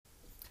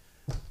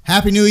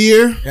Happy New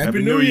Year.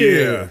 Happy New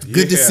Year.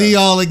 Good to see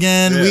y'all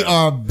again. Yeah. We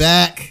are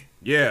back.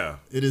 Yeah.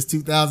 It is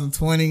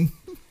 2020.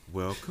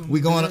 Welcome.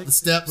 We going up the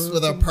steps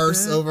with our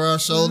purse over our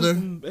shoulder.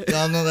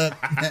 Y'all know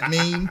that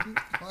meme?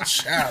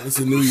 Shout, it's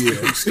a new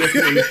year.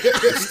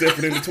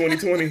 Stepping into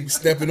 2020.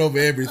 Stepping over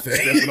everything.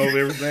 Stepping over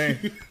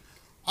everything.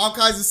 All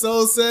kinds of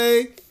souls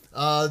say.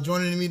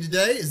 Joining me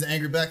today is the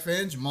Angry Back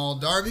fan, Jamal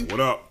Darby. What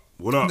up?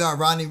 What We up? got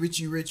Rodney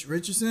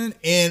Richardson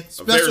and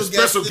Very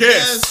special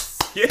guest.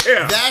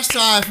 Yeah. Dash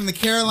Ty from the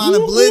Carolina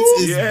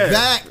Blitz is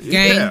back.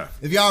 Yeah.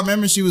 If y'all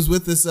remember, she was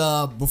with us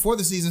before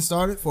the season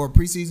started for a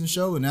preseason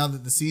show, and now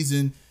that the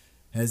season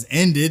has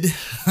ended,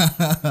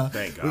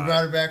 Thank God. we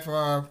brought her back for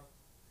our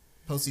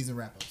postseason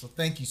wrap up. So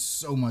thank you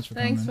so much for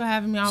coming. Thanks for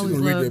having me. I She's always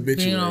gonna read the love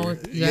being obituary. on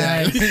with you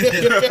Yeah.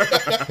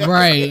 guys.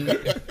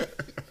 Right.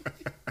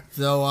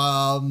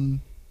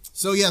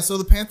 So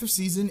the Panther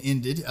season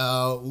ended.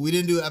 We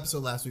didn't do an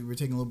episode last week. We were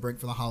taking a little break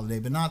for the holiday,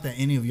 but not that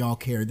any of y'all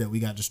cared that we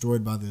got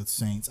destroyed by the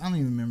Saints. I don't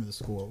even remember the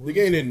score. The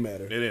game didn't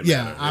matter. It didn't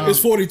Yeah, matter. It's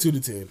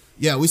 42-10.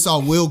 Yeah, we saw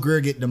Will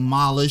Greer get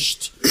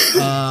demolished,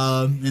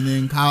 and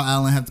then Kyle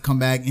Allen have to come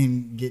back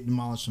and get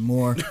demolished some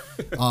more.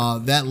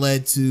 That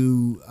led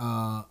to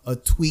a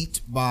tweet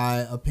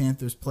by a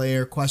Panthers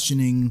player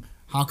questioning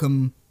how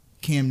come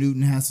Cam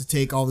Newton has to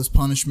take all this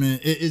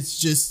punishment. It's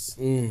just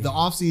the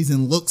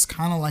offseason looks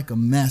kind of like a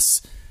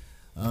mess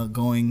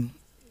going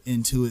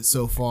into it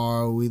so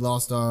far. We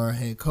lost our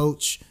head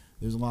coach.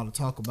 There's a lot of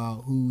talk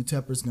about who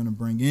Tepper's going to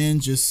bring in.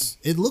 Just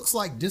it looks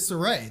like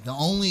disarray. The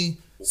only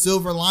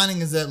silver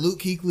lining is that Luke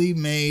Kuechly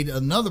made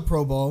another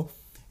Pro Bowl,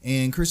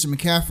 and Christian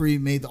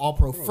McCaffrey made the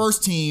All-Pro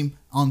first team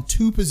on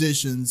two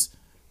positions.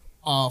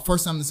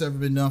 First time this ever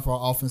been done for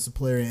an offensive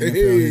player in NFL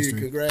Hey,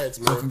 history. congrats,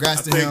 So man.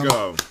 congrats to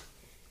I him.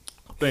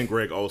 think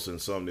Greg Olsen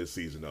summed this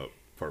season up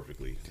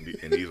perfectly.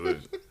 And these were,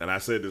 and I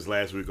said this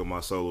last week on my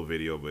solo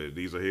video, but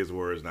these are his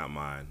words, not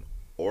mine.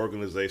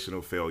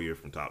 Organizational failure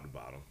from top to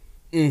bottom.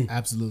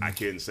 Absolutely. I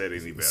couldn't say it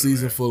any better.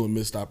 Season man. full of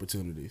missed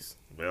opportunities.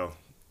 Well,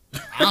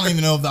 I don't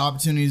even know if the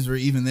opportunities were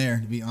even there,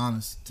 to be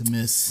honest, to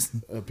miss.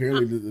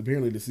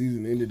 Apparently, the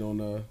season ended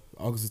on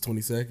August the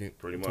 22nd,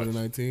 Pretty much.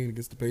 2019,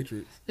 against the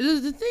Patriots.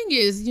 The thing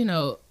is,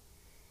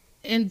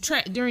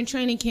 during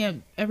training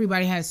camp,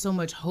 everybody had so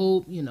much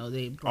hope.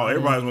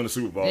 everybody's won the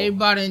Super Bowl. They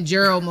brought in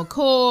Gerald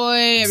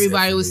McCoy.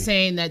 Everybody was Definitely.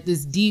 saying that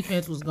this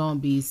defense was going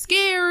to be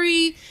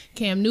scary.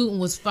 Cam Newton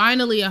was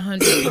finally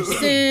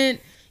 100%.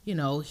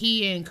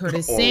 He and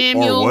Curtis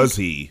Samuel. Or was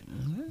he?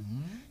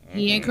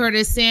 He and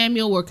Curtis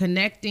Samuel were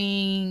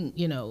connecting,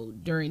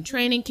 during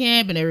training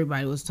camp, and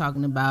everybody was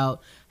talking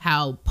about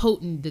how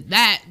potent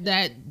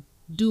that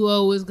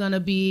duo was going to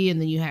be.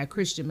 And then you had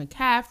Christian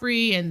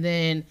McCaffrey, and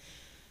then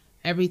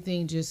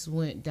everything just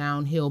went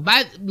downhill.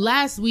 By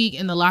last week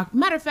in the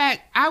matter of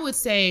fact, I would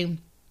say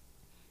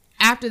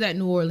after that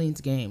New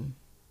Orleans game,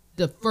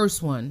 the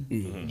first one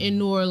in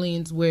New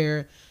Orleans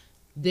where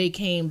they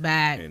came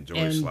back And George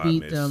and Slide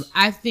beat missed. them.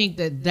 I think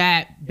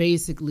that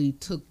basically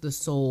took the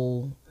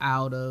soul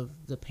out of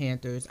the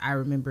Panthers. I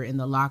remember in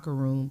the locker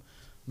room,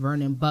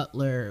 Vernon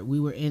Butler, we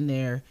were in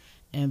there,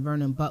 and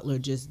Vernon Butler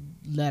just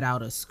let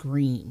out a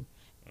scream.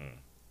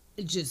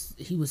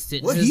 He was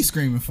sitting. What he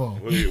screaming for?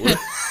 He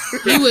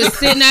was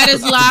sitting at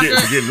his locker.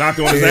 Getting knocked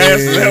on his ass.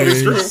 Is that what he's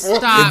screaming for?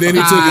 Stop, And then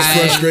he took his guys.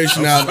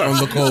 frustration out on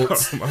the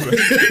Colts.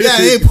 Yeah,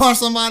 they punch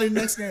somebody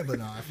next game, but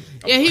no.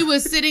 Yeah, he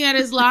was sitting at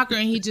his locker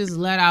and he just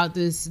let out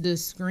this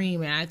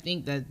scream, and I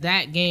think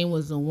that game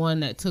was the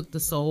one that took the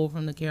soul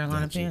from the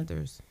Carolina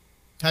Panthers.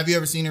 Have you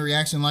ever seen a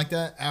reaction like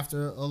that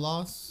after a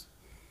loss?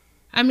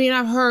 I mean,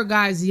 I've heard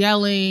guys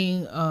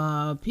yelling.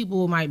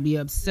 People might be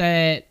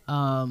upset.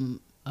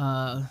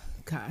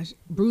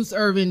 Bruce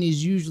Irvin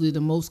is usually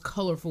the most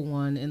colorful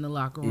one in the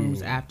locker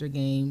rooms after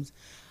games,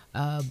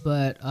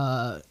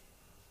 but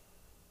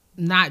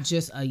not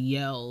just a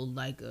yell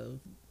like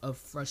of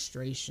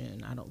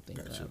frustration. I don't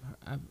think that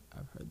I've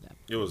heard that.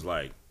 It was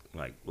like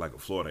a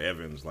Florida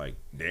Evans, like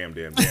damn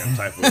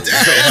type of. Was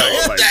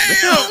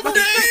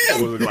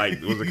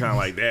it kind of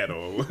like that,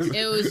 or was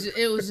it?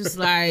 It was just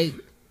like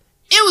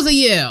it was a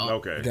yell.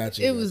 Okay,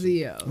 Gotcha. It was a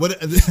yell. What?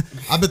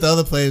 I bet the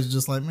other players were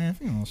just like, man,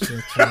 if you don't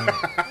shut up.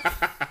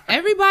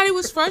 Everybody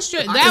was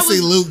frustrated. I can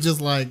see Luke just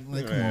like come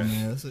on,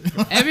 man.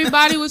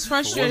 Everybody was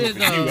frustrated For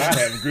you, though. I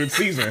had a good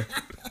season.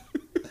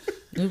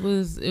 It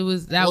was A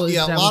that lot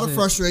was of it.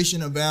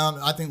 frustration about.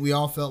 I think we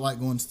all felt like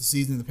going into the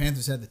season, the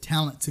Panthers had the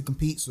talent to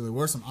compete, so there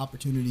were some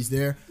opportunities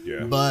there.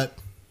 Yeah. But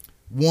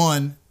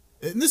one,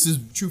 and this is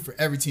true for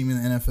every team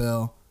in the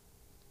NFL,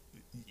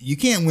 you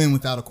can't win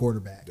without a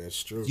quarterback.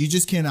 That's true. You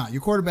just cannot.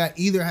 Your quarterback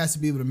either has to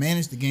be able to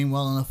manage the game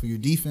well enough for your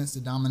defense to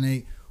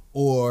dominate,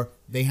 or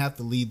they have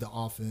to lead the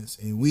offense.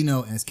 And we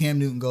know as Cam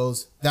Newton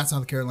goes, that's how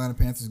the Carolina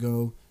Panthers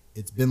go.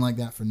 It's been like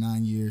that for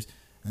 9 years,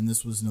 and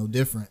this was no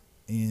different.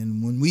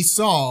 And when we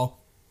saw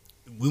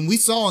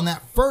in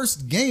that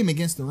first game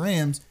against the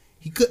Rams,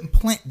 he couldn't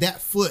plant that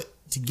foot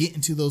to get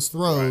into those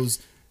throws.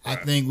 Right.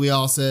 I think we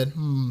all said,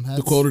 that's...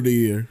 The quote of the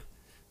year,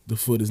 the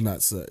foot is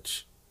not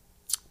such.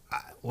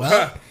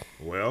 Well,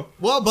 well,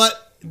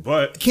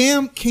 but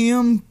Cam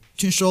can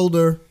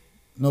shoulder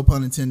no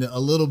pun intended, a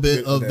little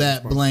bit of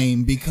that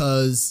blame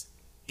because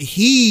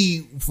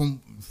he,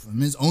 from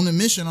his own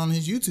admission on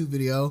his YouTube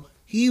video,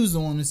 he was the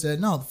one who said,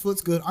 "No, the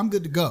foot's good. I'm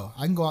good to go.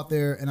 I can go out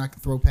there and I can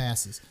throw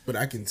passes." But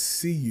I can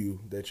see you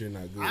that you're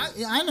not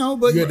good. I know,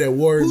 but you had that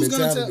warrior who's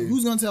mentality.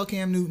 who's gonna tell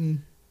Cam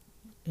Newton?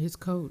 His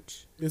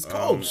coach. His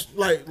coach,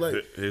 like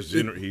his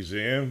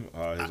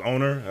GM, his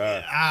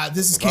owner.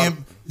 This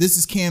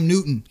is Cam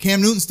Newton.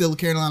 Cam Newton's still a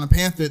Carolina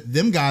Panther.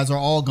 Them guys are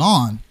all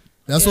gone.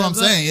 That's what I'm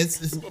saying.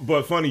 It's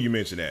but funny you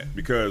mention that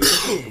because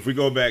if we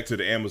go back to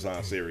the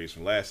Amazon series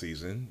from last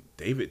season,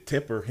 David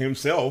Tepper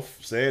himself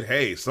said,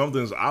 "Hey,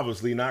 something's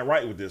obviously not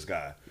right with this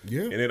guy."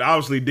 Yeah, and it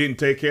obviously didn't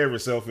take care of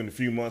itself in the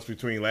few months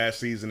between last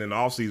season and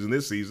off season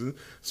this season.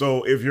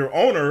 So if your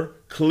owner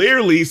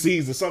clearly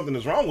sees that something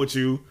is wrong with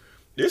you,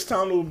 it's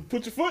time to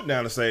put your foot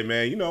down and say,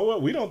 "Man, you know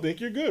what? We don't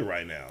think you're good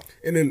right now."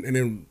 And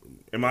then.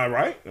 Am I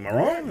right? Am I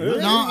wrong? No,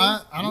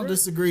 I don't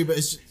disagree, but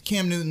it's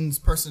Cam Newton's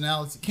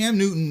personality. Cam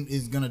Newton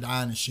is gonna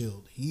die on the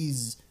shield.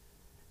 He's,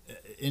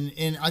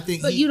 and I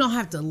think. But you don't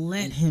have to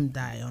let him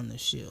die on the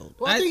shield.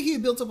 Well, I think he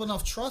built up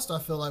enough trust. I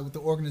feel like with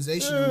the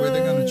organization where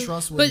they're gonna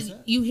trust.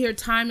 But you hear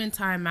time and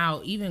time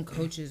out, even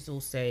coaches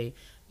will say.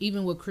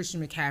 Even with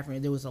Christian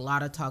McCaffrey, there was a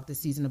lot of talk this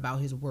season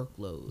about his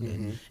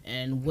workload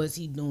and was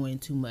he doing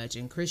too much?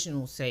 And Christian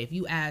will say, if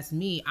you ask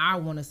me, I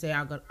want to say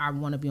I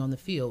want to be on the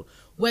field.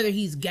 Whether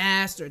he's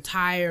gassed or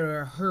tired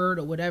or hurt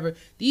or whatever,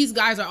 these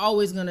guys are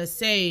always going to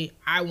say,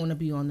 I want to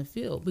be on the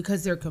field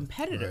because they're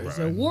competitors. Right.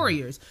 They're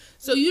warriors.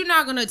 So you're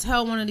not going to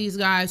tell one of these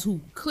guys who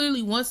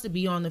clearly wants to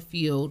be on the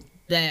field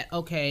that,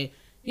 okay,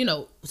 you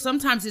know,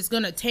 sometimes it's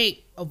going to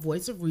take a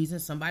voice of reason,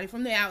 somebody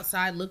from the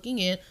outside looking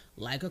in,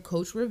 like a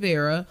Coach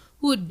Rivera,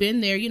 who had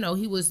been there. You know,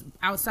 he was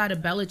outside of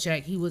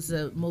Belichick. He was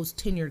the most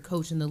tenured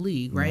coach in the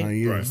league, right? 9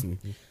 years. Right.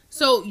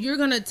 So you're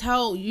going to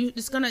tell you,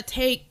 it's going to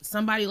take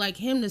somebody like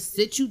him to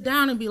sit you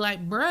down and be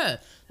like, bruh,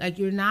 like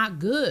you're not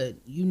good.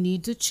 You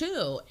need to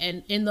chill.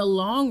 And in the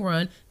long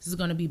run, this is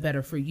going to be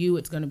better for you.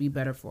 It's going to be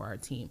better for our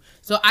team.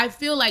 So I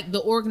feel like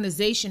the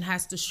organization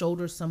has to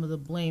shoulder some of the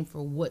blame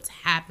for what's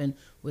happened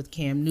with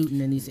Cam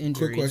Newton and these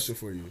injuries. Quick question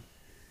for you.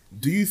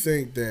 Do you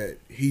think that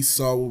he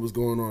saw what was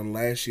going on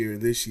last year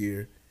and this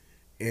year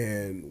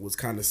and was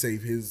kind of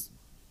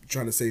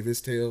trying to save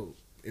his tail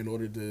in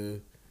order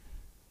to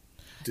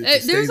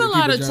there's a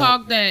lot of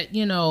talk that,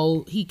 you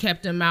know, he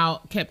kept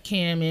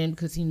Cam in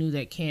because he knew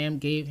that Cam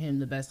gave him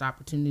the best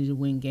opportunity to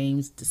win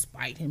games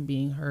despite him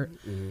being hurt.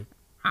 Mm-hmm.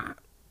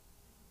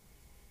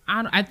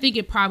 I think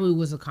it probably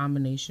was a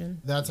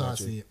combination. That's how I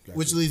see it.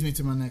 Which leads me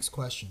to my next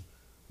question.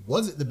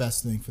 Was it the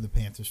best thing for the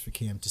Panthers for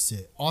Cam to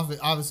sit?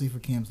 Obviously, for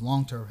Cam's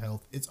long-term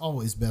health, it's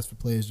always best for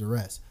players to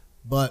rest.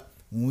 But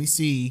when we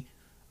see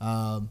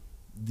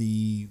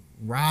the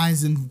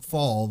rise and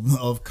fall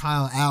of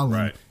Kyle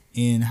Allen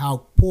and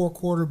how poor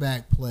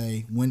quarterback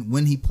play,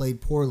 when he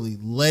played poorly,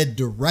 led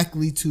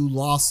directly to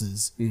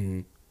losses,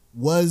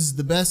 was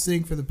the best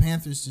thing for the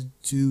Panthers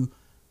to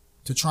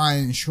try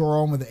and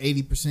ensure him with an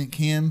 80%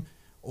 Cam,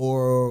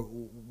 or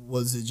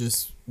was it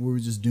just we were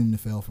just doomed to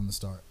fail from the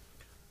start?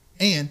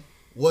 And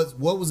what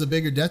was a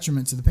bigger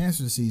detriment to the Panthers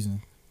this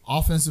season?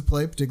 Offensive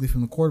play, particularly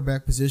from the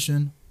quarterback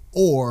position,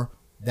 or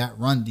that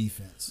run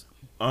defense?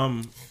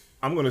 I'm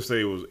going to say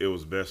it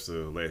was best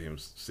to let him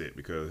sit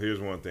because here's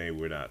one thing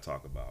we're not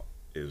talking about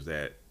is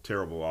that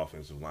terrible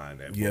offensive line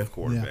that both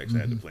quarterbacks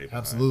had to play behind.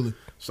 Absolutely.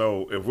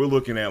 So if we're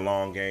looking at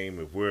long game,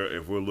 if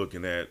we're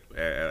looking at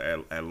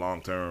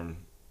long term,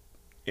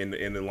 in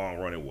the long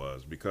run it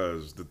was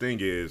because the thing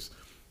is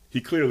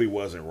he clearly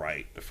wasn't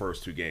right the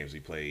first 2 games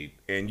he played,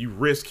 and you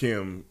risk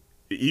him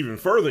even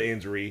further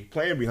injury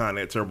playing behind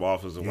that terrible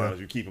offensive line if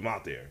you keep him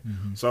out there.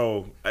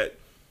 So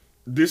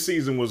this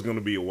season was going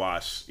to be a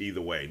wash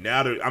either way.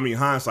 Now that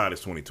hindsight is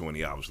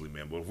 2020, obviously,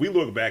 man. But if we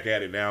look back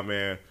at it now,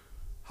 man,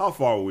 how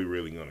far are we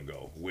really going to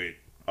go with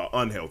an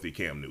unhealthy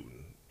Cam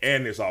Newton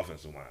and this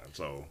offensive line?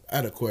 So I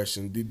had a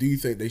question. Do you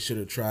think they should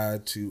have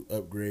tried to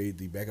upgrade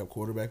the backup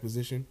quarterback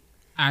position?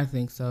 I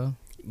think so.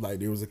 Like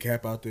there was a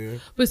cap out there.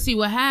 But see,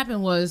 what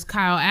happened was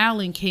Kyle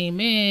Allen came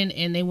in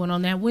and they went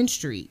on that win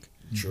streak.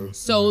 True.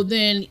 So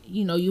then,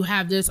 you know, you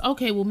have this,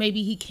 okay, well,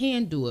 maybe he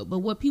can do it. But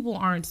what people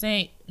aren't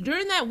saying,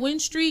 during that win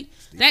streak,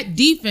 that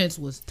defense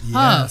was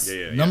tough.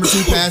 Yes. Number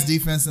 2 pass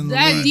defense in the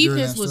league. That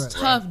defense was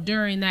tough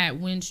during that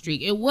win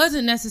streak. It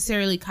wasn't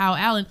necessarily Kyle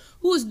Allen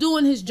who was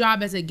doing his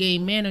job as a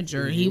game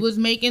manager. He was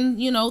making,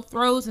 you know,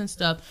 throws and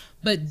stuff.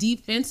 But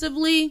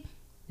defensively,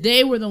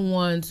 they were the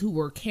ones who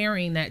were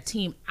carrying that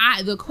team.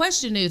 The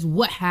question is,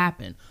 what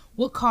happened?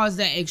 What caused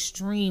that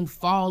extreme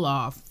fall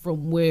off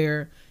from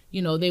where,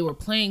 you know, they were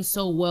playing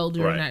so well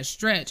during that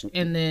stretch,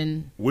 and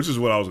then which is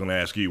what I was going to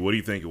ask you. What do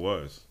you think it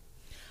was?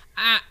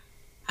 I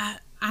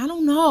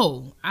don't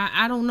know.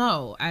 I don't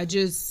know. I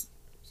don't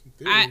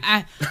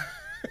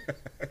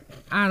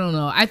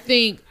know. I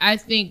think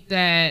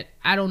that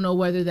I don't know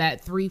whether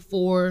that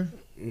 3-4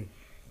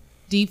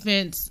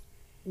 defense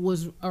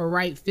was a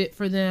right fit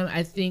for them.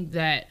 I think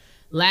that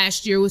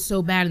last year was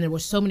so bad and there were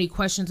so many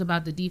questions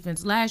about the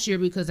defense last year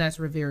because that's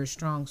Rivera's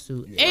strong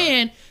suit. Yeah.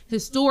 And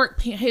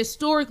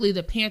historically,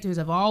 the Panthers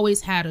have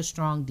always had a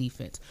strong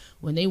defense.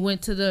 When they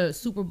went to the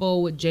Super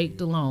Bowl with Jake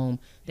Delhomme,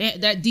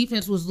 that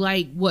defense was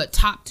like, what,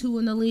 top 2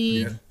 in the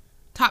league? Yeah.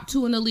 Top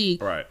 2 in the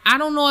league. Right. I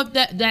don't know if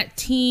that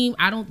team,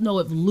 I don't know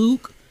if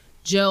Luke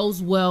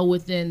gels well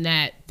within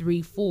that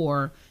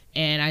 3-4.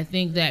 And I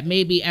think that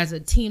maybe as a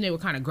team, they were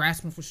kind of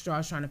grasping for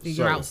straws trying to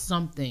figure out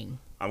something.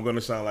 I'm going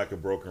to sound like a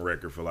broken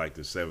record for like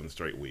the 7th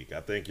straight week.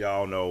 I think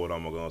y'all know what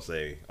I'm going to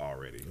say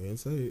already. Yeah,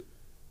 say it.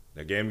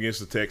 That game against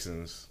the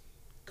Texans,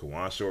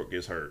 Kawann Short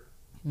gets hurt.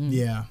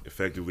 Yeah.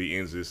 Effectively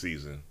ends this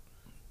season.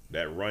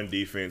 That run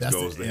defense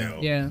goes to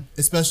hell. Yeah.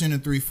 Especially in the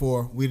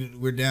 3-4.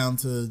 We're down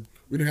to...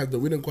 We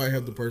didn't quite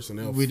have the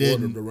personnel for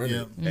them to run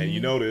it. And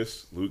you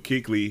notice, Luke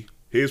Kuechly,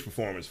 his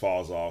performance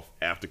falls off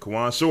after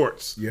Kawann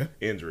Short's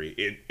injury.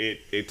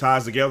 It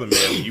ties together,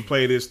 man. When you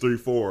play this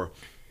 3-4,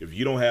 if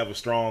you don't have a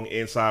strong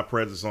inside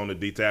presence on the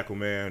D tackle,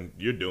 man,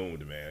 you're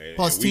doomed, man.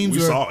 Plus, we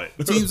saw it.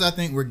 Teams, I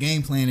think, were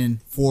game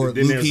planning for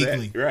Luke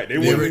Kuechly. Right, they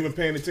weren't even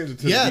paying attention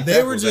to. Yeah, the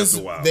they were just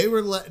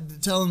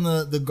telling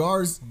the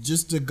guards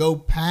just to go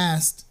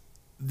past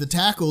the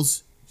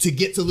tackles to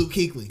get to Luke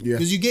Kuechly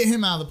because you get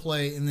him out of the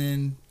play, and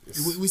then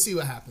we see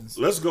what happens.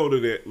 Let's go to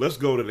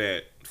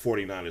that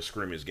 49ers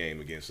scrimmage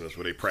game against us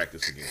where they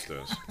practice against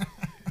us.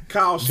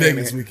 Kyle Shanahan.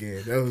 Vegas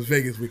weekend. That was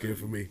Vegas weekend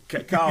for me.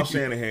 Kyle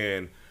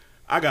Shanahan.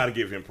 I got to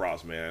give him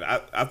props, man.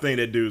 I think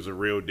that dude's a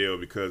real deal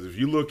because if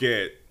you look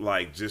at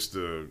like just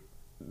the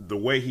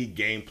way he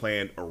game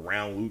planned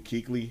around Luke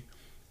Kuechly,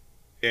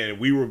 and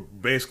we were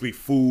basically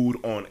fooled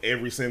on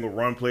every single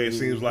run play, it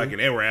seems like, and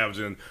they were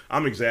averaging,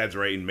 I'm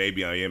exaggerating,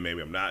 maybe I am, maybe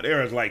I'm not.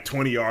 There was like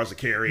 20 yards a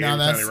carry every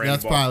time they ran the ball.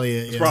 That's probably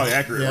it. It's probably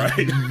accurate,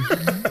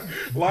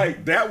 right?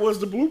 Like, that was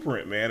the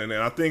blueprint, man, and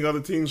I think other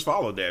teams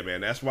followed that,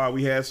 man. That's why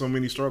we had so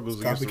many struggles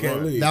against the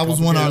run. That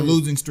was one of our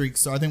losing streaks,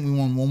 so I think we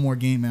won one more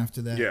game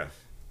after that. Yeah.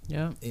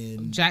 Yeah,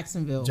 in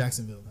Jacksonville.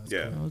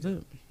 That was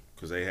it.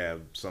 Because they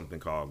have something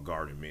called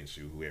Gardner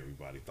Minshew, who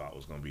everybody thought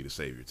was going to be the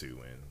savior too.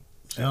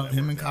 And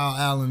him and Kyle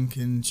Allen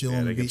can chill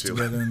on the beach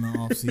together in the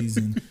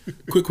offseason.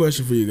 Quick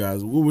question for you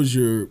guys: what was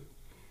your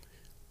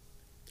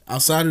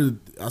outside of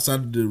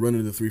the run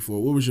of the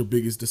 3-4? What was your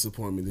biggest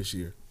disappointment this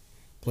year,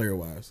 player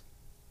wise?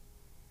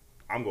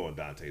 I'm going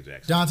Dante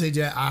Jackson.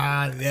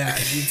 Yeah,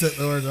 you took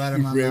the words right out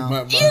of my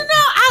mouth. You know,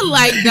 I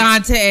like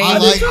Dante. I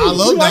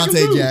love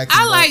Dante Jackson.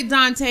 I like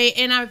Dante,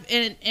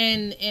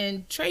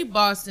 and Trey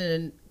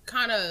Boston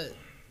kind of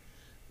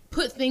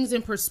put things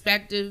in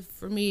perspective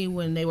for me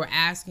when they were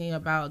asking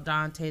about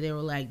Dante. They were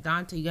like,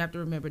 Dante, you have to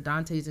remember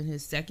Dante's in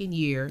his 2nd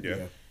year.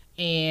 Yeah.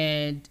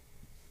 And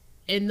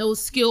in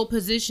those skill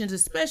positions,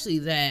 especially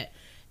that,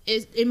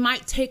 it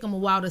might take them a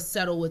while to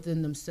settle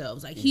within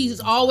themselves. Like,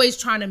 he's always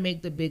trying to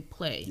make the big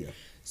play. Yeah.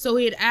 So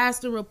he had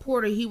asked the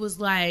reporter, he was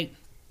like,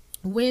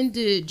 when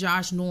did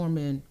Josh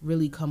Norman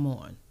really come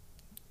on?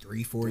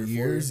 3-4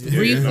 years.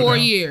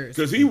 3-4 years.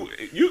 Because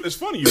it's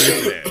funny you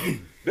mention that.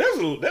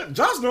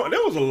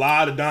 There was a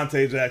lot of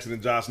Dante Jackson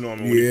and Josh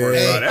Norman when he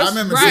first started. I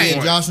remember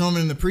seeing Josh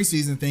Norman in the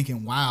preseason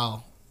thinking,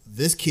 wow,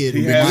 this kid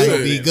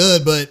might be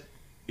good, but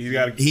he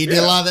did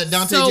a lot of that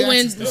Dante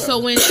Jackson. So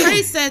when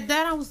Trey said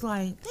that, I was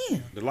like,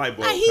 damn. The light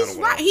bulb he's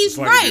right. He's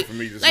right.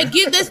 Like,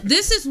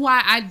 this is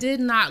why I did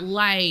not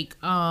like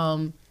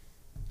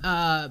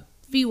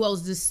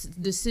Fewell's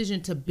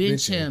decision to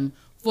bench him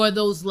for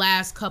those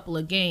last couple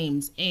of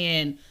games.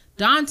 And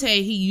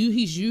Dante,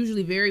 he's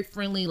usually very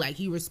friendly. Like,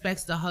 he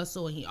respects the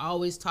hustle, and he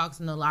always talks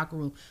in the locker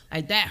room.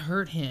 Like, that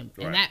hurt him,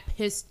 and that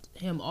pissed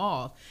him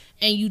off.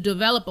 And you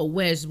develop a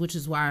wedge, which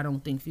is why I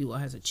don't think Fewell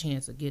has a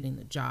chance of getting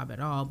the job at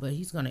all. But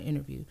he's going to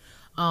interview.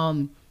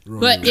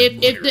 But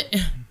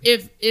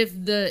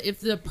if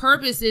the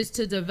purpose is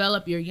to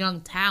develop your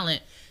young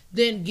talent,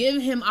 then give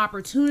him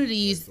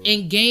opportunities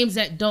in games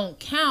that don't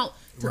count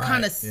to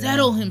kind of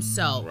settle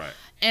himself. Right.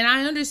 And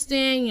I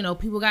understand,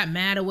 people got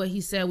mad at what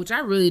he said, which I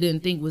really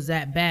didn't think was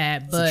that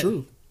bad, but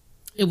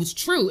it was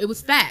true. It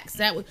was facts.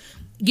 That was,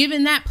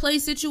 given that play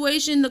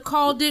situation, the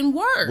call didn't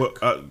work. Well,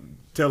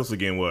 tell us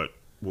again what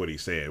he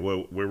said.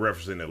 Well, we're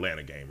referencing the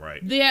Atlanta game,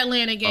 right? The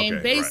Atlanta game.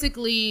 Okay,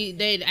 basically,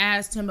 they'd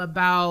asked him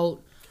about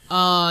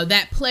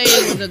that play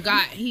where the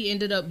guy, he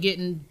ended up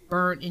getting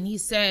burnt, and he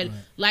said,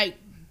 like,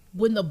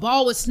 when the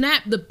ball was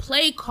snapped, the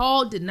play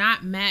call did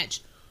not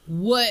match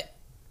what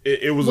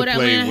it was a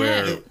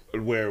play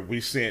where we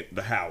sent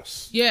the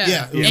house.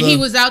 Yeah. And he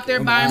was out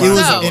there by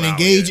himself. It was an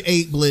Engage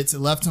 8 blitz. It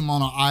left him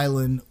on an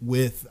island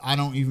with, I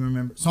don't even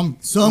remember, some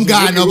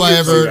guy nobody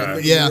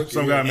ever.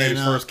 Some guy made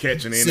his first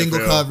catch in the single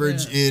NFL.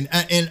 coverage. And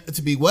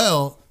to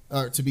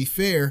be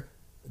fair,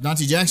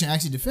 Dante Jackson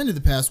actually defended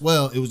the pass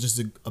well. It was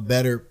just a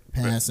better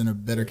pass and a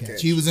better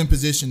catch. He was in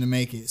position to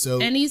make it.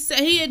 So, and he said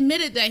he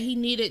admitted that he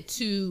needed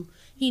to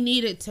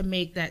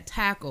make that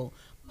tackle,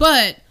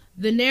 but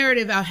the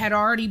narrative had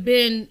already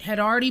been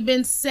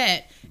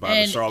set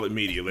by the Charlotte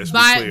media. Let's be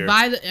clear.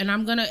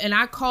 And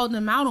I called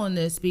them out on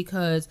this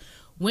because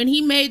when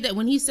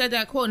he said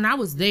that quote, and I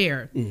was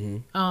there,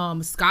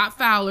 Scott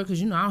Fowler,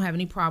 because I don't have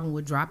any problem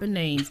with dropping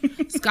names.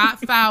 Scott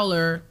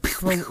Fowler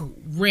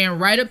ran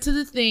right up to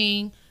the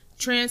thing,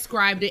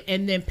 transcribed it,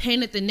 and then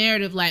painted the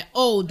narrative like,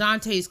 oh,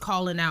 Dante's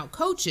calling out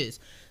coaches.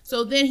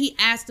 So then he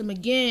asked him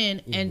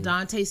again, and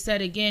Dante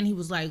said again, he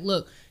was like,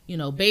 look,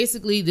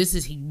 basically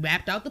he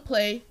mapped out the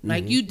play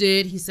like you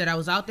did. He said, I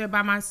was out there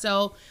by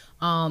myself.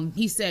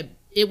 He said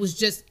it was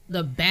just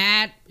a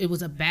bad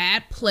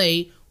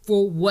play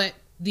for what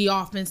the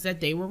offense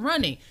that they were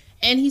running.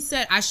 And he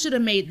said, I should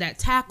have made that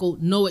tackle,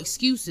 no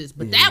excuses.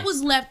 But that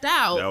was left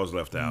out. That was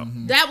left out.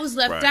 That was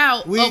left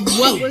out of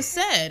what was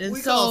said. And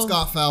we called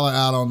Scott Fowler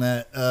out on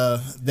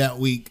that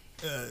week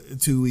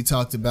too. We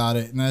talked about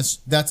it, and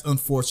that's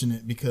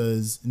unfortunate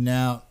because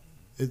now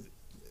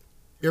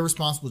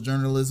irresponsible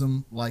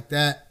journalism like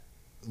that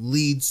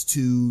leads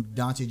to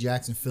Dante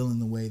Jackson feeling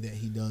the way that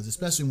he does,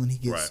 especially when he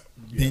gets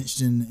benched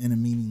in a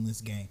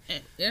meaningless game.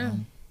 Yeah.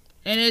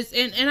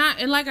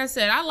 And like I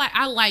said,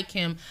 I like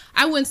him.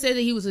 I wouldn't say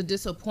that he was a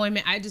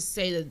disappointment. I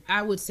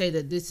would say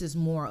that this is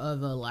more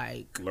of a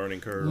learning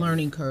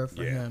curve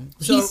for him.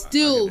 So,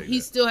 he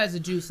still has the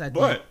juice, I think.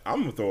 But I'm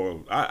gonna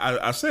throw.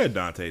 I said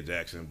Dante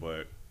Jackson,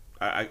 but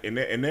and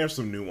there's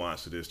some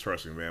nuance to this.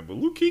 Trust me, man. But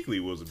Luke Kuechly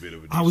was a bit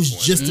of a. I was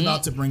just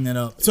about to bring that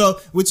up. So,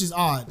 which is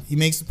odd. He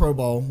makes the Pro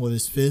Bowl with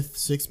his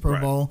sixth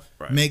Pro Bowl.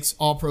 Right. Makes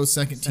All Pro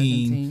second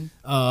team.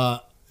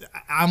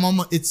 I'm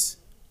almost.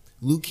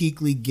 Luke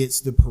Kuechly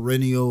gets the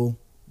perennial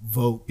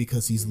vote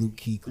because he's Luke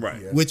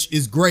Kuechly, which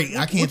is great.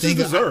 I can't think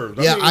of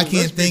I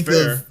can't think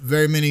of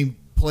very many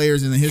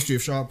players in the history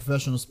of Charlotte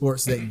professional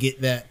sports that get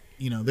that.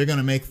 They're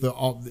gonna make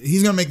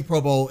he's gonna make the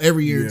Pro Bowl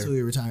every year until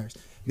he retires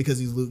because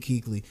he's Luke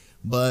Kuechly.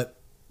 But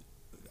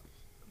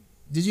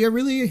did you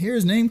really hear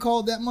his name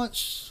called that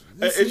much?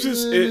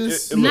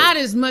 It's not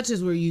as much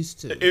as we're used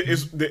to.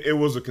 It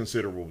was a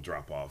considerable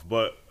drop off,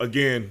 but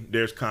again,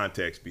 there's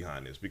context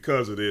behind this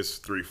because of this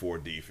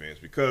 3-4 defense,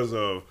 because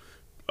of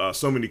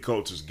so many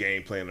coaches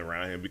game planning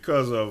around him,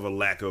 because of a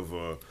lack of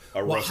a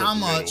rush. How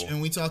much?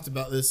 And we talked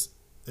about this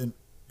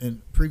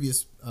in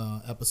previous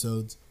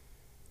episodes.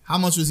 How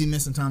much was he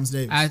missing Thomas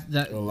Davis?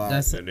 A lot.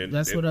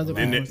 That's what other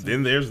people say.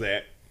 Then there's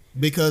that.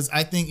 Because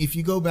I think if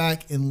you go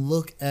back and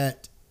look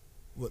at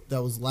what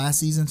that was last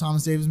season,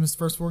 Thomas Davis missed the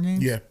first 4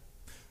 games. Yeah.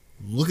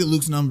 Look at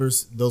Luke's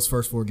numbers those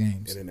first 4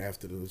 games. And then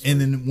after those.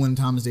 And then when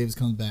Thomas Davis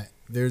comes back,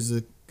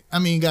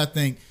 you got to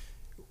think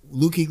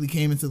Luke Kuechly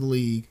came into the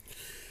league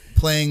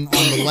playing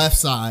on the left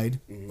side,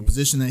 a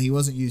position that he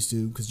wasn't used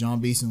to because John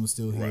Beeson was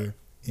still here,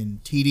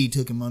 and TD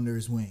took him under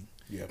his wing.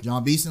 Yep.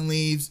 John Beeson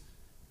leaves,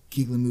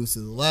 Kuechly moves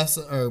to the left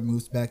side, or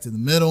moves back to the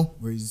middle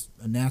where he's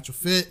a natural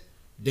fit.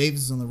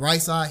 Davis is on the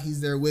right side. He's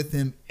there with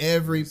him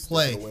every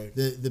play.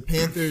 The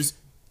Panthers,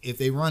 if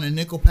they run a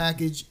nickel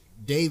package,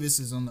 Davis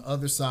is on the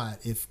other side.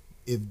 If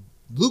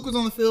Luke was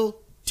on the field,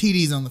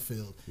 TD's on the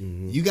field.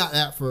 You got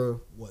that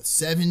for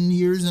 7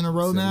 years in a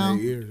row now,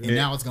 and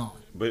now it's gone.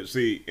 But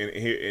see,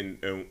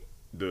 and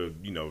the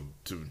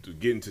to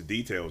get into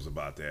details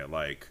about that,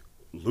 like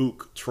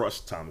Luke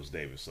trusts Thomas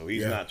Davis, so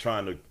he's not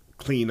trying to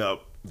clean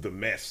up the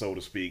mess, so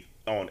to speak,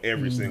 on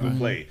every single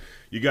play.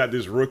 You got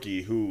this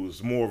rookie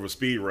who's more of a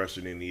speed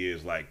rusher than he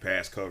is like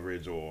pass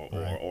coverage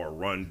or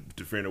run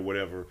defender,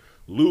 whatever.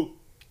 Luke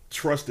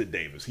trusted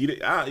Davis.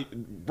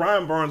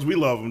 Brian Burns, we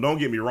love him, don't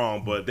get me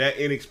wrong, but that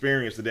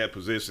inexperience to that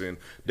position,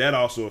 that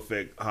also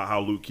affect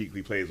how Luke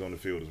Kuechly plays on the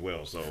field as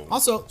well. So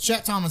also,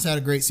 Shaq Thomas had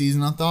a great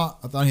season. I thought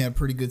he had a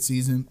pretty good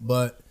season,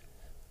 but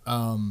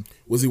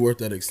was he worth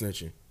that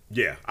extension?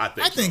 Yeah, I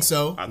think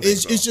so.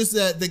 It's just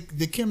that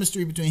the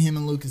chemistry between him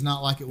and Luke is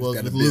not like it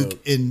was with Luke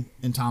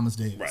and Thomas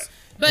Davis. Right.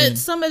 But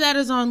some of that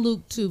is on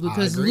Luke too,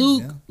 because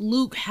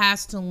Luke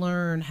has to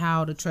learn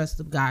how to trust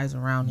the guys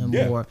around him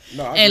more.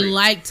 No, and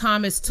like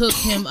Thomas took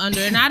him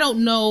under, and I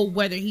don't know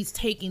whether he's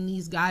taking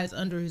these guys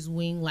under his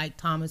wing like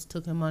Thomas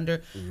took him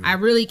under. I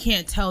really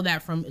can't tell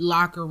that from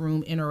locker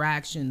room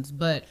interactions.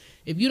 But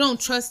if you don't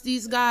trust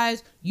these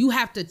guys, you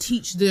have to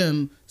teach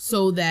them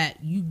so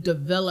that you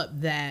develop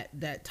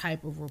that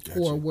type of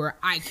rapport where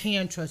I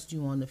can trust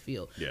you on the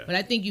field. Yeah. But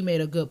I think you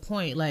made a good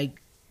point.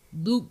 Like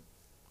Luke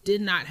did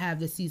not have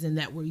the season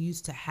that we're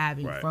used to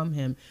having from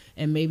him,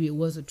 and maybe it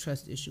was a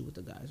trust issue with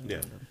the guys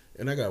around him.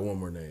 And I got one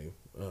more name.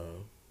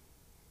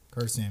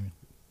 Curtis Samuel.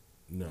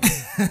 No.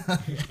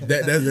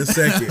 that's the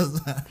second.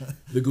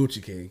 The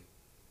Gucci King.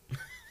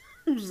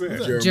 Who's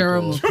that?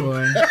 Gerald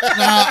McCoy.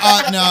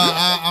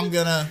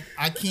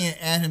 I can't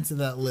add him to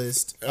that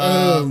list.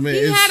 Oh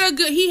man.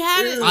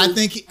 I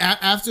think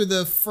after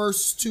the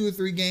first 2 or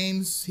 3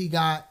 games, he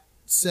got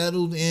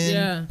settled in.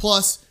 Yeah.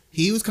 Plus,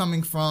 he was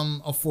coming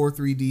from a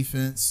 4-3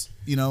 defense.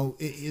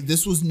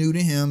 This was new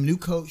to him, new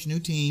coach, new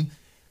team.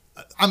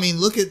 I mean,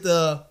 look at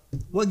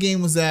what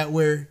game was that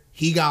where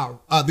he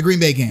got the Green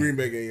Bay game? Green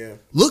Bay game, yeah.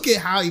 Look at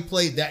how he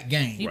played that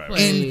game. He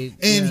played,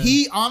 and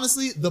he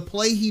honestly, the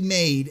play he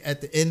made at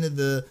the end of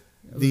the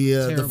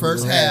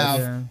first half,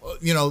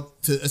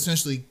 to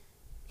essentially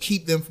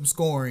keep them from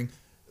scoring,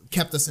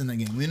 kept us in that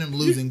game. We ended up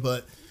losing,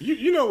 but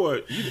you know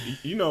what?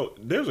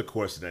 There's a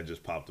question that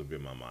just popped up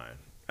in my mind.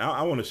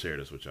 I want to share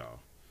this with y'all.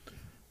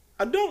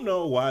 I don't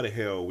know why the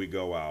hell we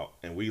go out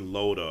and we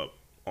load up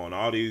on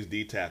all these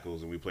D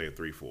tackles and we play a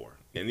 3-4,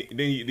 and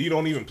then you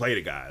don't even play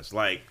the guys.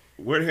 Like,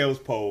 where the hell is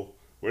Poe?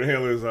 Where the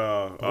hell is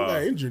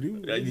got injured.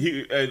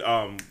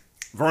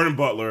 Vernon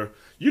Butler?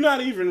 You're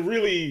not even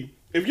really.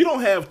 If you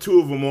don't have two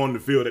of them on the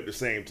field at the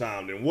same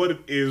time, then what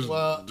is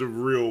the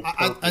real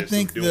purpose I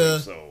think of doing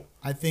so?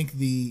 I think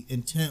the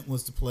intent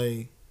was to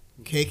play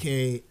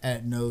KK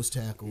at nose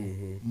tackle,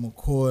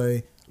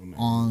 McCoy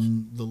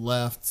on the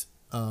left,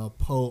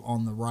 Poe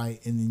on the right,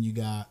 and then you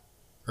got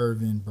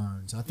Irvin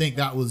Burns. I think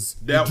that was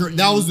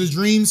the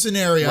dream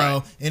scenario,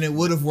 right. And it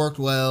would have worked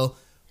well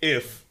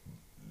if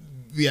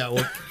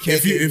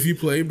if you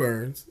play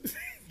Burns,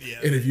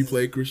 and if you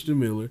play Christian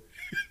Miller,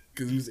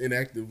 because he was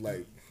inactive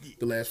like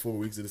the last 4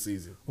 weeks of the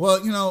season.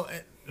 Well,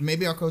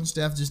 maybe our coaching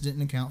staff just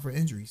didn't account for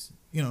injuries.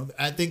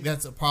 I think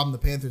that's a problem the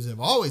Panthers have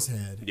always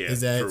had. Yeah,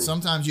 is that true.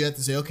 Sometimes you have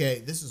to say,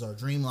 okay, this is our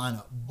dream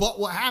lineup. But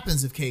what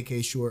happens if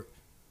KK Short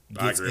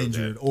gets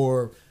injured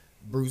or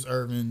Bruce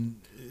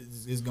Irvin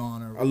is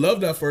gone? I love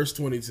that first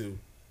 22,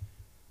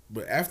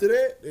 but after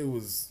that, it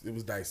was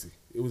dicey.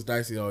 It was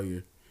dicey all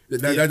year.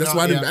 That's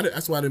why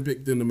I didn't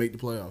pick them to make the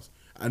playoffs.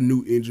 I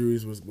knew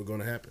injuries were going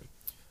to happen.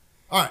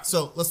 All right,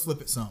 so let's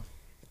flip it some.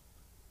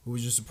 Who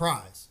was your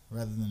surprise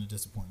rather than a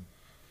disappointment?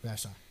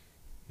 Vashon.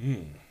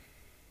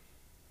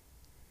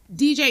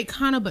 DJ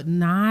kind of, but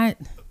not.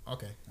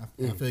 Okay, I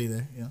feel you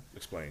there. Yeah.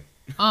 Explain.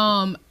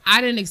 I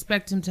didn't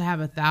expect him to have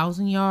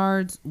 1,000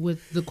 yards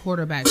with the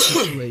quarterback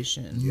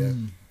situation. Yeah.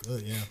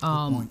 Good. Yeah.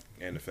 Good point.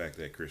 And the fact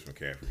that Chris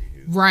McCaffrey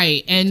is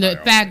Right, and the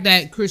entire fact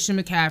offense. that Christian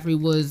McCaffrey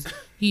was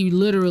he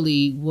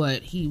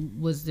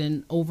was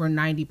in over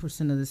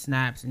 90% of the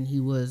snaps, and he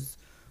was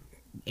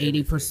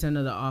 80%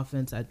 of the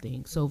offense, I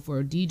think. So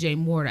for DJ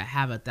Moore to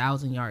have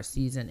 1,000-yard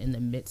season in the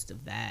midst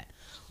of that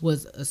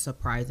was a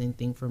surprising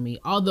thing for me.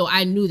 Although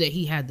I knew that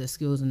he had the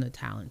skills and the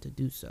talent to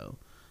do so.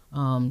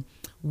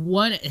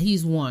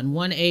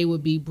 1A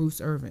would be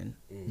Bruce Irvin.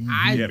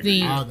 I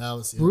think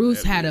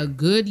Bruce had a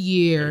good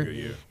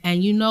year,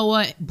 and you know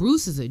what?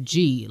 Bruce is a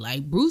G.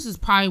 Like, Bruce is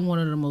probably one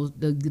of the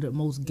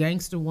most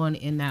gangster one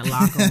in that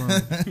locker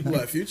room.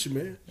 What, Future,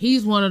 man?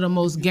 He's one of the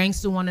most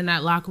gangster one in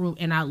that locker room,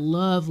 and I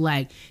love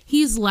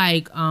he's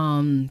like the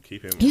Ron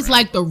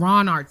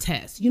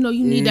Artest. You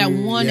need that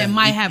one that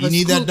might have you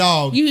need scoop. that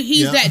dog.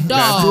 He's that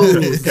dog.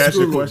 Can I ask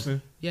you a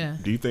question? Yeah.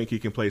 Do you think he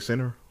can play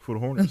center for the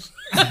Hornets?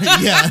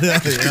 yeah.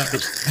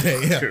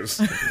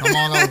 Come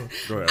on over.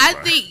 Go ahead,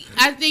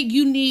 I think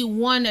you need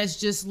one that's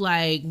just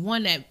like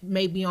one that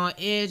may be on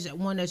edge, that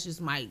one that's just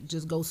might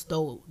just go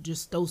stow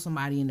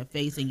somebody in the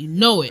face, and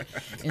it.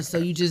 And so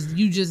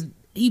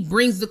he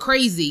brings the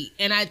crazy,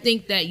 and I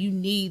think that you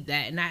need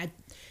that. And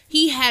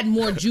he had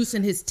more juice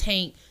in his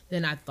tank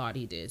than I thought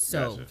he did.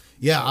 So Gotcha.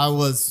 Yeah,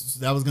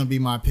 that was going to be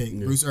my pick,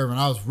 Bruce Irvin.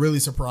 I was really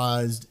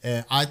surprised.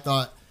 I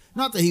thought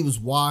not that he was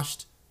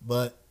washed,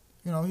 but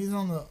he's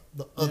on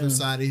the other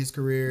side of his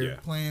career,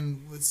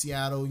 playing with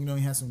Seattle.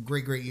 He had some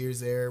great years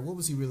there. What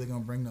was he really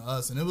going to bring to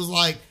us? And it was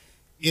like,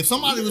 if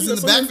somebody was in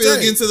the backfield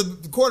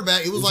against the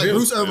quarterback, it was like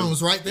Bruce Irvin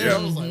was right there. Yeah.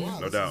 I was like, wow.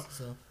 No doubt.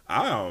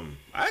 I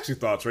actually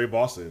thought Trey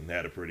Boston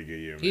had a pretty good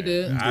year, man. He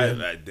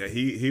did.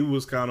 He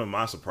was kind of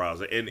my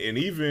surprise. And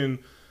even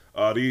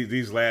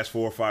these last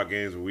 4 or 5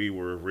 games we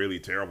were really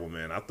terrible,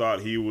 man. I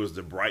thought he was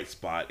the bright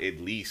spot, at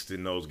least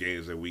in those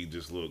games that we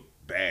just looked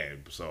bad.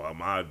 So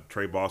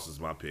Trey Boston's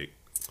my pick.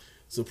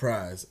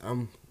 Surprise.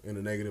 I'm in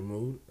a negative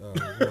mood.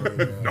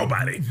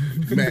 Nobody.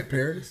 Matt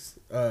Paris.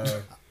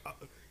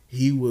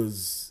 He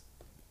was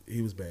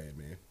bad,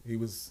 man. He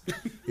was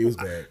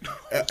bad.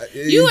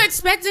 you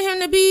expected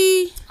him to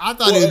be? I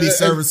thought he would be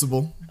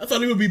serviceable. I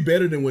thought he would be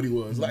better than what he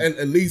was. Like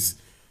at least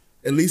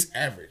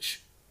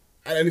average.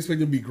 I didn't expect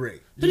him to be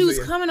great. But he was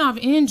coming off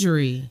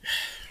injury.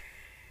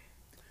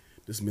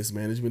 Just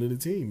mismanagement of the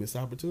team, missed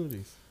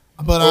opportunities.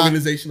 But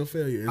organizational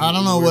failure. I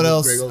don't know what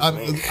else.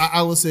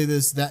 I will say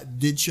this: that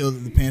did show that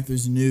the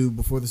Panthers knew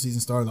before the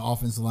season started the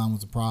offensive line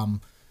was a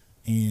problem,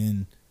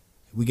 and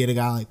we get a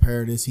guy like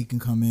Paradis, he can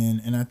come in,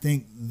 and I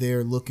think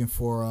they're looking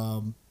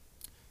for,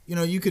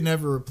 you could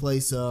never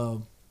replace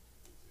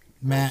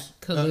Matt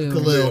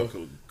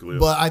Khalil,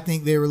 but I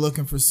think they were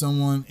looking for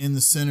someone in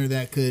the center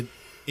that could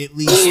at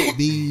least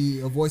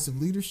be a voice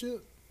of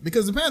leadership,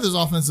 because the Panthers'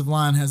 offensive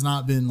line has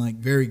not been like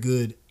very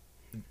good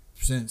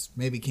since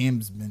maybe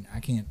Cam's been.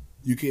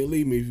 You can't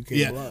leave me if you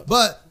can't block.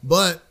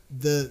 But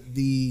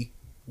the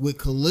with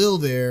Khalil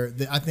there,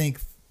 I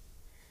think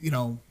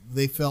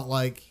they felt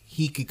like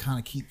he could kind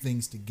of keep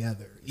things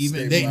together.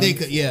 Even they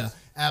could,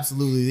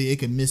 absolutely. It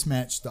could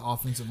mismatch the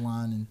offensive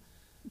line. And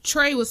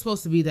Trey was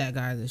supposed to be that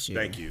guy this year.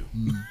 Thank you.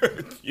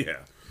 Yeah.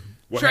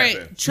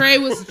 Trey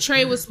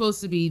was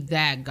supposed to be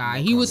that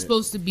guy. He was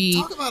supposed to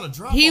be. Talk about a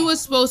drop. He was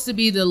supposed to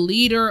be the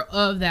leader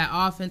of that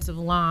offensive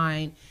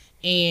line,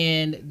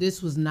 and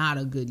this was not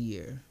a good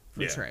year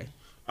for Trey.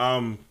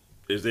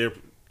 Is there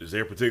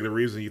a particular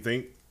reason you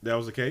think that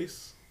was the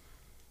case?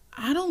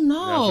 I don't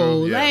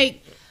know. Yeah.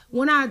 Like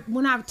when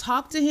I've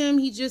talked to him,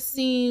 he just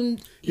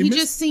seemed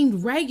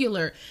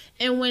regular.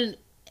 And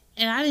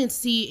I didn't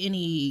see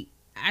any.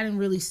 I didn't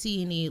really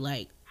see any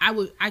like.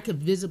 I could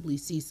visibly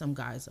see some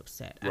guys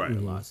upset after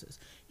Right. losses.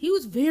 He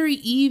was very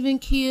even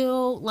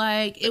keeled.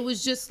 Like it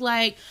was just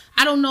like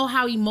I don't know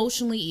how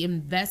emotionally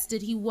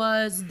invested he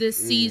was this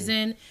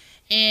season.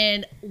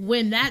 And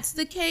when that's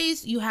the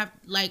case, you have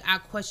like I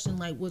question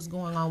like what's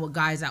going on with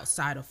guys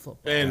outside of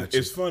football. And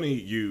it's funny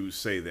you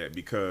say that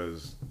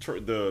because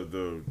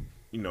the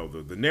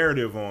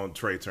narrative on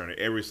Trey Turner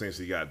ever since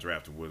he got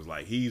drafted was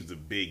like he's the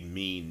big,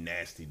 mean,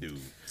 nasty dude,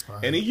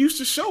 and he used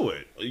to show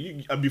it.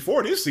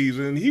 Before this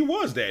season, he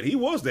was that. He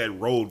was that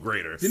road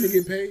grader. Didn't he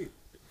get paid?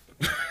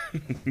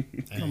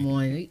 Come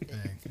on,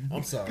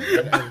 I'm sorry.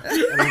 I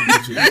don't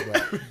get you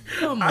about.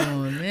 come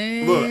on,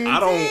 man. Look, I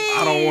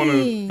don't want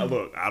Dang. to.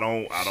 Look, I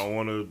don't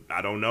want to.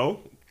 I don't know.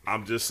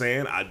 I'm just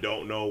saying I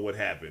don't know what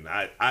happened.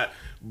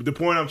 The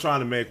point I'm trying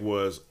to make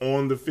was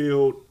on the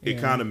field, it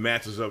kind of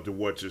matches up to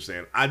what you're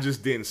saying. I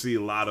just didn't see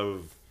a lot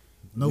of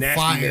No fire,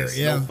 nastiness,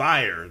 yeah. no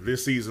fire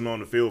this season on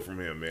the field from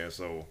him, man.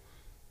 So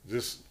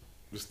just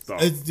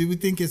thought. Do we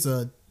think it's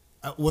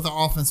with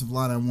our offensive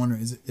line? I wonder,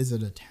 is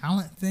it a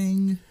talent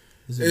thing?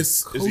 Is it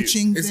It's- a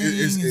coaching thing? It's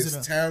Is it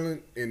a,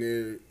 talent,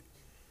 and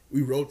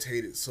we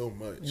rotated so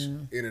much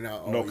in and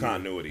out. all No year.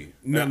 continuity.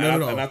 No, and, not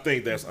at all. and I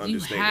think that's You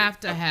understated. have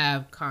to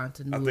have I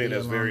continuity. think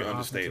that's along very the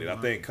understated. I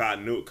offensive think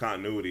line.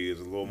 continuity is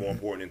a little more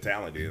important than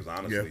talent is,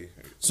 honestly.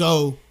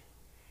 so?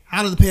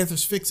 How do the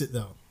Panthers fix it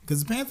though?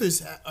 Because the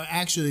Panthers are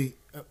actually.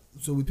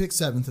 So we picked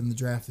 7th in the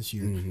draft this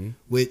year,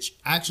 which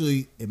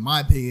actually, in my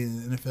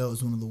opinion, the NFL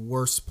is one of the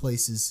worst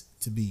places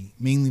to be.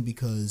 Mainly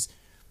because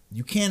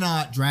you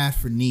cannot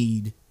draft for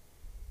need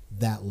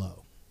that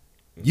low.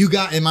 You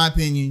got, in my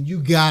opinion, you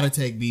got to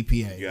take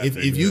BPA. You gotta If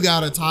take you that.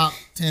 got a top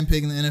 10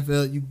 pick in the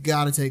NFL, you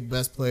got to take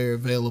best player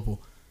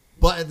available.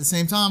 But at the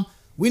same time,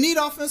 we need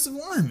offensive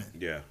linemen.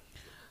 Yeah.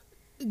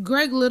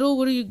 Greg Little,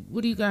 what do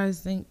you guys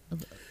think?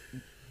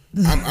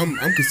 I'm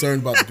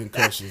concerned about the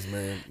concussions,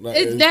 man. Like,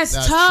 That's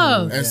That's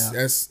tough. true.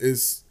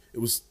 it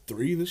was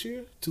 3 this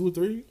year, 2 or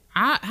 3.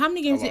 How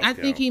many games? I lost I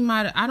think count. he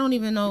might. I don't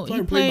even know. He He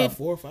played played. about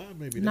 4 or 5,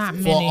 maybe. Not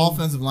That's it. many. For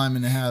offensive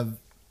linemen to have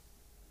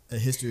a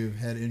history of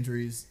head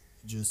injuries,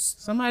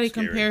 just Somebody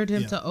Scary. compared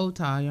him Yeah. to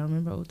Otah. Y'all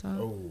remember Otah?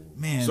 Oh,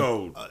 man.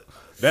 So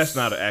that's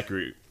not an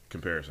accurate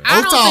comparison.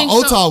 I don't think so.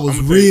 Otah was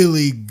I'm gonna say-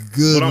 really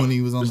good But when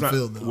he was on it's the not-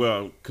 field, though.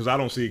 Well, because I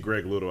don't see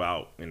Greg Little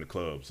out in the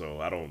club, so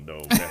I don't know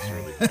if that's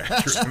really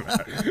accurate or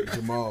not.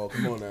 Jamal,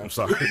 come on now. I'm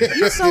sorry.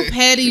 You're so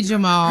petty,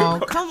 Jamal.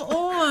 Come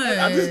on.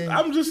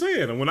 I'm just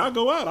saying, when I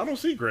go out, I don't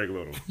see Greg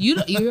Little.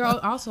 You're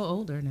also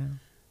older now.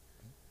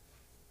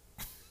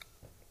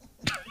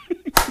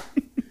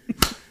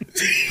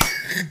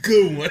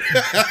 Good one.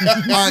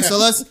 All right, so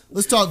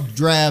let's talk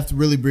draft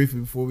really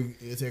briefly before we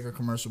take our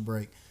commercial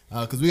break,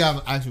 because we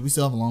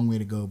still have a long way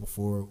to go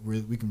before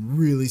we can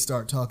really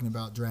start talking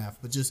about draft.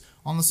 But just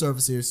on the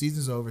surface here,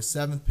 season's over,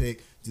 7th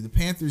pick. Do the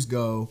Panthers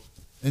go?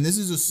 And this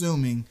is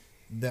assuming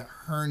that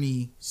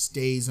Hurney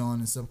stays on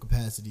in some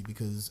capacity,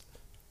 because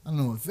I don't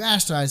know what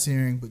Vashti is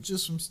hearing, but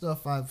just from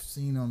stuff I've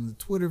seen on the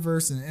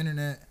Twitterverse and the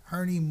internet,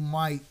 Hurney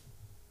might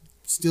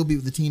still be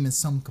with the team in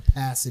some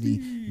capacity,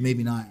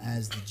 maybe not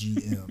as the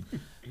GM.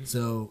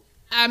 So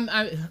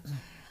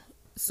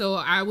So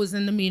I was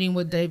in the meeting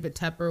with David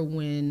Tepper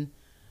when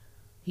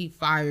he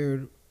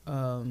fired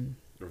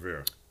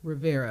Rivera.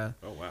 Rivera.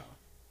 Oh, wow.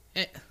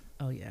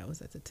 Oh yeah, I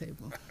was at the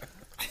table.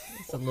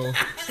 It's a little.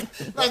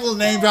 like a little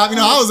name drop.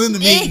 I was in the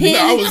meeting.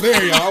 I was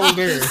there, y'all. I was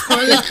there.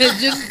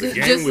 The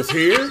game was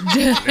here.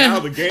 Now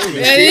the game is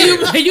Yeah,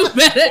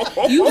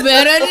 here. you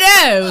better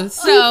know.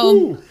 So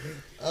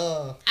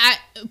Ooh.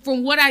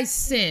 from what I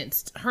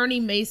sensed, Hurney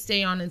may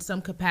stay on in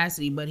some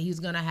capacity, but he's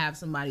gonna have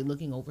somebody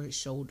looking over his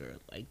shoulder.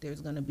 Like there's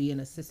gonna be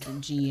an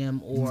assistant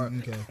GM or I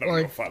don't know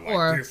if I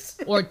like this.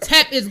 or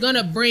Tep is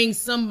gonna bring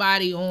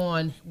somebody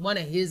on, one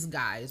of his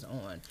guys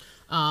on.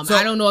 So-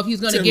 I don't know if he's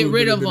gonna Tell get me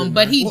rid a of bit him, of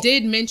but that. he Well-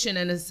 did mention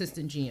an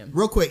assistant GM.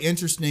 Real quick,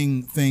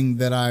 interesting thing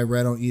that I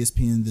read on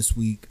ESPN this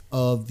week: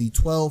 of the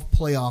 12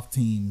 playoff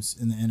teams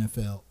in the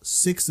NFL,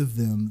 6 of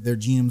them, their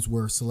GMs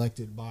were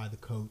selected by the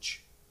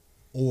coach,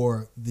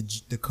 or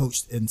the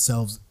coach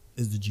themselves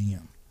is the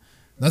GM.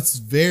 That's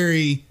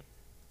very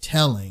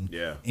telling.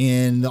 Yeah.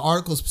 And the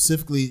article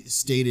specifically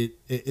stated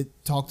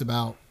it talked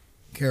about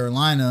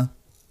Carolina.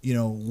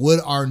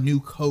 Would our new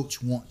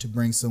coach want to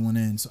bring someone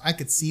in? So I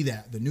could see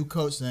that the new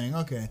coach saying,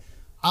 "Okay,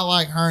 I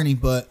like Hurney,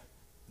 but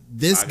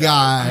this I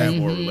guy, have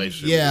more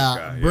relationship with yeah, this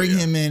guy. bring Yeah.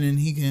 him in and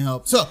he can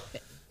help." So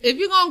If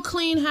you're gonna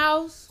clean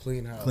house,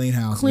 Clean house. clean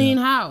house, clean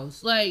yeah.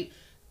 house, like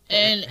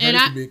and Hurney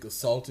I could be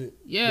consultant.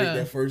 Yeah. Make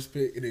that first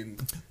pick and then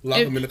lock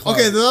If- him in the closet.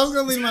 Okay, so I was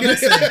gonna leave my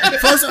next thing.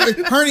 First,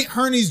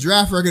 Hurney's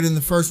draft record in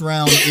the first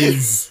round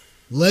is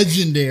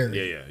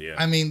legendary. Yeah.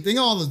 I mean, think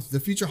of all the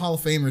future Hall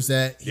of Famers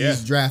that he's Yeah.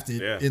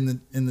 drafted Yeah.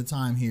 in the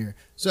time here.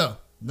 So,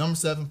 number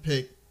 7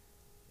 pick,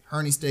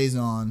 Hurney stays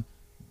on.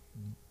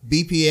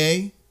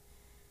 BPA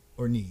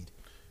or need?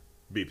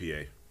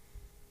 BPA.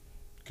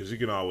 Because you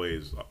can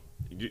always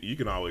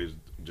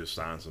just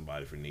sign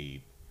somebody for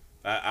need.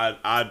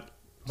 I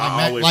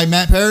always Like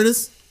Matt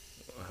Paradis?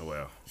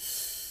 well.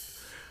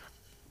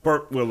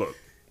 Well, look,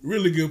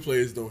 Really good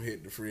players don't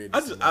hit the free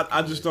agency.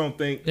 I just don't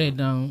think They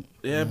don't.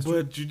 Yeah,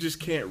 but you just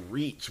can't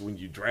reach when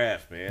you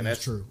draft, man.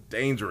 That's true.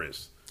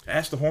 Dangerous.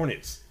 Ask the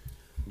Hornets.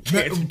 You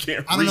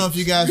can't I don't know if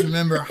you reach. guys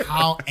remember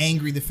how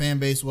angry the fan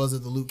base was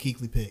at the Luke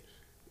Kuechly pick.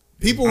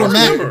 People I were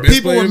mad. remember.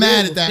 People were Best player mad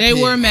ever. at that. They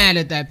pick. were mad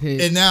at that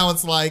pick. And now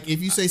it's like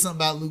if you say something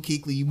about Luke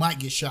Kuechly, you might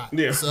get shot.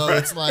 Yeah, so right.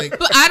 it's like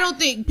But I don't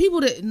think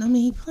people that. I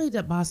mean, he played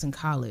at Boston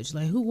College.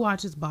 Like, who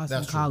watches Boston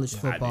That's true. College Yeah,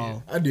 I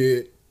football? I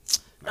did.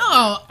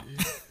 No,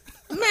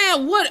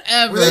 man,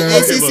 whatever. Were they Okay,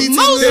 ACC look. team?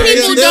 Most They're-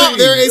 people they're- don't.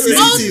 they're ACC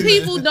Most team.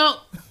 people don't.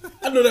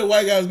 I know that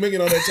white guy was making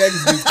all that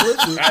Champions League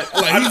splits.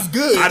 Like he's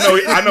good.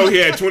 I know he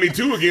had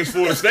 22 against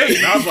Florida State.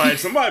 And I was like,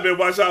 somebody better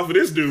watch out for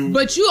this dude.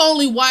 But you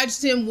only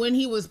watched him when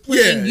he was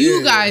playing Yeah, you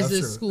yeah, guys that's at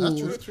true.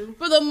 school. That's true.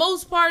 For the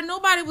most part,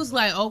 nobody was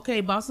like,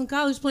 okay, Boston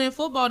College playing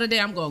football today.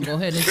 I'm going to go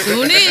ahead and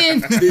tune in.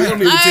 They don't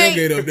need a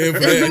tailgate up there for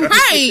that.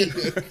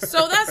 Right.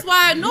 So that's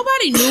why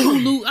nobody knew who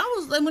Luke. I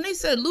was like, when they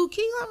said Luke Kuechly,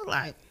 I was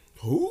like,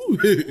 Who?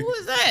 who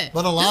is that?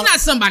 But a lot it's not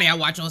somebody I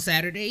watch on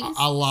Saturdays.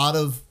 a lot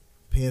of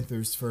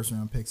Panthers first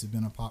round picks have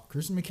been a pop.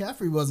 Christian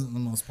McCaffrey wasn't the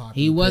most popular.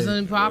 He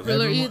wasn't pick.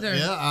 popular Everyone- either.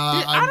 Yeah,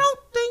 I don't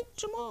think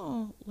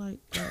Jamal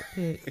liked that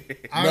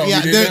pick. No, yeah,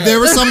 he did not. there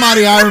was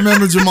somebody I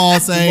remember Jamal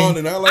saying. Jamal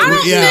did not like I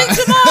don't it. Yeah.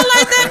 think Jamal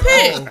liked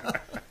that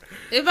pick.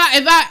 If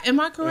I am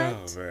I correct?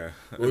 Oh, man.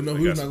 Well, no, We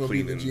who's got not some going to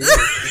be the cleaning.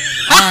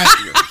 GM? All right,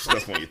 You got some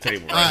stuff on your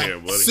table all right right. here,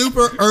 buddy.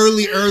 Super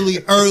early,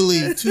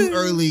 too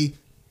early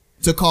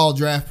to call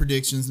draft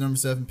predictions. Number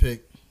 7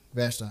 pick,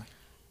 Vashti.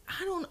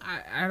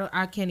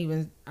 I can't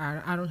even.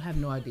 I don't have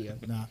no idea.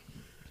 Nah.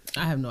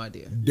 I have no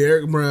idea.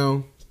 Derek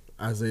Brown,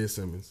 Isaiah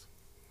Simmons.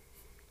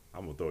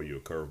 I'm going to throw you a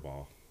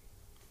curveball.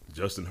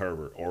 Justin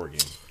Herbert,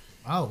 Oregon.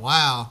 Oh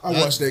wow. I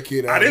watched that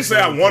kid. I didn't say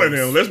I wanted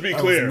him. Let's be I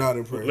was clear. not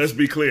impressed. Let's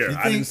be clear. You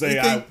I didn't say you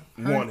I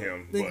Hern- want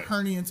him, Think but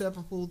Herney and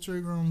Tepper pull the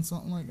trigger on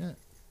something like that.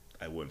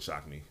 that wouldn't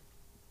shock me.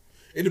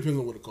 It depends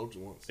on what the coach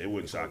wants. It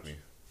wouldn't shock me.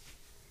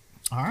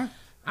 All right.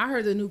 I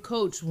heard the new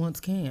coach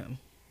wants Cam.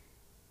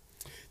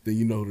 Then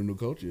you know who the new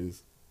coach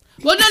is.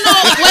 Well, no,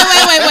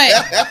 wait.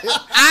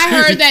 I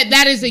heard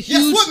that is a Yes.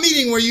 huge. What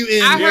meeting were you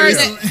in? I heard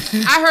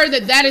Yeah. I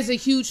heard that is a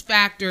huge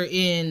factor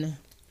in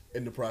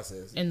In the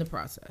process. the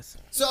process.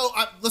 So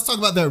let's talk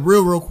about that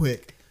real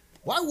quick.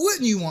 Why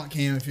wouldn't you want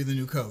Cam if you're the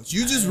new coach?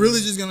 You just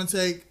really just gonna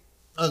take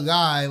a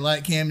guy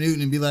like Cam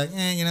Newton and be like,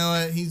 you know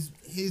what? He's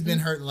been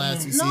hurt the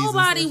last 2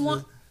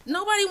 seasons.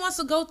 Nobody wants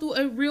to go through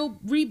a real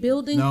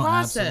rebuilding No,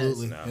 process.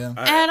 absolutely. No. Yeah.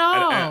 At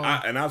all.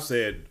 And I've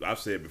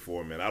said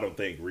before, man, I don't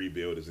think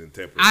rebuild is in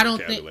Tepper's I don't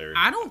vocabulary.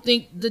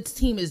 think the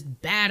team is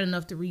bad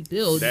enough to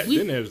rebuild.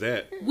 Then there's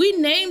that. We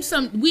named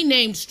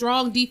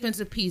strong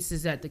defensive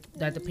pieces that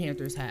the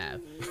Panthers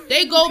have.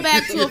 They go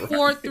back to a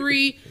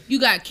 4-3. You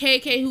got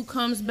KK who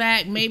comes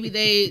back. Maybe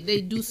they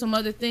do some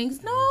other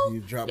things. No, You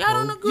drop y'all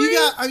don't Cole.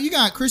 agree. You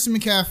got Christian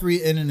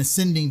McCaffrey and an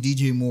ascending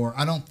DJ Moore.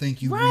 I don't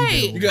think you right.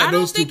 rebuild. You got I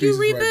don't those two think you pieces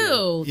right there.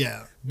 rebuild.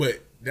 Yeah.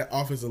 But that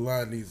offensive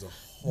line needs a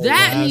whole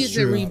That lot needs a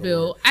true. of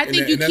rebuild. work. I And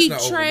think that- you and that's keep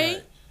not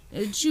Trey.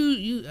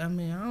 overnight. I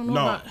mean, I don't know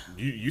No, about.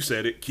 you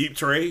said it. Keep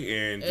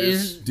Trey and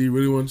just. Do you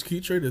really want to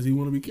keep Trey? Does he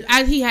want to be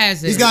kept? He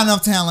has it. He's got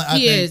enough talent. I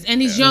He think. is, and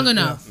he's young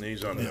enough.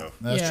 He's on enough.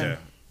 That's Yeah. true.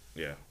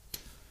 Yeah.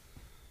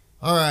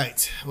 All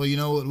right. Well, you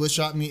know what would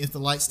shock me if the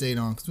light stayed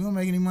on because we don't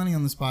make any money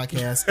on this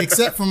podcast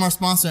except from our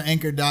sponsor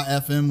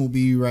Anchor.fm. We'll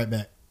be right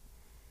back.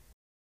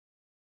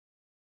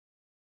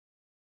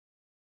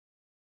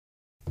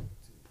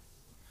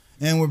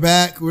 And we're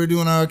back. We're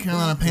doing our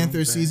Carolina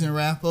Panthers season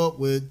wrap up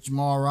with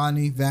Jamal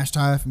Rodney,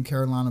 Vashti from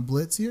Carolina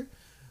Blitz here.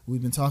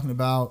 We've been talking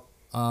about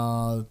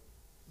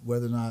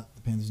whether or not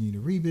the Panthers need a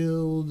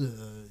rebuild,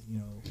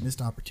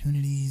 missed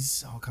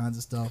opportunities, all kinds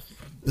of stuff.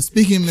 But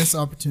speaking of missed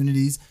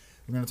opportunities,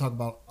 we're going to talk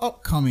about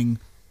upcoming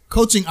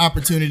coaching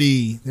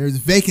opportunity. There's a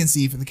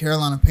vacancy for the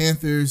Carolina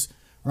Panthers.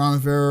 Ron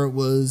Rivera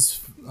was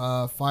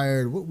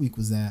fired. What week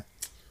was that?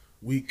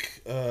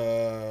 Week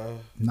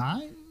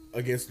 9?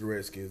 against the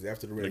Redskins.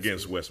 After the Redskins.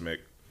 Against West Meck.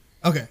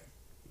 Okay.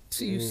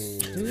 You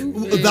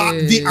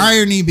The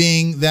irony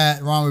being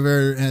that Ron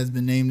Rivera has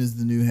been named as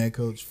the new head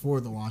coach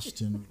for the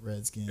Washington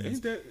Redskins.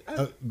 Ain't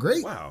that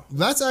Great. Wow.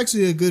 That's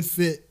actually a good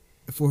fit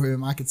for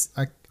him. I could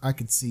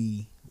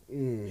see.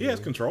 He has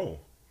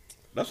control.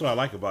 That's what I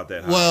like about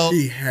that. Well,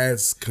 He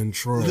has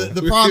control.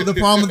 the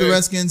problem with the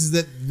Redskins is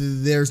that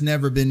there's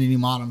never been any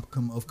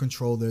modicum of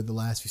control there the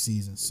last few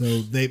seasons. So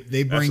they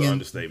bring an in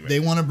understatement. they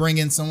want to bring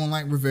in someone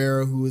like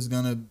Rivera who is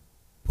going to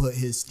put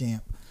his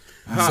stamp.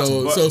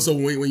 So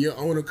when your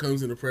owner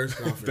comes in the press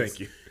conference, Thank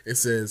you. It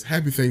says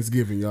 "Happy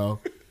Thanksgiving, y'all."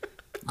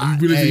 You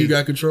really think you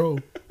got control?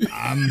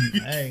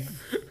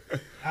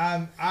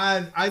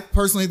 I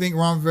personally think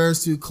Ron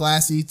Rivera's too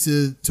classy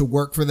to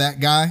work for that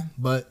guy,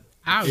 but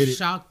I was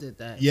shocked at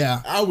that.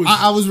 yeah, I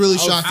was really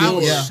shocked. I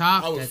was Yeah,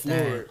 shocked I was at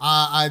that. floored.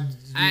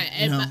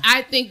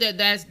 I think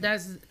that's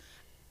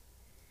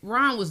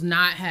Ron was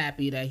not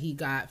happy that he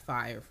got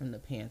fired from the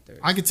Panthers.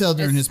 I could tell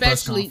during his press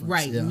especially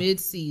conference.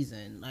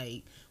 mid-season.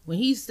 Like when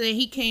he said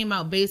he came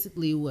out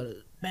basically with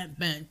bam,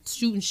 bam,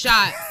 shooting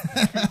shots.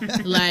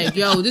 Like,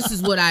 yo, this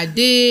is what I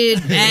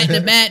did. Back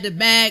to back to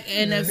back,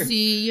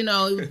 NFC,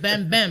 it was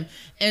bam, bam.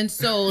 And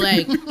so,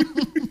 like,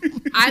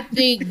 I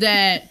think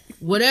that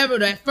whatever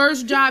that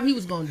first job, he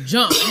was going to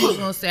jump. He was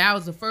going to say, I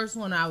was the first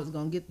one. I was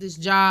going to get this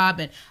job.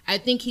 And I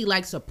think he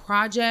likes a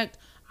project.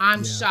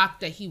 I'm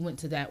shocked that he went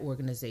to that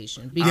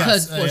organization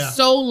because for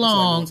so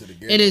long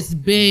it has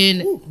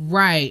been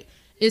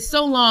It's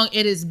so long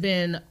it has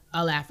been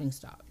a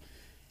laughingstock.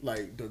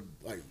 Like the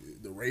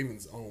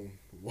Ravens own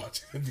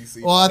Washington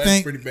D.C. Well,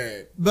 That's pretty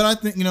bad. But I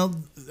think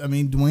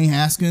Dwayne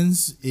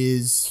Haskins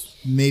is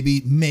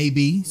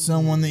maybe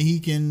someone that he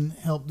can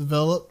help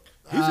develop.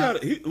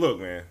 Look,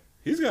 man.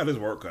 He's got his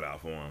work cut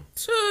out for him.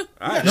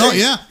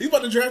 He's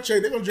about to draft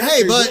trade. They're going to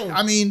draft trade.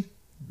 But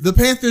the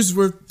Panthers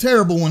were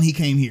terrible when he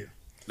came here.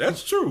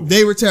 That's true.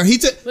 They were terrible.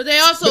 But they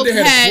also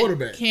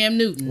had Cam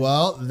Newton.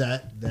 Well,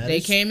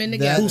 they came in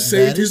together. Who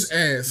saved his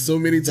ass so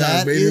many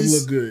times, made him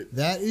look good.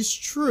 That is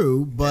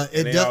true, but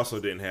they also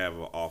didn't have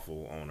an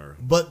awful owner.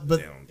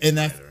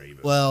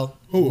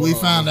 We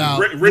found out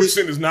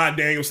Richardson is not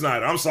Daniel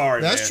Snyder. I'm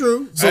sorry, that's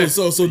man. true.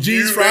 So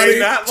Jeans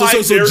Friday.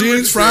 So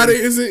Jeans Friday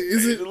is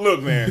it?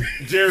 Look, man,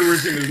 Jerry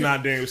Richardson is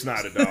not Daniel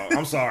Snyder, dog.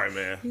 I'm sorry,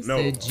 man.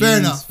 No, fair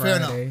enough.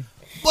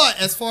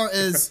 But as far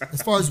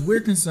as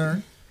we're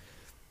concerned.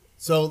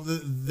 So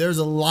there's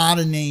a lot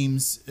of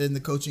names in the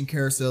coaching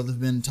carousel that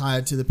have been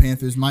tied to the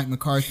Panthers. Mike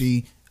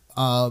McCarthy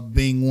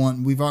being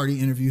one. We've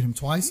already interviewed him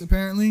twice,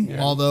 apparently.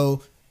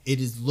 Although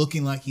it is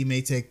looking like he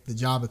may take the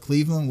job at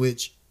Cleveland,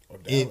 which or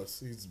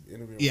Dallas. He's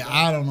interviewing. Yeah,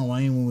 I don't know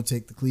why anyone would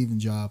take the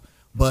Cleveland job,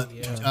 but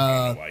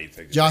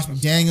Josh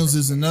McDaniels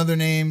is another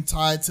name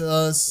tied to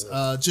us.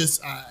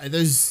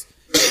 There's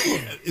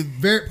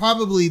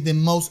probably the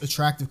most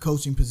attractive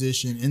coaching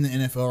position in the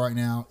NFL right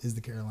now is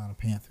the Carolina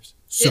Panthers.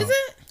 So, is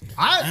it?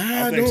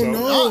 I don't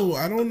know.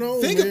 I don't know.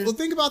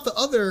 Think about the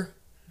other.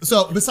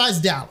 So besides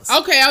Dallas,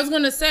 okay, I was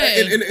gonna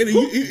say, and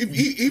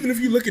even if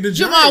you look at the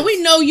Giants, Jamal,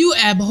 we know you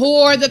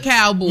abhor the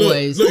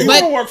Cowboys. Look, you want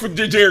to work for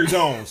Jerry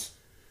Jones?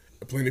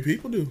 Plenty of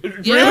people do.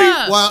 Yeah.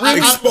 Really? Well,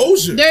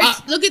 exposure.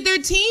 Look at their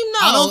team,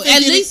 though. At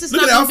least it's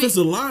look not at the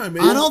offensive line,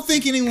 man. I don't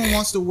think anyone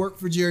wants to work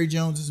for Jerry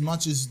Jones as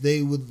much as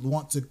they would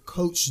want to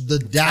coach the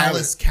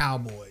Dallas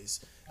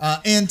Cowboys.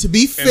 And to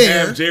be fair,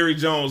 and have Jerry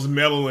Jones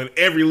meddle in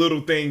every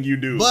little thing you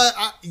do. But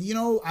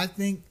I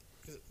think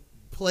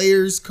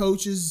players,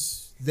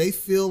 coaches, they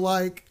feel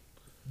like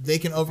they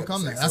can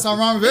overcome that. That's how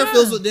Ron Rivera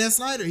feels with Dan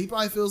Snyder. He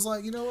probably feels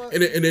like, you know what?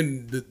 And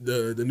then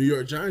the New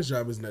York Giants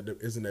job isn't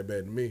that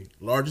bad to me.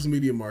 Largest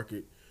media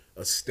market,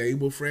 a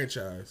stable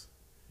franchise,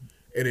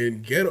 and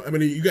then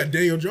you got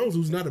Daniel Jones,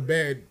 who's not a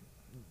bad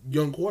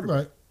young quarterback,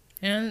 right?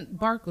 And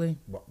Barkley,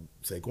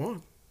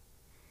 Saquon.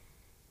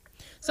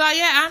 So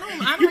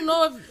I don't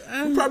know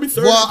if probably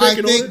third. Well, I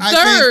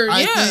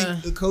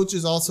think the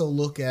coaches also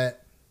look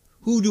at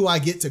who do I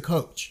get to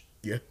coach.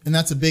 Yeah, and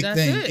that's a big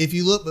thing. It. If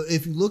you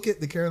look at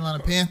the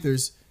Carolina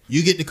Panthers,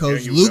 you get to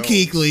coach Daniel Luke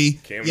Jones,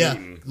 Kuechly,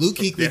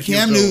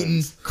 Cam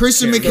Newton,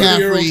 Christian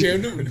McCaffrey,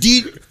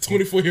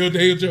 24-year-old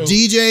Daniel Jones,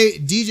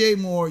 DJ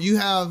Moore. You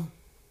have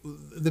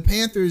the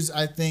Panthers.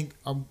 I think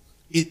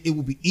it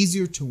will be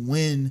easier to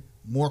win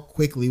more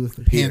quickly with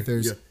the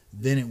Panthers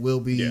than it will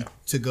be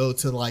to go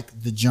to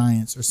like the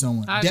Giants or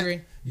someone. I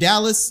agree.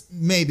 Dallas,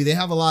 maybe. They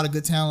have a lot of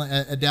good talent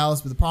at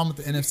Dallas, but the problem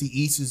with the NFC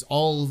East is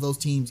all of those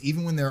teams,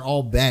 even when they're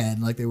all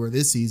bad like they were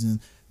this season,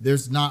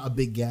 there's not a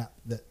big gap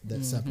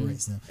that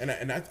separates them.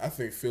 And I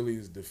think Philly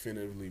is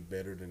definitively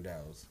better than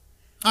Dallas.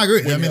 I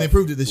agree. They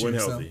proved it this year.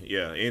 Healthy. So.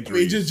 Yeah,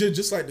 injuries.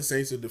 Just like the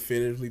Saints are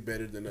definitively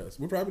better than us.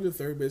 We're probably the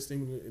third best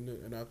team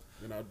in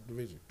our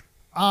division.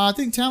 I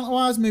think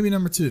talent-wise, maybe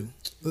number 2.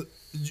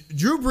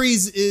 Drew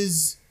Brees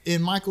is...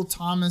 And Michael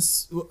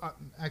Thomas,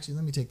 actually,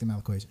 let me take them out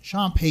of the equation.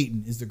 Sean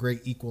Payton is the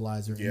great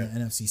equalizer in the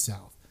NFC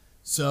South.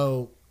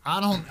 So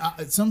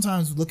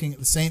sometimes looking at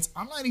the Saints,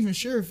 I'm not even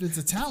sure if it's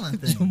a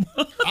talent thing.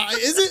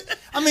 Is it?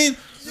 I mean,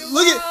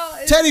 look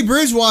at Teddy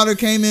Bridgewater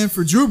came in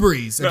for Drew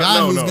Brees, a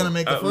guy who's going to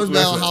make the first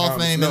ballot Hall of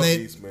Fame.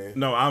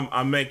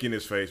 I'm making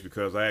this face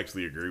because I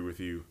actually agree with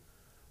you.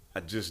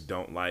 I just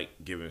don't like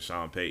giving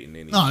Sean Payton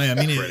any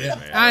credit,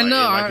 man. I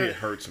know. It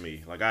hurts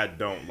me. Like, I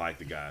don't like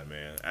the guy,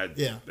 man.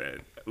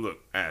 Look,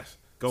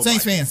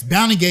 Saints fans,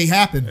 Bounty Gate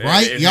happened,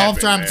 right? Y'all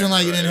trying to pretend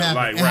like it didn't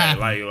happen.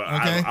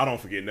 I don't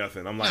forget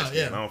nothing. I'm like,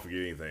 I don't forget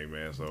anything,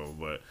 man. So,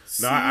 but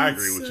no, I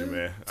agree with you,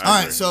 man.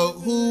 All right, so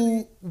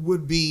who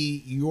would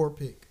be your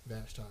pick,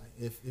 Vashti?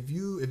 If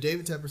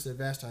David Tepper said,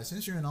 Vashti,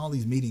 since you're in all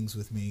these meetings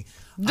with me,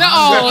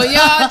 y'all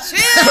chill.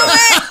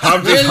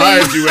 I've just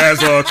hired you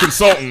as a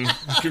consultant.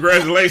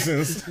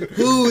 Congratulations.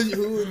 Who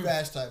would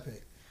Vashti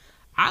pick?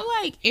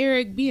 I like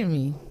Eric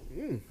Bieniemy.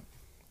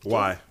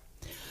 Why?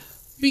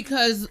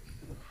 Because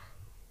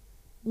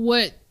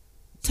what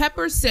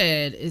Tepper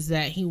said is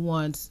that he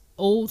wants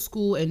old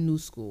school and new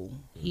school.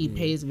 He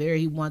pays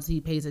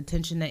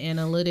attention to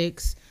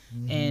analytics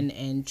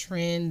and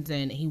trends,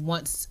 and he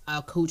wants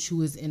a coach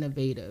who is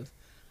innovative.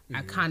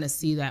 I kind of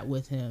see that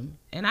with him,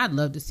 and I'd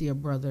love to see a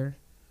brother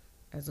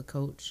as a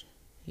coach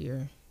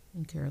here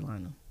in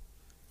Carolina.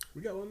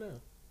 We got one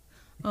now.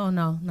 Oh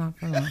no, not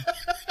for long.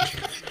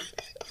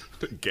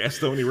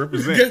 Gastonia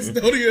represent.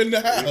 Gastonia in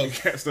the house.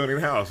 Gastonia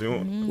in the house. You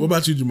know? What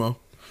about you, Jamal?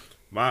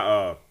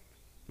 My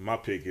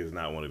pick is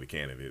not one of the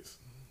candidates.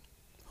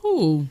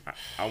 Who?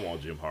 I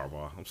want Jim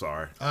Harbaugh. I'm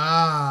sorry.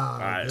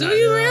 Do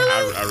you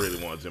really? I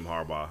really want Jim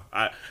Harbaugh.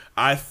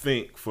 I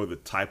think for the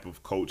type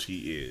of coach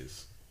he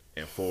is,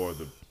 and for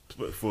the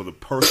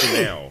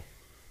personnel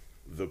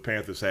the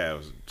Panthers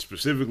have,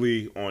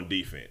 specifically on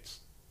defense,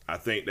 I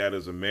think that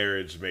is a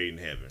marriage made in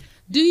heaven.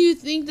 Do you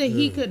think that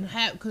he could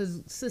have,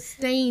 because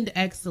sustained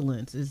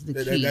excellence is the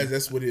key.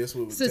 That's what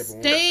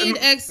Sustained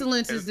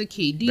excellence is the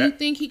key. Do you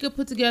think he could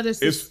put together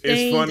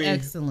sustained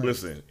excellence?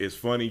 Listen, it's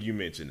funny you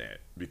mention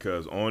that,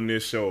 because on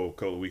this show a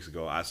couple of weeks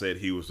ago, I said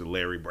he was the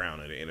Larry Brown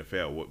of the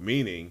NFL.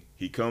 Meaning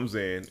he comes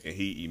in and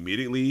he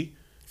immediately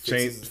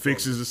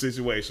fixes the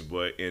situation,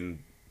 but in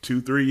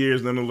 2-3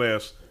 years,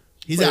 nonetheless,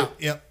 he's out.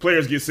 Yep.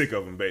 Players get sick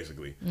of him,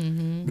 basically.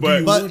 Mm-hmm.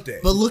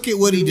 But look at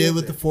what he did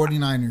with the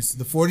 49ers.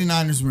 The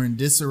 49ers were in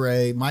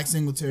disarray. Mike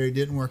Singletary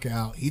didn't work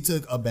out. He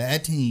took a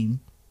bad team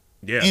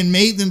and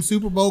made them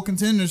Super Bowl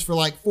contenders for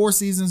like 4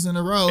 seasons in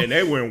a row. And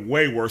they were in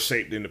way worse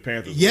shape than the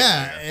Panthers.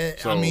 Yeah.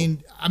 I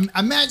mean,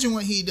 imagine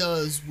what he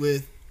does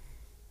with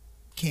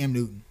Cam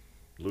Newton.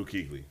 Luke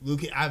Kuechly.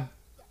 I'm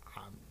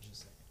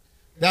just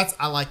saying.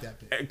 I like that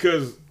pick.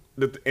 Because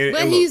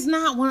he's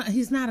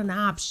not an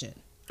option.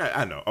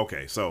 I know.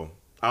 Okay, so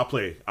I'll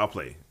play.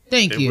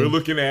 Thank you. We're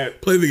looking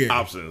at play the game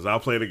options.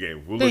 I'll play the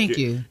game. Thank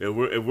you.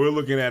 If we're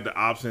looking at the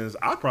options,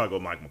 I'd probably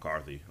go Mike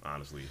McCarthy.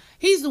 Honestly,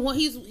 he's the one.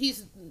 He's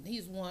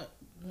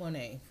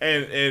 1A.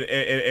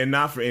 And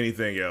not for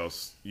anything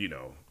else. You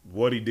know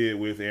what he did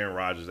with Aaron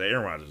Rodgers.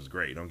 Aaron Rodgers is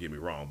great. Don't get me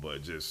wrong,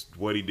 but just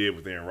what he did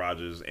with Aaron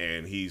Rodgers,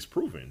 and he's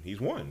proven he's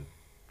won.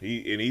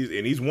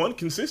 He's won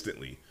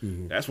consistently.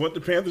 Mm-hmm. That's what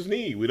the Panthers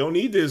need. We don't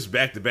need this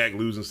back-to-back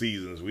losing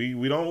seasons.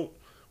 We don't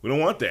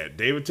want that.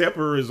 David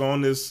Tepper is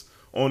on this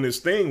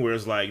thing where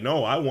it's like,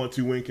 no, I want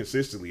to win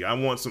consistently. I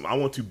want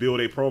to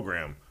build a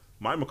program.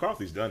 Mike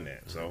McCarthy's done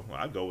that, so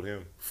I'd go with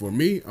him. For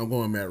me, I'm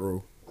going Matt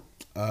Rule.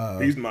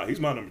 He's my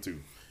number 2.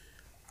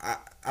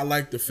 I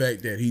like the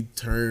fact that he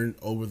turned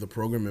over the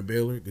program at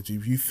Baylor. Because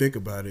if you think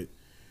about it,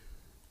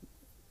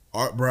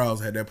 Art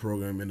Browse had that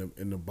program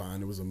in the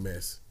bind. It was a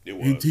mess. It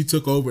was. He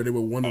took over. They were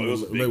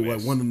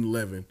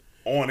 1-11.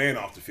 On and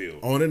off the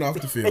field. On and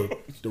off the field.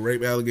 The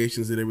rape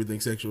allegations and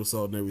everything, sexual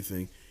assault and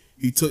everything.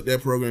 He took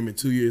that program in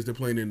 2 years. They're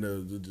playing in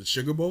the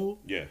Sugar Bowl.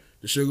 Yeah.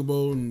 The Sugar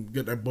Bowl, and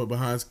got that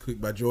behind kicked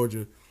by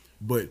Georgia.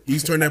 But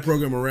he's turned that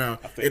program around.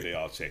 I think they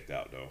all checked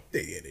out, though.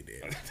 Yeah, they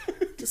did.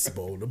 It's a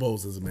bowl. The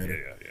bowls doesn't matter.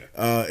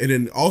 Yeah. And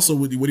then also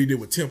what he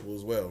did with Temple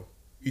as well.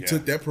 He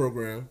took that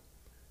program,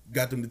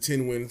 got them to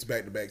 10 wins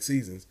back-to-back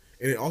seasons.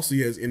 And then also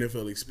he has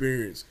NFL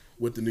experience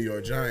with the New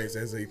York Giants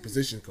as a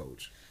position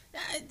coach.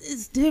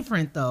 It's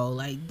different though.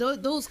 Like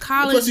those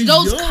college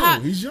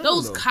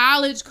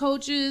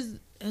coaches,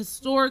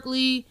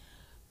 historically,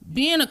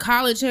 being a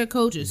college head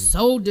coach is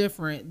so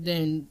different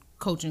than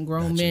coaching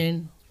grown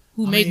men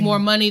who make more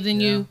money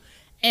than you,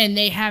 and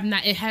it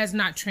has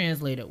not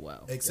translated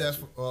well. Except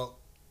for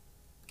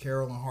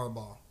Carroll and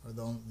Harbaugh are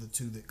the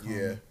 2 that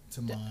come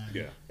to mind.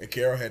 Yeah, and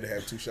Carroll had to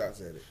have 2 shots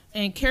at it.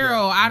 And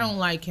Carroll, I don't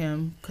like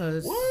him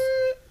because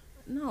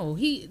no,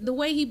 the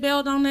way he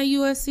bailed on that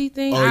USC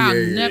thing, I'll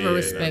never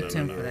respect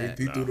him for that.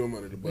 He threw them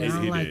under the bus. I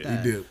don't like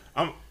that. He did.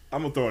 I'm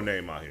gonna throw a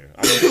name out here.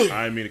 I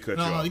didn't mean to cut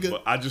you off, good.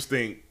 but I just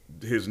think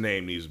his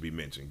name needs to be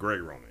mentioned.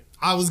 Greg Roman.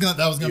 That was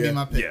gonna be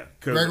my pick. Yeah,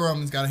 Greg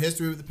Roman's got a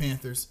history with the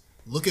Panthers.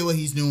 Look at what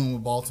he's doing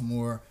with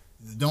Baltimore.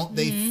 Don't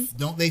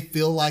they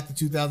feel like the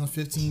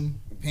 2015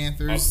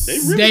 Panthers?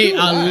 They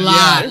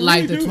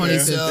like the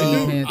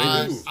 2015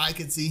 Panthers. I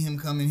could see him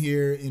coming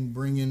here and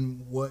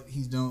bringing what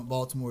he's done with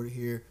Baltimore to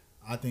here.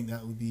 I think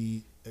that would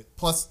be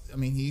plus. I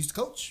mean, he used to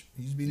coach.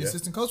 He used to be an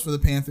assistant coach for the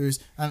Panthers.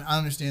 And I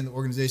understand the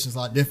organization is a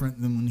lot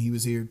different than when he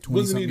was here 20 something years ago.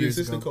 Wasn't he the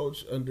assistant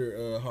coach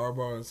under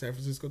Harbaugh in San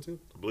Francisco too?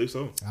 I believe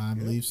so. I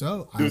believe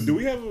so. Do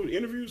we have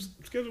interviews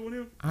scheduled with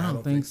him? I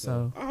don't think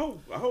so.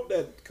 I hope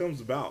that comes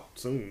about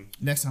soon.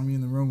 Next time we're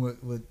in the room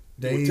with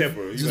Dave.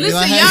 Tepper. Listen, y'all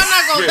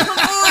not gonna come on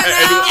now.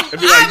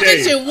 I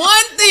mentioned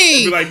one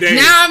thing. Be like, Dave.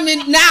 Now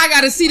I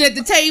got a seat at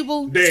the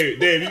table.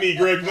 Dave, you need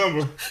Greg's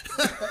number.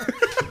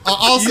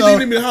 Also, you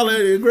need me to holler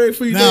at Greg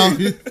for you. Now,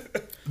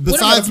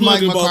 besides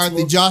Mike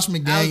McCarthy, Josh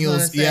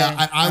McDaniels.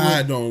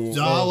 I don't.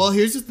 Well,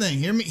 here's the thing.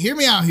 Hear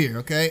me out here,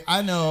 okay?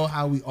 I know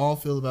how we all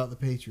feel about the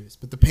Patriots,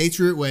 but the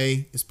Patriot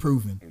way is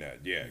proven.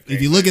 Yeah.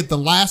 If you look at the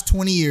last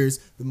 20 years,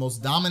 the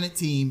most dominant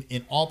team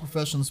in all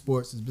professional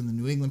sports has been the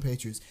New England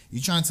Patriots.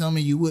 You trying to tell me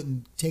you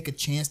wouldn't take a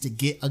chance to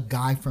get a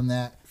guy from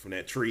that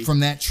tree?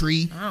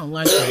 I don't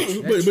like that.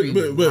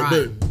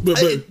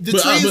 The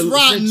tree is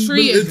rotten. The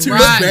tree is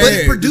rotten. But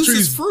it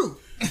produces fruit.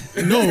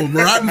 No,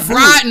 rotten fruit.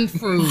 Rotten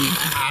fruit.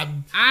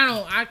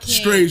 I can't.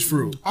 Strange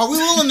fruit. Are we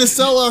willing to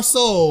sell our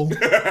soul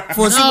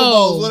for Super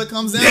Bowls? What it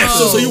comes down to?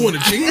 So you want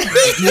to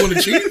cheat? You want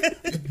to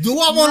cheat? Do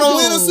I want to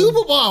win a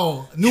Super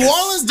Bowl? New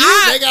Orleans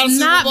did. They got a Super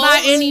Not Bowl.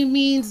 by any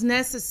means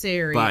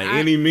necessary. By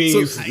any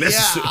means So-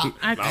 necessary.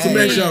 I So let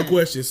me ask y'all a can't.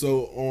 question.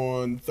 So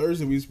on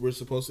Thursday we're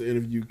supposed to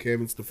interview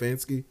Kevin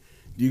Stefanski.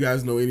 Do you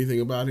guys know anything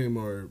about him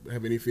or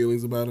have any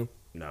feelings about him?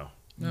 No.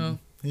 No.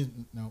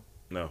 No.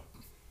 No.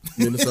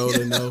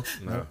 Minnesota, no.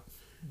 No.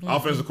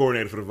 Offensive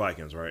coordinator for the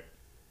Vikings, right?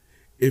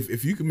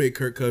 If you can make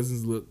Kirk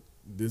Cousins look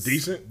this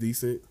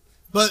decent.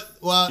 But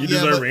You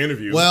deserve an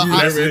interview. Well, You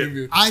I, deserve an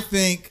interview. I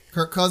think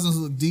Kirk Cousins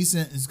look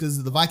decent is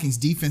because the Vikings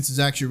defense is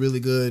actually really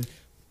good,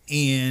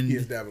 and He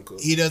is Dalvin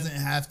Cook. he doesn't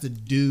have to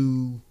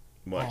do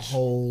a Much.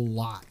 whole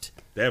lot.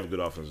 They have a good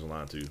offensive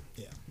line too.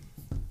 Yeah.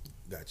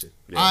 Gotcha.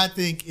 Yeah. I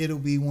think it'll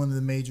be one of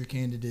the major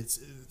candidates.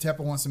 Tepper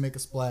wants to make a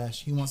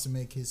splash. He wants to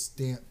make his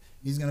stamp.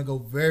 He's going to go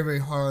very, very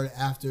hard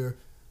after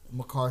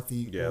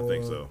McCarthy. Yeah, I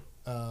think so.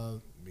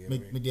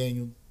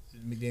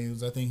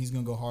 McDaniels. I think he's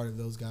going to go hard at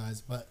those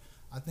guys. But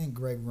I think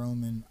Greg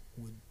Roman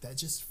that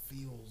just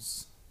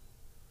feels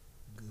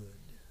good.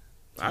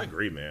 I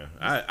agree, man.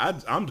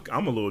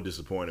 I'm a little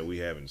disappointed we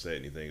haven't set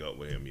anything up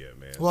with him yet,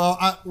 man.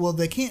 Well,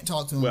 they can't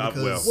talk to him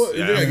because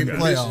yeah, they I can got it.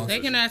 playoffs. They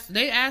can ask.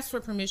 They asked for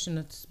permission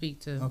to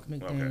speak to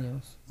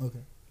McDaniels. Okay.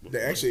 They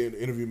actually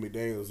interviewed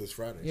McDaniels this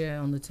Friday. Yeah,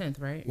 on the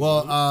 10th, right?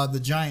 Well, the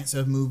Giants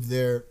have moved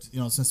their,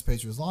 since the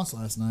Patriots lost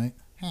last night,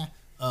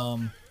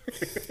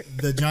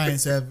 the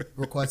Giants have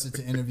requested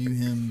to interview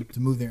him, to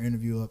move their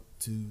interview up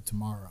to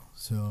tomorrow.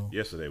 So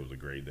Yesterday was a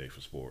great day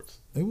for sports.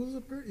 it was a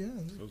great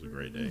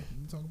day.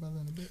 We'll talk about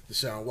that in a bit.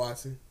 Deshaun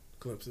Watson,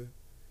 Clemson.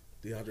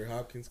 DeAndre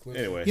Hopkins, Clemson.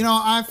 Anyway,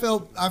 I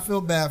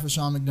felt bad for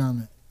Sean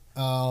McDermott.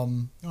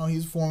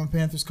 He's a former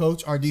Panthers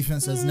coach. Our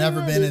defense has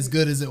never been as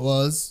good as it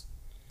was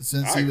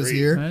since he was agree.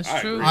 here. That's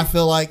I true. agree. I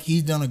feel like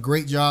he's done a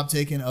great job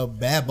taking a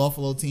bad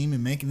Buffalo team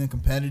and making them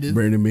competitive.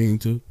 Brandon Bean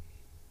too.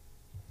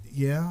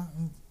 Yeah,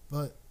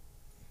 but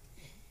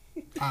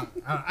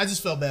I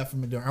just felt bad for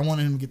McDermott. I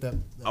wanted him to get that.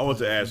 I want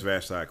to ask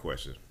Vashti a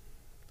question.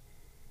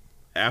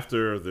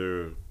 After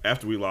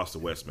we lost to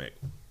West Meck,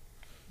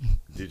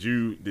 did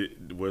you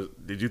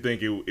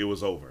think it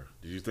was over?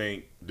 Did you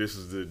think this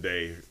is the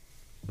day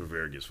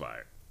Rivera gets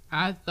fired?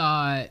 I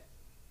thought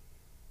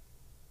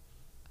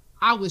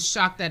I was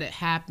shocked that it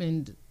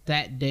happened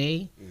that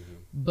day,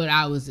 but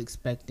I was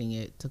expecting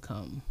it to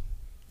come.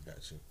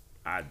 Gotcha.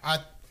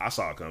 I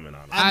saw it coming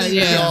on. I think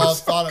we all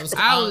thought it was.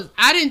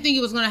 I didn't think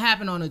it was going to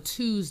happen on a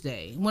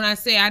Tuesday. When I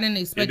say I didn't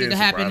expect it to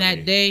happen surprise that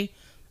me. day,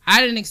 I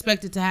didn't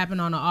expect it to happen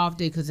on an off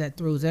day because that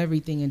throws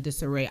everything in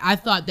disarray. I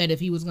thought that if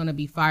he was going to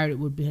be fired, it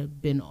would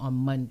have been on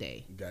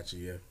Monday. Gotcha.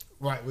 Yeah.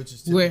 Right, which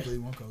is Where- typically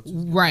one coach.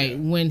 Right,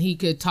 when he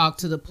could talk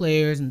to the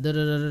players and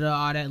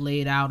all that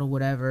laid out or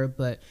whatever.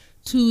 But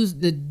Tuesday,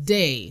 the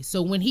day.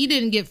 So when he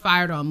didn't get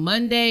fired on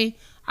Monday,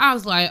 I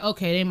was like,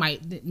 okay,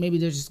 maybe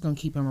they're just going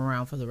to keep him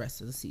around for the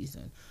rest of the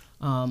season.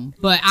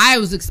 But I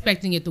was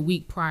expecting it the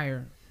week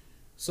prior.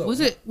 So Was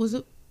it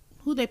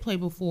who they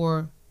played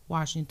before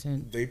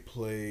Washington? They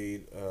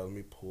played. Let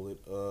me pull it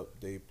up.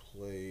 They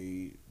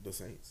played the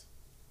Saints.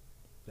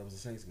 That was the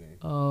Saints game.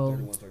 Oh.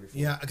 31-34.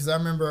 Yeah, because I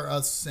remember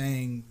us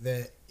saying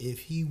that if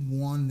he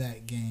won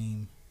that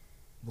game,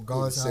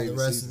 regardless of how Save the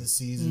the rest of the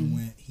season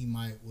went, he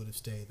would have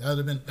stayed. That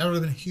would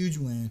have been a huge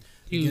win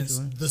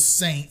against the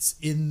Saints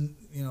in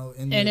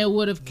And it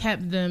would have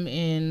kept them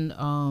in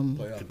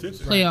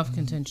Contention. playoff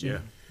contention. Yeah.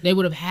 They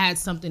would have had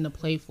something to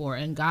play for.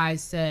 And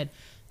guys said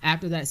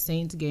after that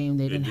Saints game,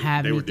 they didn't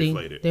have they were anything.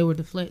 deflated. They were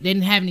deflated. They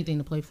didn't have anything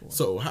to play for.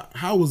 So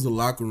how was the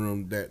locker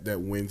room that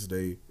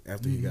Wednesday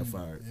after he got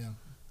fired? Yeah.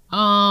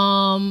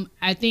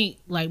 I think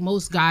like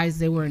most guys,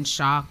 they were in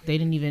shock.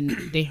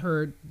 They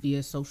heard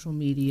via social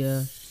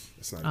media,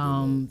 It's not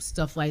good.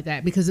 stuff like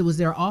that because it was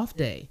their off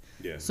day.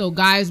 Yeah. So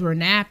guys were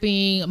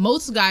napping.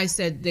 Most guys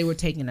said they were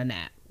taking a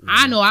nap.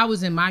 I know I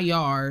was in my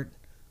yard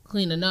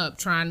cleaning up,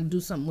 trying to do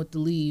something with the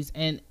leaves,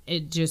 and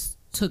it just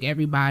took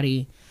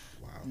everybody.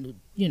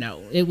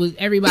 Wow.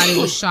 Everybody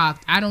was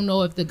shocked. I don't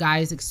know if the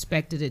guys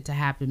expected it to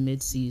happen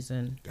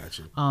mid-season.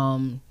 Gotcha.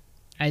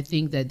 I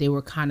think that they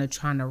were kind of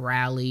trying to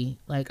rally.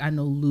 Like I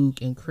know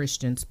Luke and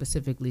Christian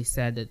specifically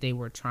said that they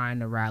were trying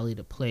to rally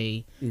to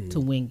play to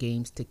win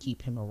games to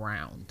keep him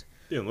around.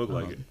 Didn't look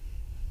like it.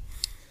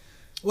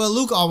 Well,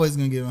 Luke always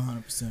gonna give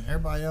 100%.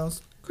 Everybody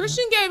else,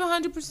 Christian gave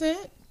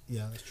 100%.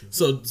 yeah, that's true.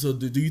 So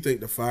do you think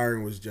the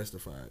firing was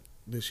justified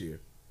this year?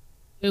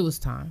 It was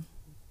time.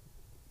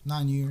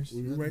 9 years.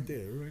 We're right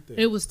there.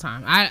 It was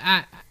time.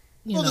 I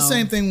Well, the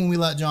same thing when we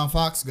let John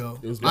Fox go.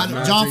 It was like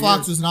John 19 Fox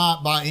years. was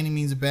not by any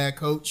means a bad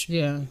coach.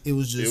 Yeah. It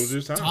was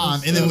just time.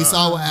 time. And then we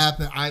saw what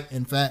happened.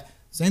 In fact,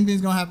 same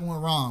thing's gonna happen with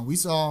Ron. We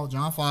saw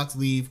John Fox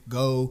leave,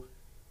 go,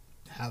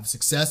 have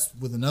success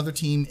with another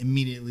team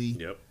immediately.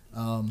 Yep.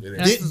 That's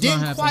what's Didn't gonna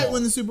happen. quite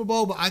win the Super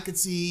Bowl, but I could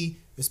see,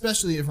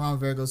 especially if Ron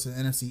Rivera goes to the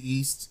NFC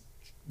East,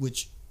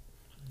 which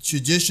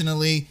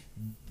traditionally,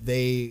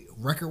 they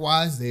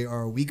record-wise, they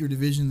are a weaker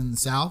division than the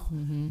South.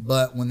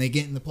 But when they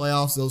get in the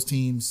playoffs, those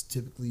teams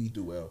typically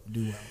Do well.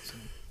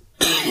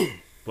 So.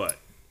 But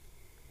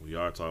we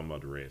are talking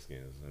about the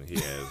Redskins, and he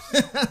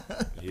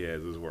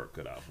has his work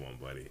cut out for him,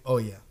 buddy. Oh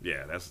yeah.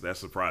 Yeah,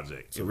 that's a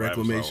project. It's a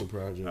reclamation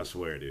project. I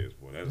swear it is.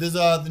 Boy. Does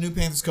the new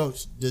Panthers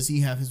coach, does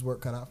he have his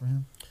work cut out for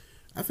him?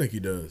 I think he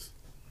does.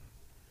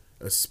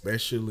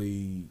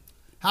 Especially,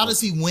 How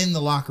does he win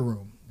the locker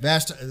room? I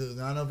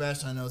know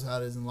Vashon knows how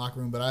it is in the locker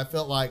room, but I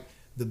felt like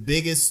the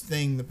biggest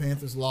thing the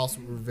Panthers lost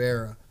with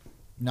Rivera,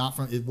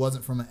 it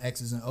wasn't from an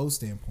X's and O's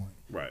standpoint.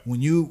 Right.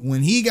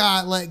 When he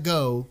got let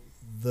go,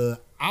 the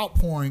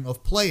outpouring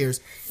of players,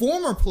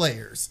 former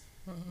players,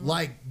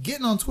 like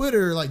getting on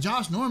Twitter, like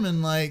Josh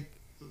Norman, like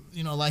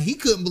he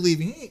couldn't believe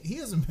he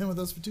hasn't been with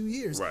us for 2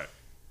 years. Right.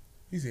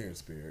 he's here in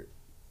spirit.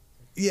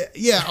 Yeah.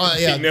 He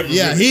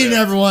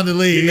Never wanted to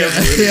leave.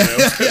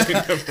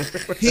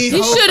 He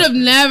He should have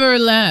never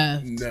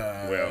left.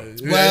 Nah. Well,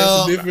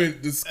 That's a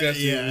different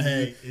discussion. Yeah,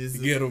 hey,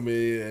 Get him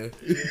in.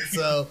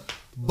 So,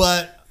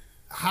 but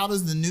how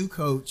does the new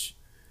coach?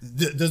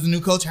 Does the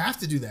new coach have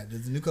to do that?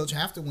 Does the new coach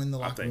have to win the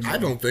locker room? I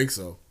don't think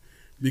so,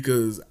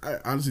 because I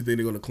honestly think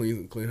they're going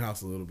to clean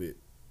house a little bit,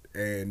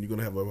 and you're going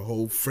to have a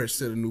whole fresh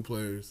set of new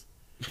players,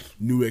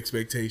 new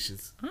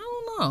expectations. I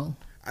don't know.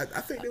 I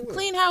think they will.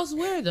 Clean house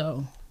where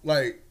though?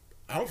 Like,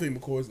 I don't think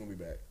McCoy's going to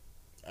be back.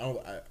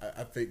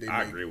 I think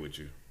I agree with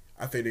you.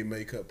 I think they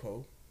may cut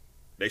Poe,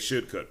 They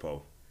should cut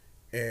Poe.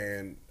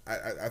 and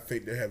I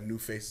think they have new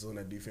faces on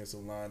that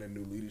defensive line and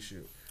new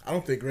leadership. I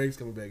don't think Greg's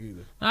coming back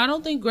either. I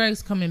don't think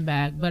Greg's coming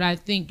back, but I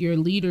think your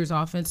leaders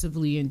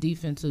offensively and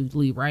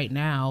defensively right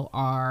now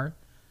are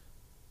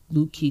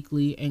Luke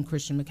Kuechly and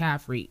Christian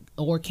McCaffrey,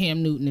 or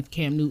Cam Newton if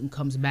Cam Newton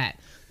comes back.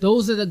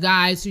 Those are the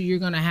guys who you're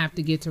going to have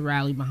to get to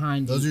rally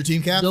behind you. Those are your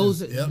team captains.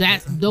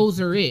 Those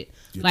are it.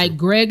 Like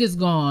Greg is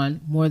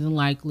gone more than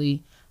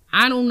likely.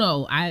 I don't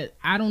know.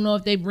 I don't know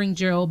if they bring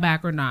Gerald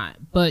back or not,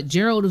 but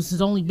Gerald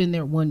has only been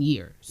there 1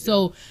 year.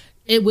 So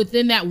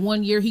within that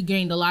 1 year, he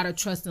gained a lot of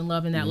trust and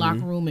love in that locker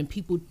room, and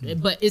people.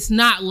 But it's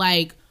not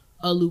like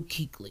a Luke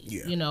Kuechly.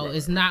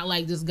 It's not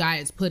like this guy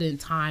has put in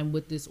time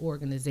with this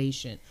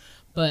organization.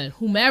 But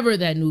whomever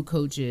that new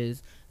coach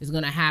is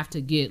going to have to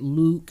get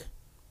Luke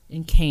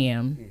and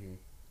Cam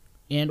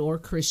and or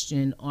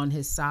Christian on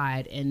his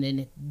side, and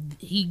then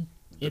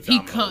if he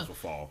comes,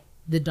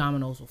 the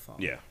dominoes will fall.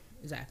 Yeah,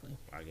 exactly.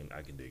 I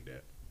can dig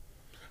that.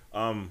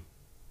 I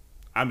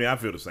mean, I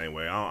feel the same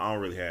way. I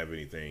don't really have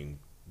anything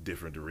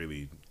different to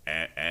really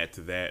add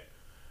to that.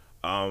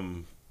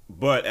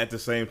 But at the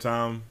same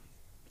time,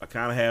 I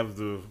kind of have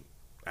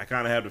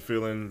the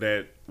feeling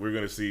that we're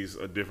going to see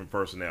a different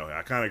personnel.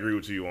 I kind of agree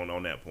with you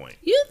on that point.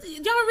 Y'all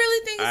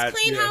really think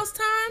it's clean house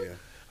time? Yeah.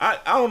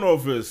 I don't know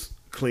if it's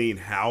clean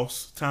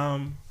house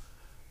time.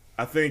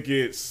 I think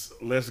it's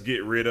let's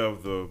get rid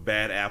of the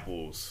bad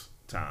apples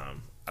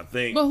time. I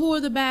think. But who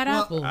are the bad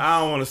apples? I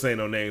don't want to say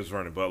no names,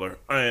 Vernon Butler,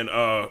 and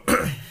well,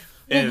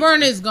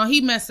 Vernon's gone. He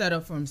messed that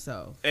up for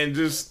himself. And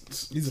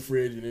just he's a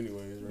free agent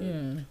anyways, right?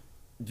 Yeah.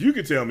 You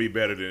can tell me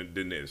better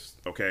than this,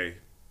 okay?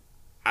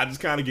 I just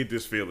kind of get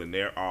this feeling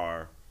there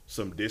are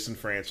some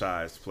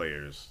disenfranchised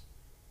players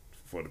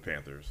for the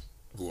Panthers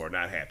who are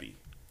not happy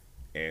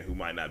and who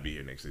might not be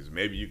here next season.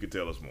 Maybe you could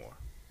tell us more.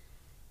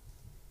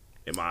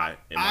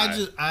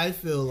 I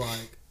feel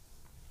like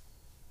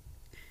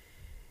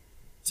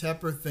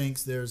Tepper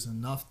thinks there's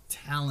enough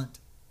talent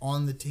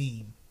on the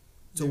team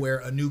to where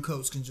a new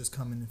coach can just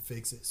come in and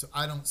fix it. So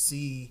I don't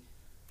see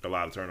a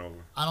lot of turnover.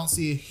 I don't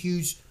see a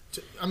huge.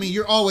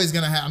 You're always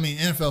gonna have.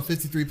 NFL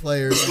 53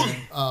 players,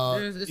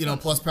 and,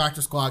 plus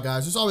practice squad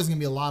guys. There's always gonna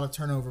be a lot of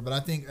turnover. But I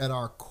think at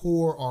our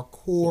core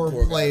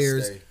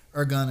players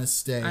are gonna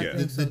stay. Yeah.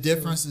 The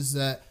difference is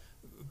that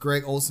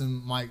Greg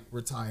Olsen might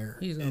retire.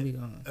 He's gonna be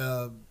gone.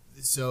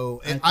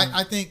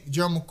 I think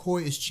Gerald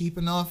McCoy is cheap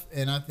enough,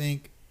 and I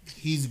think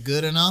he's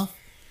good enough.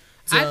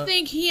 I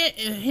think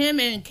him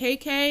and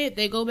KK,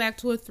 they go back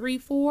to a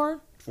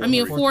 3-4. I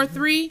mean, a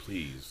 4-3.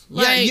 Please.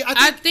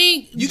 I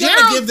think you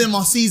gotta give them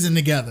a season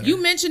together.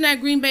 You mentioned that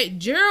Green Bay.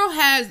 Gerald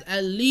has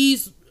at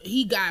least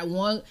he got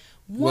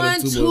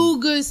two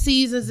good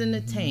seasons in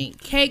the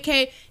tank.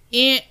 KK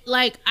and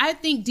I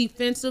think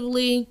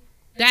defensively,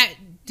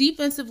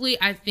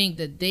 I think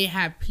that they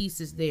have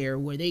pieces there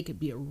where they could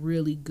be a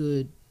really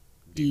good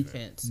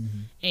defense.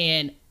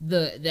 And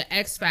the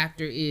X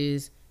factor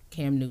is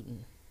Cam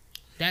Newton.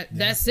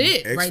 That's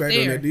it X right factor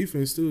there. on that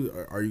defense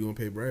too. Are you gonna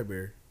pay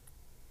Bradbury?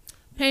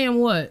 Pay him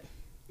what?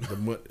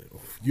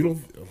 You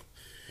don't.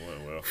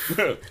 Well.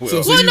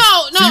 So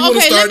no. You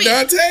Okay, start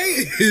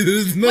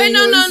Dante?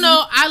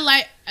 No.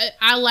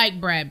 I like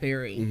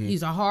Bradbury.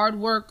 He's a hard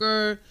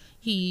worker.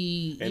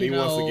 He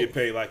wants to get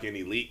paid like an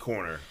elite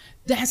corner.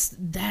 That's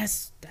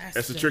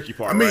the tricky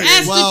part. I mean,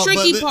 right? That's the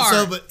tricky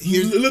part. But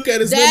here's look at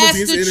his that's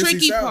numbers. the NFC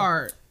tricky South.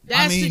 part.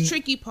 That's the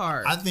tricky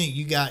part. I think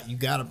you got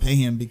to pay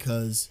him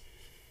because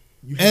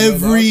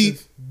every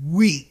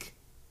week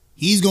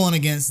He's going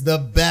against the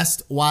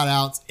best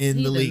wideouts in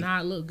He the did league.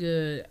 not look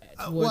good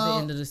toward the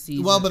end of the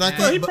season. Well, but I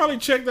Well, he think probably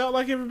checked out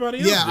like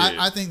everybody else yeah, did.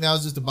 I think that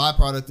was just a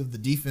byproduct of the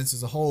defense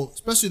as a whole,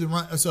 especially the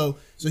run. So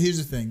here's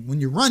the thing: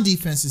 when your run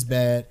defense is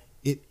bad,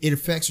 it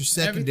affects your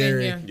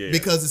secondary Everything, yeah.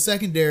 because the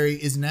secondary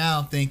is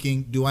now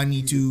thinking, do I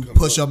need to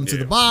push up into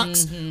the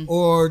box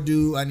or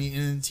do I need?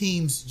 And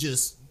teams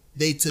just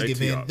they took They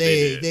advantage.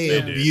 did. They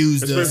They did.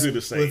 abused us Especially the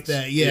with Saints.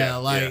 that. Yeah,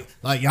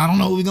 Like y'all don't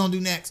know what we're gonna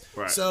do next.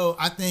 Right. So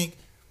I think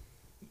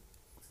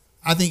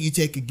you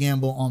take a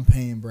gamble on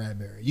paying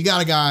Bradbury. You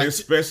got a guy.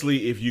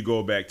 Especially if you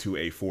go back to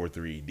a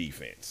 4-3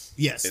 defense.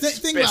 Yes. Think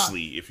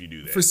Especially about, if you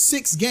do that. for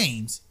 6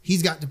 games,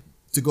 he's got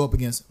to go up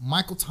against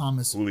Michael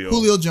Thomas, Julio.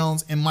 Julio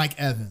Jones, and Mike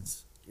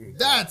Evans.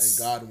 That's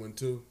and Godwin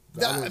too.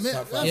 that, Godwin's man,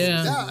 top that's- five.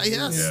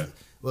 Yeah. yes. Yeah.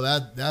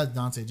 Well, that's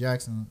Dante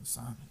Jackson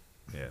signing.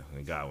 Yeah,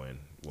 and Godwin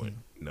went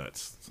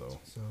nuts. So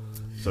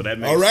that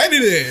makes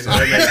Alrighty then.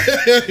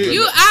 that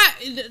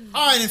makes,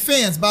 All right, and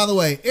fans, by the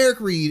way,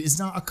 Eric Reed is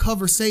not a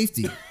cover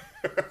safety.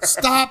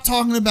 Stop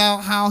talking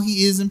about how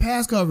he is in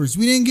pass coverage.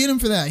 We didn't get him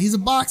for that. He's a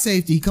box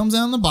safety. He comes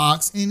out in the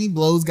box and he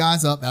blows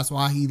guys up. That's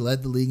why he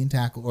led the league in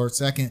tackle, or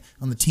second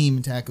on the team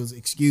in tackles.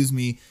 Excuse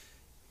me.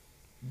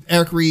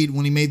 Eric Reed,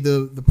 when he made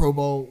the Pro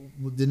Bowl,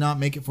 did not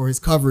make it for his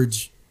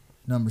coverage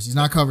numbers. He's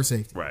not cover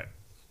safety. right.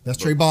 That's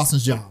Trey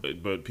Boston's job.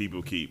 But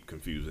people keep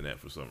confusing that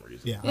for some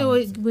reason. Yeah, well,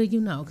 you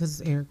know,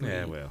 because Eric.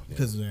 Yeah, well. Yeah,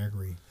 because of Eric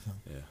Reed. So,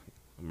 yeah.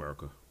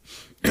 America.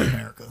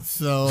 America.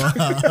 So,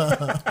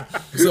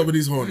 What's up with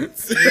these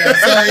Hornets? we're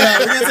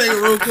gonna take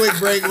a real quick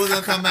break. We're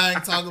gonna come back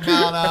and talk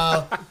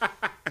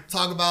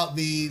about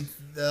the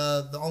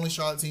only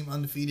Charlotte team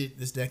undefeated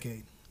this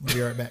decade. We'll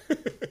be right back.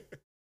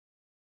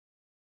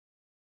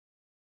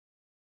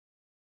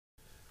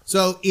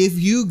 So if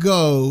you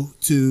go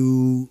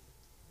to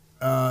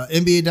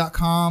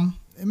NBA.com,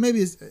 and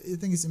maybe I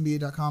think it's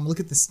NBA.com, look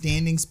at the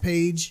standings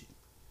page.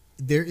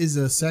 There is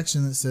a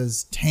section that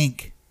says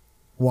Tank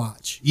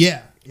Watch.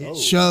 Yeah, it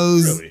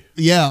shows. Really?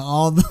 Yeah,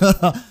 all the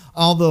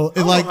don't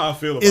know how I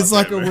feel about it's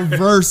like that, a man.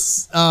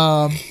 reverse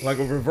Like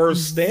a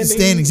reverse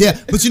standings. Yeah,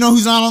 but you know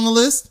who's not on the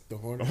list? The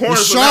Hornets.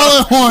 Hornets The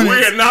Charlotte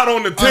Hornets We're not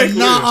on the Are tank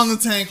not list. on the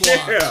Tank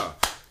Watch.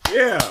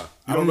 Yeah.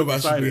 I don't know if I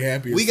should be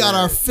happy. or We got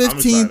our sad.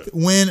 15th excited.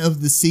 win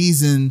of the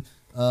season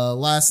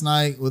last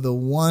night with a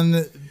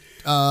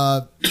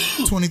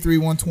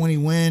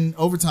 23-120 win,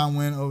 overtime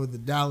win over the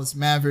Dallas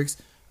Mavericks.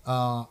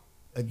 A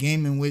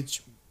game in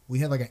which we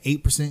had like an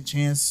 8%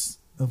 chance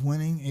of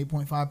winning,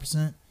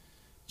 8.5%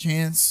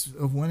 chance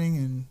of winning.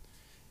 And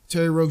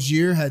Terry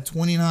Rozier had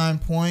 29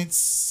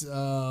 points,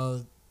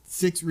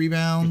 6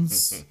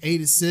 rebounds,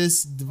 8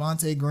 assists.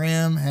 Devontae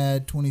Graham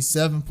had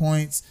 27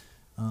 points,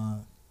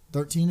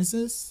 13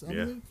 assists, I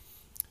believe.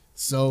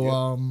 So,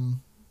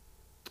 and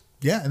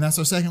that's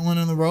our second win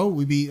in a row.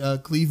 We beat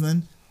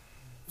Cleveland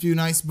a few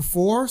nights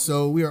before,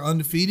 so we are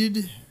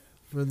undefeated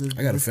for the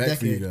I got a this fact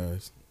for you decade.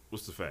 guys.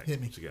 What's the fact? Hit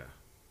me. What you got?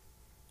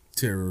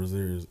 Terry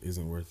Rozier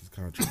isn't worth his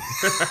contract.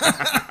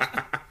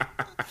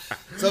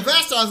 So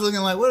Fast looking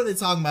like, what are they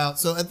talking about?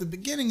 So at the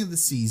beginning of the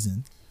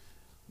season,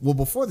 well,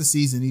 before the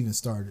season even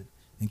started,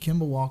 and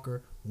Kemba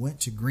Walker went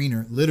to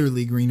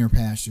literally greener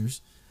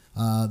pastures,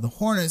 the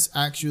Hornets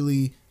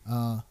actually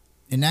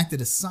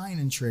enacted a sign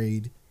and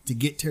trade to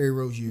get Terry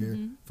Rozier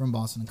from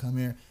Boston to come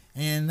here,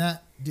 and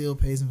that deal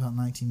pays him about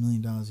 $19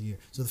 million a year.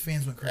 So the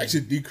fans went crazy.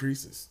 Actually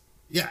decreases.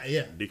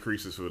 Yeah.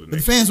 Decreases for the But the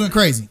next fans went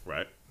crazy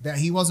right? that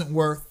he wasn't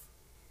worth.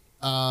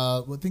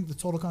 I think the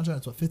total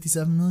contract is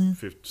 $57 million.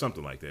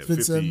 Something like that.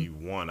 57.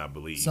 51, I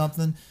believe.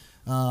 Something.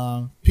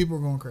 People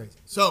were going crazy.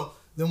 So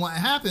then what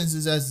happens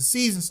is as the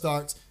season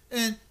starts,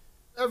 and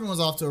everyone's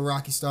off to a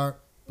rocky start,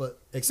 but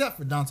except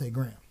for Devontae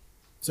Graham.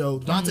 So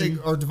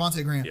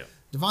Devontae Graham. Yeah.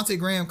 Devontae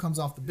Graham comes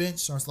off the bench,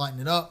 starts lighting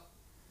it up.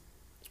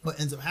 What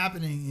ends up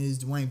happening is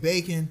Dwayne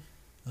Bacon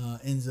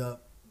ends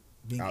up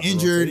being Out the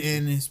injured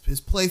rotation. and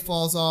his play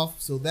falls off.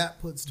 So that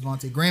puts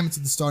Devontae Graham into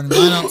the starting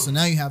lineup. So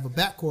now you have a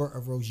backcourt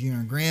of Rozier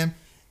and Graham.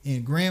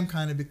 And Graham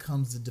kind of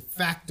becomes the de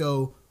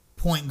facto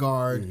point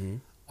guard,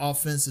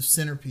 offensive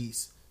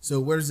centerpiece. So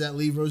where does that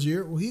leave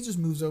Rozier? Well, he just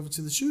moves over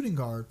to the shooting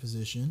guard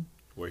position,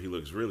 Where he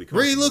looks really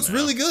where he looks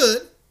comfortable now. really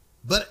good.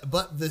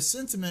 But the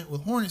sentiment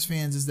with Hornets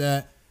fans is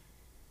that,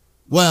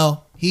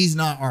 well, he's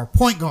not our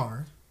point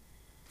guard,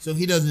 so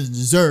he doesn't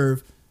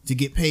deserve to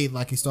get paid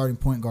like a starting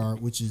point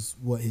guard, which is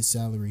what his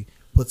salary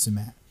puts him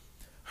at.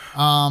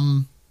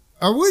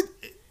 Are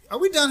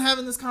we done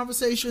having this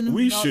conversation?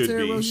 We about should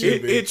Terry be.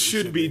 Rozier? It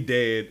should be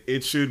dead.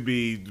 It should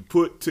be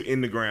put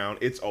in the ground.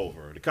 It's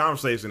over. The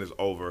conversation is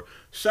over.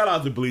 Shout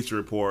out to Bleacher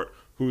Report,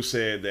 who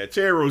said that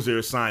Terry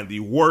Rozier signed the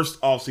worst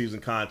offseason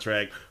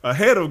contract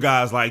ahead of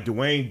guys like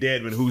Dwayne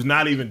Dedmon, who's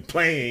not even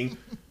playing,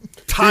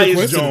 Tyus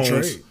requested a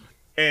Jones, trade.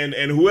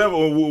 and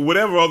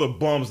whatever other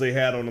bums they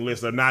had on the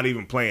list are not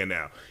even playing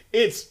now.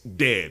 It's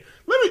dead.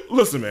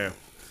 Listen, man.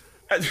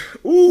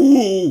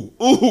 Ooh.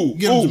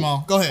 Get him,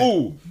 Jamal. Go ahead.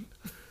 Ooh.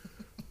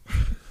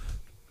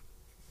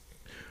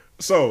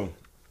 So,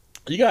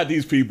 you got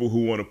these people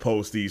who want to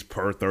post these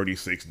per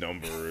 36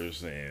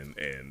 numbers and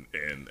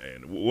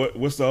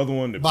what's the other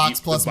one? The Box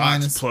plus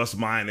minus. plus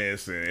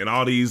minus and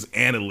all these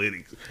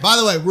analytics. By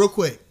the way, real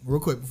quick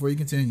before you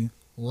continue.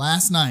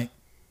 Last night,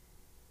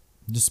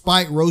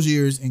 despite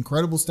Rozier's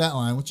incredible stat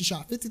line, which he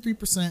shot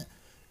 53%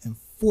 and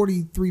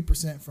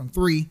 43% from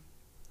three,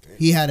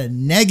 he had a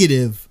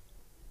negative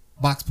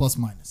box plus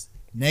minus,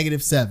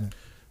 -7.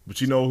 But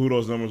you know who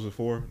those numbers are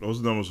for? Those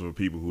numbers are for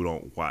people who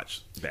don't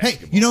watch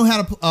basketball. Hey, you know who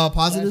had a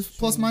positive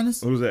plus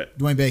minus? Who's that?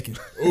 Dwayne Bacon,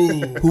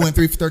 who went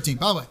 3 for 13.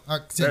 By the way, all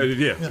right, continue.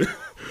 Yeah.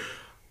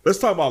 Let's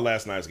talk about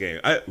last night's game.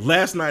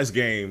 Last night's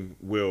game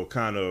will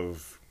kind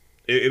of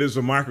it is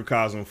a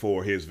microcosm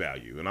for his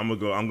value, and I'm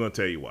gonna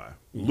tell you why.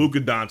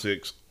 Luka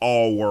Doncic,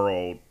 all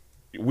world.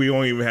 We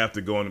don't even have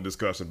to go into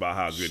discussion about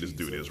how good this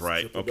dude is,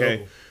 right?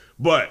 Okay,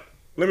 but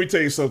let me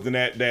tell you something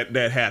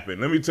that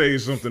happened. Let me tell you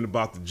something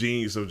about the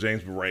genius of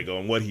James Borrego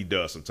and what he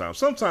does sometimes.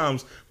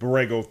 Sometimes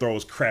Borrego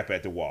throws crap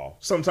at the wall.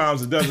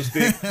 Sometimes it doesn't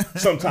stick.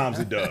 Sometimes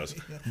it does.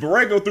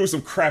 Borrego threw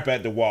some crap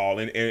at the wall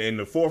in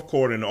the fourth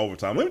quarter and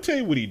overtime. Let me tell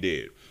you what he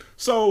did.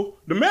 So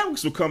the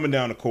Mavericks were coming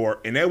down the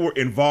court, and they were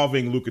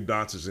involving Luka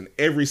Doncic in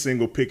every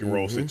single pick and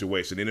roll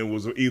situation, and it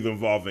was either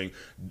involving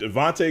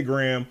Devontae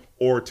Graham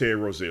or Terry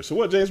Rozier. So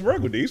what James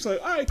Borrego did, he's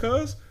like, all right,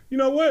 cuz, you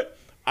know what?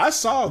 I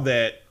saw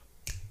that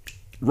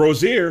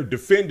Rozier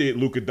defended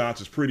Luka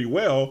Doncic pretty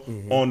well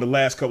on the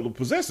last couple of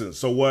possessions.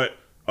 So what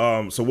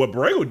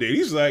Borrego did,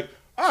 he's like,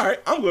 all right,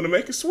 I'm going to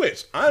make a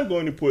switch. I'm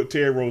going to put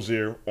Terry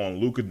Rozier on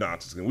Luka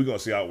Doncic, and we're going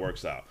to see how it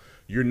works out.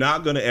 You're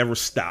not going to ever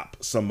stop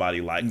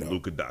somebody like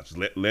Luka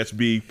Doncic. Let's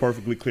be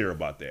perfectly clear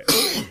about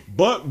that.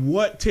 But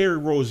what Terry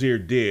Rozier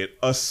did,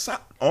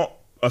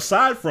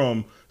 aside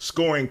from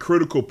scoring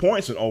critical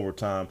points in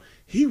overtime,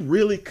 he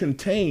really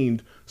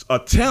contained a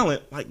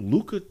talent like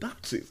Luka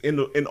Doncic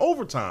in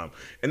overtime.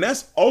 And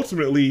that's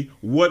ultimately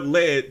what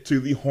led to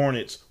the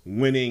Hornets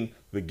winning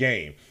the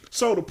game.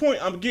 So the point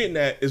I'm getting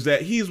at is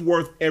that he's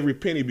worth every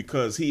penny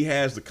because he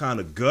has the kind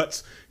of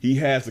guts, he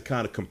has the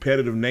kind of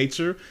competitive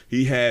nature,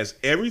 he has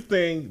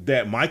everything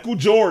that Michael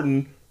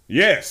Jordan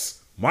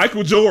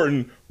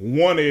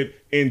wanted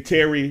in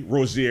Terry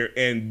Rozier,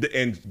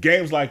 and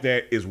games like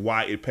that is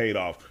why it paid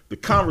off. The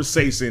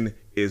conversation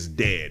is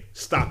dead.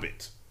 Stop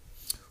it.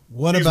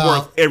 He's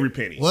worth every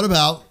penny. What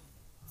about,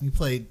 you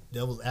played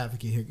devil's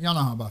advocate here. Y'all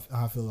know how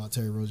I feel about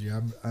Terry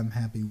Rozier. I'm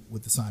happy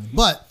with the signing.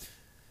 But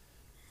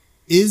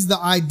is the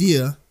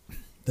idea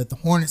that the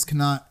Hornets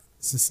cannot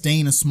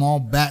sustain a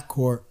small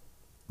backcourt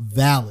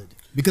valid?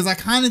 Because I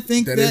kind of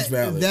think that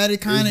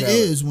it kind of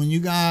is when you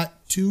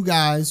got two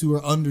guys who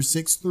are under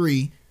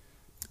 6'3"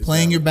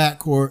 playing your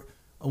backcourt.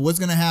 What's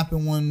going to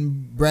happen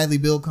when Bradley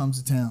Beal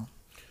comes to town?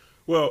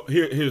 Well,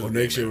 here's the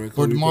next thing, year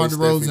or DeMar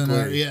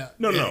DeRozan.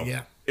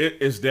 No.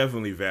 It's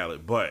definitely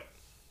valid, but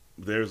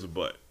there's a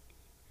but.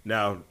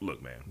 Now,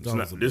 look, man,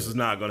 this is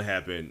not going to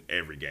happen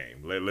every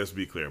game. Let's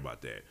be clear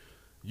about that.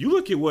 You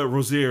look at what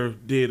Rozier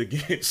did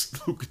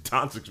against Luka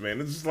Doncic, man.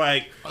 It's just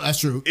like, that's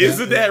true.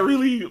 Isn't that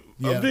really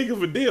a big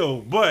of a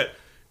deal? But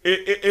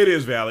it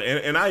is valid,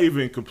 and I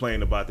even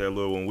complained about that a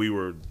little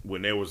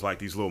when there was like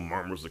these little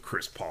murmurs of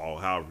Chris Paul,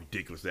 how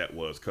ridiculous that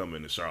was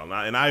coming to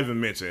Charlotte. And I even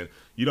mentioned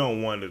you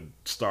don't want to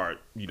start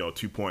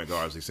 2-point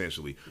guards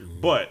essentially,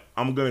 but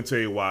I'm going to tell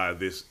you why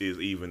this is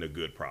even a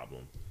good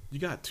problem. You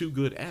got two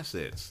good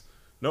assets.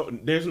 No,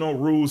 there's no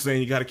rules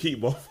saying you got to keep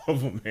both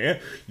of them, man.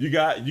 You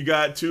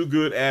got two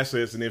good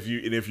assets, and if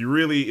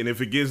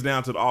it gets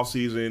down to the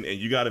offseason and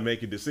you got to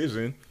make a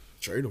decision,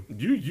 trade them.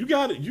 You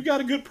got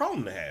a good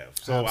problem to have.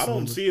 So absolutely. I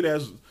don't see it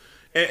as,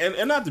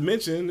 and not to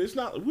mention, it's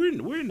not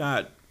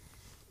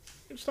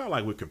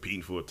like we're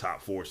competing for a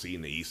top 4 seed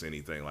in the East or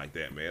anything like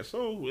that, man.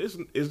 So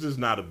it's just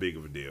not a big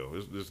of a deal.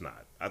 It's just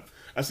not.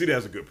 I see that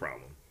as a good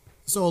problem.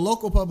 So a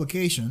local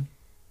publication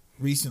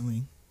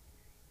recently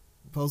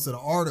posted an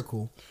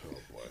article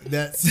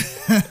that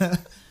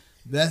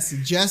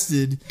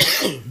suggested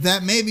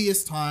that maybe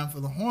it's time for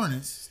the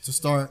Hornets to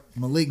start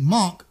Malik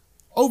Monk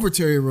over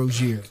Terry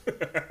Rozier.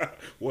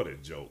 What a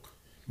joke.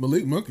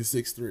 Malik Monk is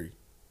 6'3".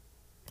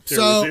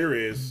 Terry Rozier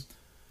is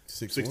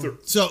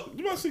 6'3". So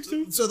about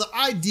 6'2". So the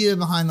idea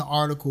behind the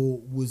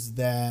article was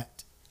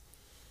that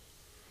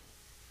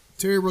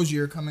Terry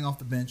Rozier coming off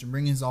the bench and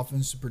bringing his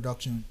offensive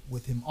production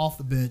with him off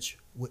the bench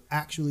would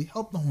actually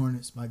help the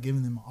Hornets by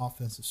giving them an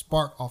offensive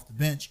spark off the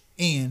bench,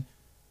 and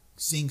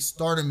seeing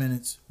starter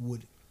minutes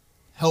would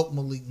help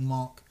Malik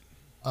Monk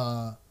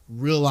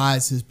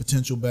realize his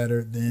potential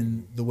better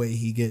than the way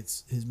he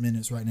gets his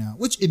minutes right now,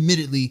 which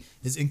admittedly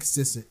is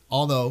inconsistent,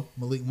 although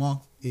Malik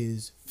Monk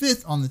is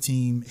 5th on the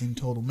team in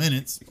total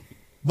minutes.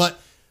 But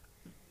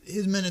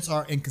his minutes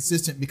are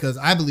inconsistent because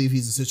I believe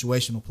he's a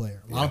situational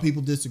player. A lot of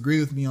people disagree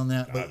with me on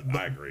that, but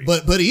I agree.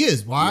 But he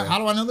is. Why? Yeah. How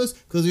do I know this?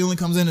 Because he only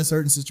comes in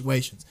certain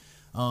situations.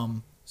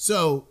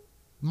 So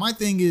my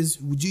thing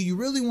is, would you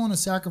really want to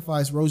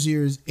sacrifice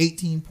Rozier's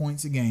 18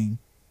 points a game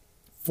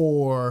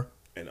for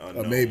an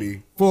unknown?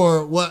 Maybe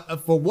for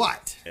what? For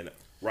what? And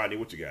Rodney,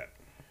 what you got?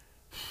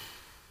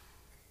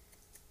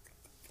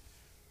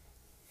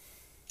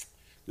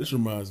 This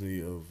reminds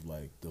me of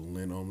like the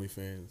Lynn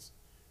OnlyFans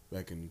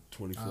back in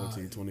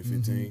 2014,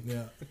 2015.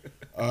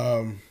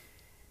 Yeah.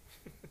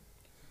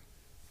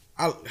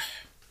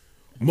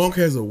 Monk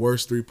has a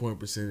worse 3-point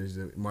percentage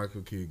than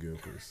Michael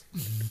Kidd-Gilchrist.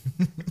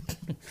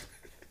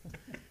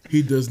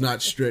 He does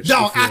not stretch.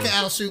 No, the floor. I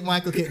can outshoot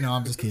Michael Kidd. No,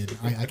 I'm just kidding.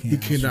 I can't. He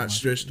outshoot cannot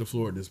stretch the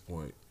floor at this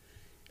point.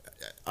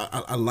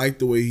 I like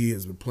the way he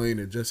has been playing,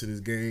 adjusting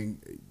his game,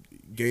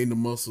 gained the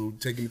muscle,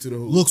 taking it to the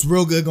hoop. Looks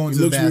real good going He to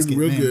the looks basket.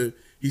 real man. good.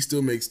 He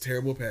still makes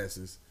terrible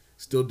passes.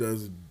 Still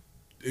does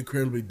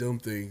incredibly dumb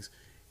things.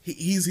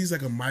 He's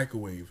like a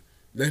microwave.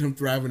 Let him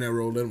thrive in that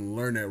role. Let him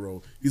learn that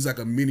role. He's like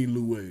a mini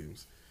Lou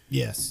Williams.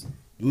 Yes.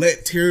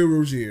 Let Terry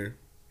Rozier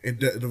and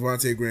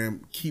Devontae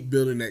Graham keep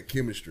building that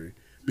chemistry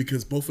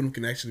because both of them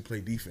can actually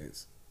play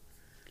defense.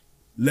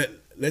 Let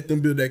them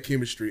build that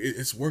chemistry.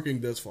 It's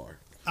working thus far.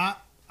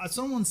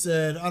 Someone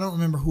said, I don't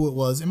remember who it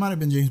was. It might have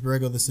been James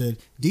Borrego that said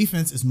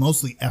defense is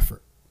mostly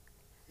effort.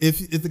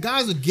 If the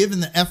guys are giving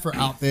the effort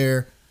out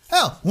there,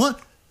 hell,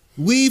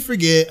 we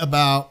forget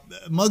about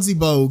Muggsy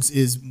Bogues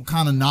is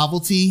kind of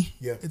novelty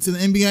to the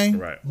NBA.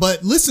 Right.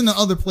 But listen to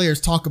other players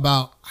talk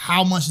about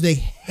how much they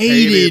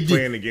hated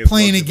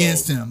playing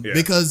against him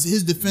because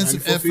his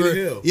defensive 94 feet of effort.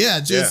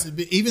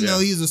 hill. Even though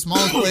he's the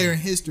smallest player in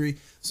history.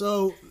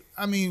 So,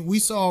 I mean, we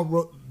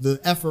saw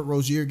the effort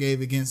Rozier gave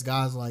against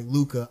guys like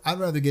Luka. I'd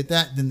rather get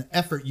that than the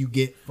effort you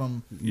get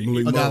from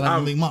a guy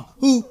like Malik Monk,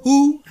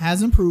 who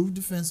has improved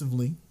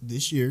defensively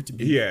this year. To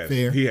be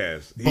fair, he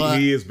has.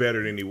 He is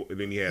better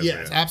than he has.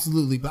 Yes,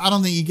 absolutely. But I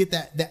don't think you get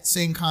that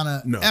same kind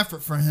of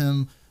effort from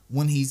him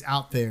when he's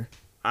out there.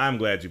 I'm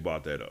glad you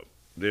brought that up.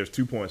 There's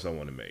 2 points I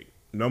want to make.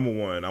 Number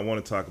one, I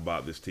want to talk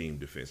about this team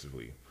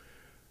defensively.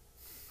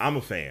 I'm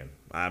a fan.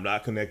 I'm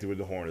not connected with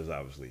the Hornets,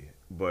 obviously,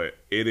 but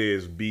it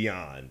is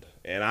beyond,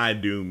 and I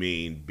do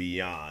mean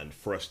beyond,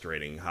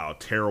 frustrating how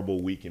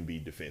terrible we can be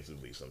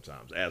defensively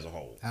sometimes as a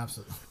whole.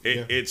 Absolutely.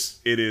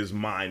 It is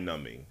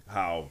mind-numbing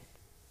how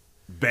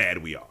bad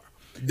we are.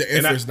 The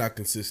effort's not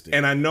consistent.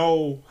 And I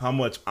know how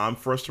much I'm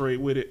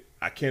frustrated with it.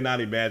 I cannot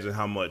imagine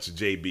how much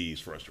JB is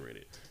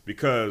frustrated.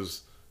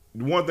 Because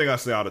the one thing I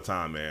say all the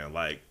time, man,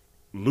 like,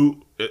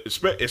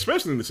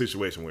 especially in the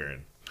situation we're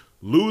in,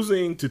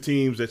 losing to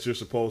teams that you're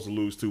supposed to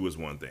lose to is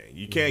one thing.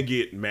 You can't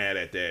get mad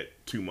at that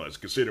too much,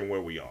 considering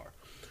where we are.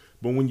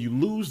 But when you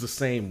lose the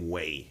same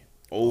way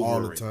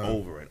over and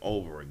over and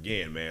over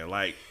again, man,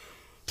 like,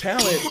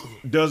 talent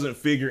doesn't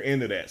figure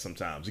into that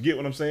sometimes. You get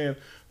what I'm saying?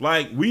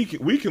 Like, we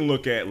can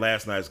look at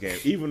last night's game,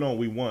 even though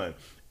we won.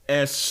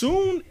 As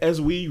soon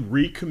as we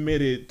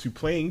recommitted to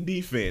playing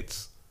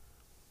defense,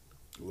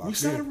 we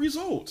saw the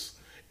results.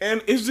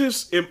 And it's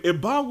just, it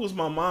boggles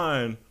my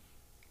mind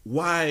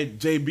why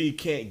JB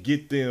can't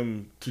get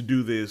them to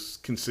do this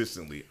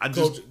consistently.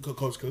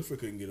 Coach Clifford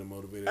couldn't get him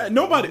motivated.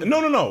 Nobody.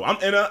 No.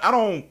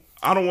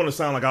 I don't want to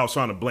sound like I was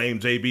trying to blame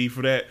JB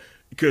for that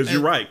because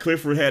you're right.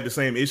 Clifford had the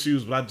same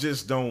issues, but I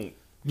just don't.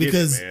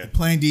 Because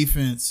playing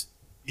defense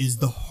is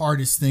the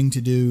hardest thing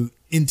to do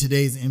in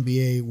today's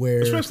NBA,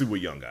 where especially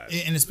with young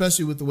guys, and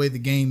especially with the way the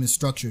game is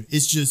structured.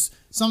 It's just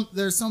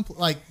there's some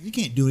like you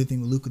can't do anything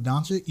with Luka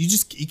Doncic. You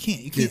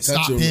can't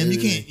stop him. You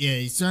can't. Yeah,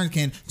 you certainly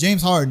can't.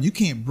 James Harden, you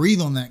can't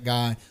breathe on that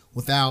guy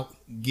without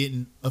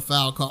getting a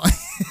foul call.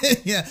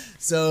 Yeah.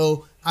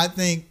 So I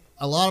think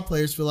a lot of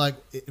players feel like,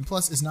 and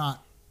plus it's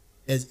not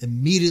as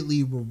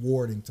immediately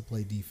rewarding to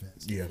play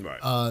defense. Yeah. Right.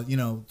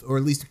 Or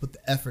at least to put the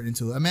effort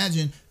into it.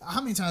 Imagine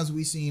how many times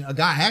we've seen a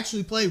guy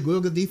actually play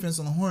real good defense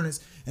on the Hornets,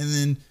 and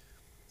then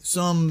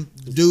some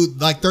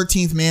dude like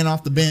 13th man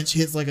off the bench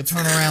hits like a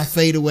turnaround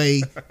fadeaway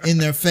in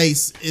their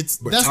face. It's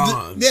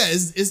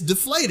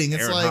deflating.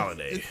 It's Aaron like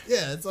Holiday.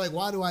 it's like,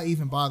 why do I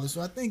even bother? So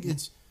I think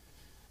it's.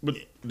 But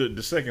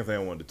the second thing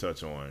I wanted to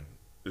touch on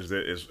is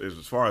that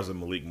as far as the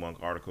Malik Monk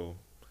article,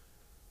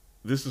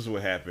 this is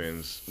what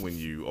happens when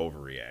you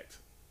overreact.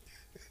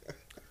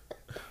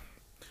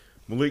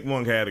 Malik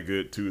Monk had a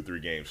good 2 or 3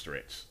 game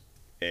stretch,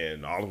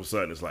 and all of a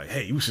sudden it's like,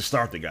 hey, we should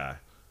start the guy.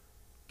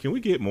 Can we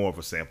get more of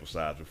a sample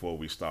size before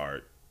we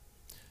start?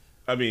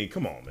 I mean,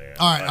 come on, man.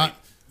 All right.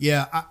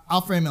 I'll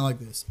frame it like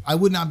this. I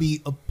would not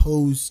be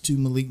opposed to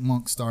Malik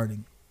Monk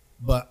starting,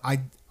 but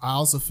I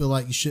also feel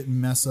like you shouldn't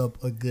mess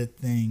up a good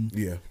thing.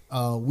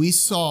 Yeah. We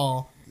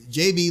saw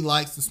JB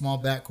likes the small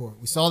backcourt.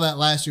 We saw that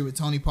last year with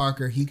Tony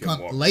Parker. He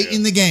come late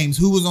in the games.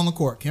 Who was on the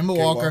court? Kemba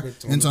Walker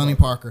and Tony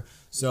Parker.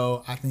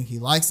 So I think he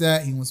likes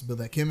that. He wants to build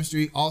that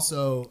chemistry.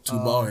 Also, 2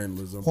 ball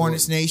handlers.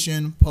 Hornets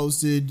Nation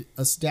posted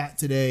a stat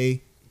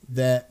today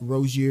that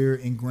Rozier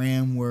and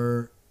Graham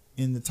were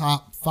in the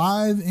top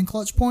 5 in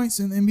clutch points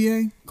in the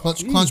NBA.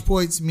 Clutch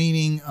points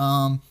meaning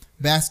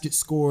baskets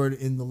scored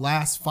in the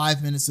last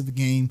 5 minutes of the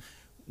game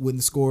when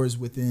the score is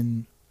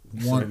within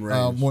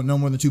no more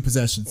than 2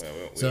 possessions.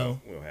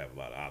 Well, we don't have a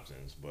lot of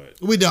options, but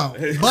we don't.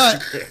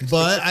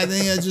 But I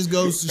think it just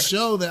goes to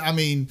show that, I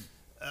mean,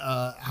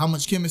 how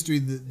much chemistry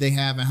that they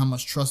have and how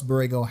much trust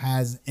Borrego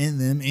has in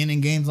them. And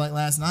in games like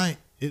last night,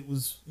 it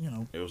was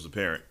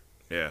apparent.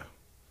 Yeah.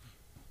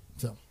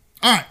 So,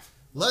 all right,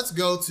 let's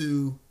go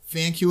to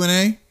fan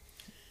Q&A.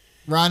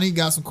 Ronnie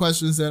got some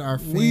questions that our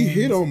fans. We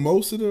hit on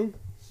most of them.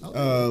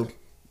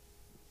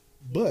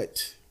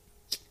 But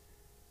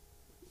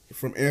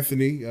from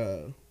Anthony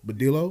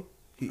Badillo,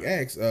 he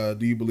asks, do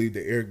you believe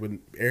that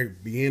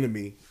Eric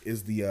Bieniemy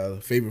is the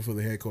favorite for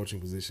the head coaching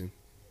position?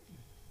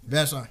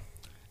 That's right.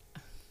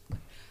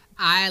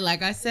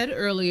 Like I said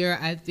earlier,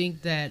 I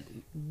think that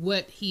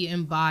what he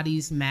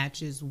embodies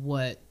matches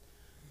what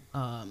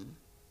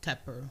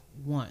Tepper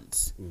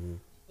wants. Mm-hmm.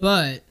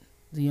 But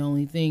the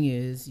only thing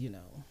is,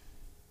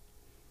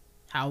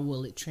 how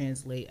will it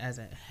translate as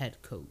a head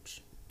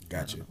coach?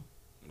 Gotcha.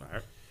 All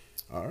right.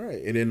 All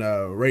right. And then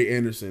Ray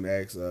Anderson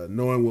asks,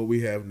 knowing what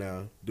we have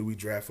now, do we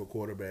draft a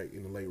quarterback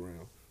in the late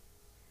round?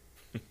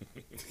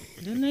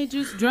 Didn't they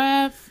just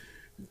draft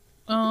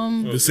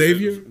The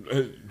Savior?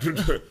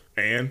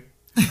 And?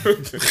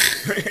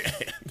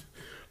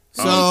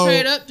 So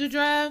trade up to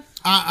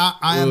draft?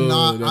 I am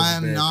not a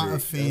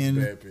bad fan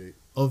pick.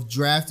 of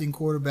drafting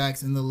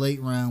quarterbacks in the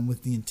late round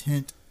with the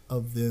intent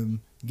of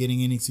them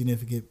getting any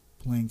significant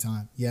playing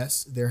time.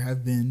 Yes, there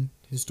have been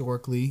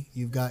historically.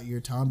 You've got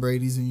your Tom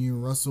Brady's and your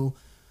Russell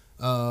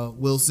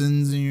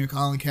Wilsons and your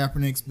Colin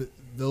Kaepernicks, but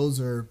those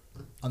are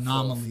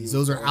anomalies.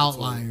 Those are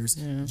outliers.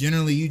 Yeah.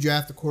 Generally, you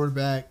draft a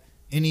quarterback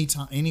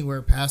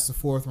anywhere past the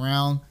fourth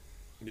round.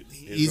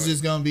 He's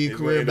just going to be a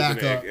career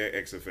backup.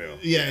 XFL.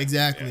 Yeah,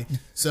 exactly. Yeah.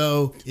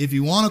 So if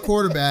you want a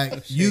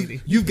quarterback,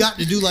 you've got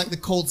to do like the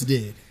Colts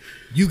did.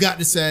 You got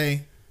to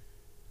say,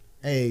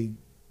 hey,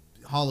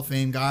 Hall of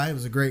Fame guy, it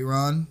was a great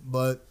run,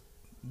 but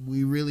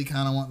we really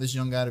kind of want this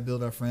young guy to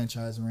build our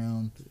franchise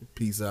around.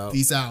 Peace out.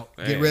 Peace out.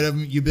 Man. Get rid of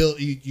him.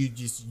 You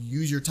just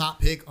use your top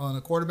pick on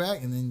a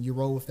quarterback, and then you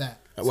roll with that.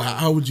 Well,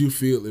 how would you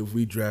feel if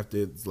we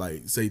drafted,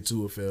 like, say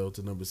Tua fell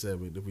to number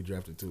 7, if we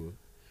drafted Tua?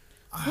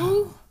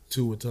 Who?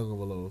 Tua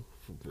Tagovailoa.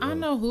 I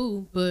know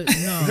who, but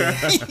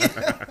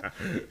no.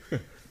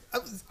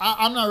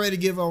 I'm not ready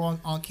to give up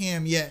on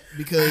Cam yet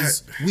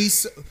because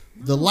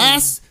the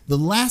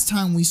last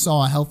time we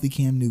saw a healthy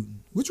Cam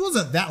Newton, which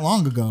wasn't that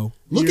long ago.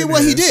 Look at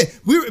what he did.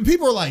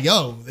 People were like,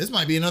 "Yo, this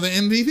might be another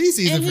MVP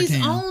season and for Cam."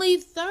 he's only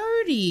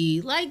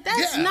 30. Like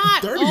that's Yeah,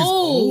 not 30 is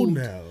old.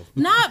 now.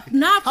 Not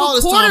for How old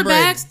is Tom Brady?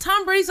 quarterbacks.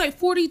 Tom Brady's like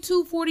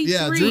 42, 43.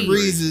 Yeah, Drew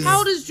Brees is. How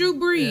old is Drew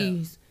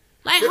Brees?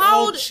 Like They're how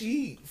all old?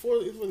 cheat for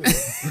them.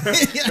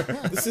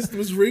 The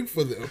system is rigged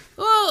for them.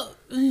 Well,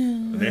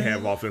 They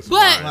have offensive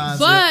lines.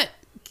 but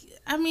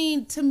I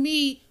mean, to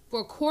me,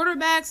 for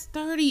quarterbacks,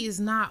 30 is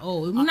not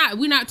old.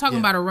 We're not talking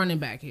about a running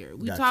back here.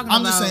 We're talking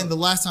I'm about. just saying the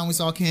last time we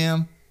saw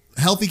Cam,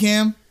 healthy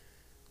Cam,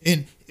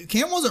 and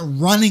Cam wasn't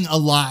running a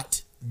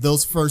lot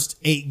those first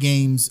 8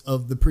 games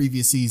of the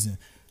previous season.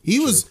 He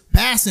was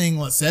passing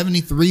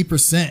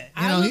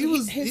 73%. He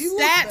was his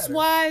looked stats better.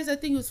 wise. I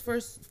think it was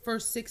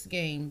first 6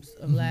 games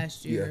of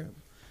last year.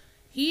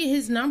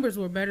 His numbers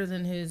were better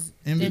than his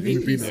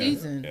MVP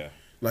season. Yeah.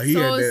 Like he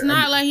So had it's that,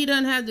 not like he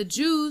doesn't have the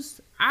juice.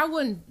 I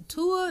wouldn't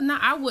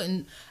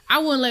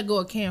let go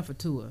of Cam for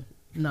Tua.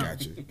 No.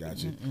 Gotcha.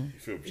 You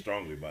feel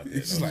strongly about that.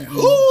 It's don't like, you?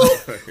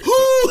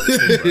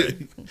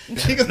 who?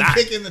 He gonna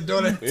kick in the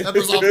door that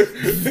Tepper's off.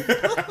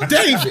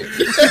 David.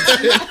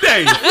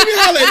 Dave, Let me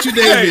holler at you,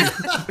 David.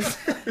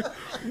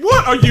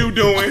 what are you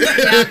doing?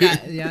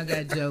 Y'all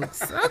got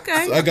jokes.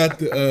 Okay. So I got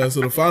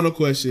the final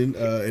question,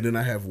 and then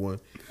I have one.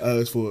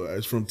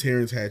 It's from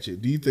Terrence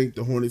Hatchett. Do you think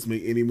the Hornets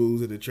make any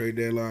moves at the trade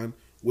deadline?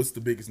 What's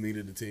the biggest need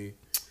of the team?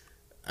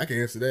 I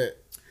can answer that.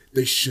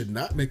 They should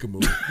not make a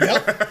move.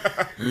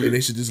 And they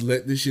should just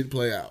let this shit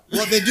play out.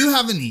 Well, they do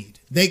have a need.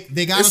 They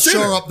got to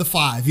shore up the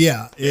 5.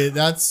 Yeah,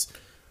 that's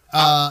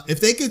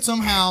if they could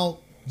somehow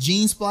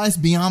gene splice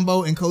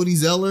Biyombo and Cody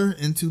Zeller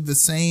into the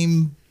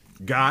same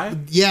Guy?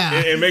 Yeah.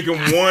 And make him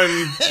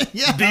one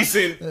Yeah.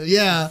 decent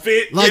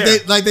fit. like yeah. they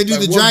do Like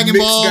the one Dragon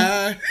mixed Ball.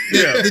 guy.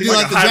 Yeah, They do like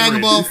like a the Dragon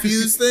hybrid. Ball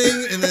fuse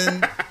thing, and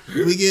then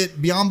we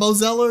get Biyombo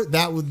Zeller.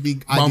 That would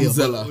be ideal.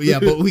 Bombzilla. But, yeah,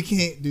 but we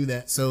can't do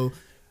that. So,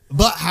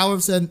 but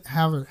having said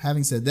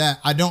that,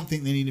 I don't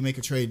think they need to make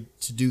a trade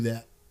to do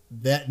that.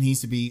 That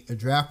needs to be a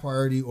draft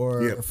priority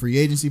or a free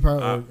agency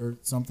priority or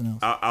something else.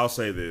 I'll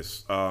say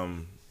this.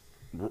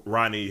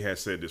 Ronnie has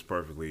said this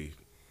perfectly.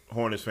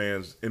 Hornets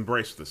fans,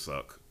 embrace the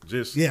suck.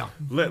 Just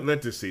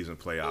let this season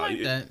play out.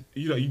 like that.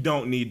 You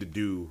don't need to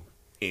do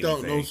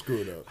anything. Don't screw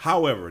it up.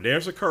 However,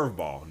 there's a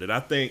curveball that I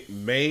think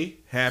may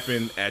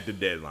happen at the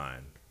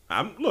deadline.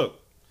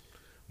 Look,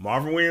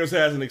 Marvin Williams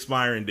has an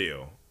expiring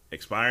deal.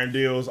 Expiring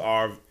deals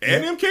are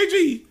and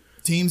MKG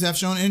Teams have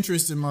shown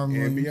interest in Marvin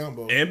And Williams.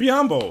 Biyombo. and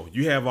Biyombo.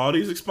 You have all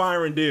these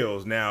expiring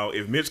deals. Now,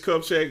 if Mitch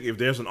Kupchak, if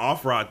there's an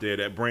offer out there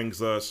that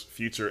brings us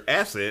future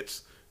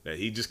assets that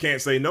he just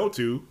can't say no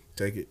to,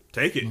 Take it.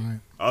 take it. Right.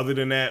 Other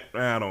than that,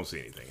 I don't see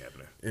anything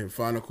happening. And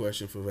final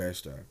question for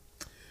Vashtar.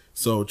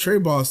 So Trey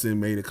Boston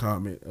made a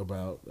comment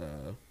about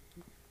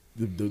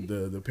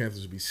the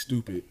Panthers would be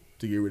stupid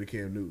to get rid of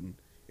Cam Newton,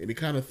 and it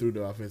kind of threw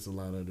the offensive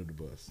line under the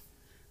bus.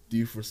 Do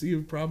you foresee a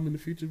problem in the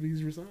future if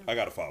he's resigned? I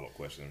got a follow-up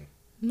question.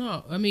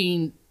 No, I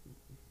mean,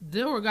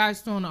 there were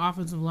guys throwing the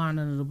offensive line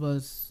under the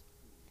bus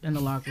in the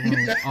locker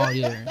room all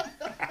year.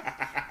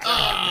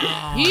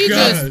 He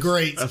That's just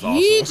great. That's awesome.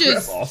 He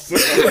just- That's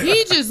awesome.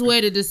 he just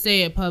waited to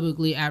say it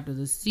publicly after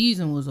the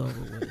season was over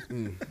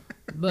with.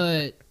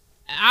 But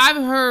I've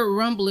heard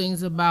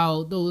rumblings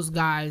about those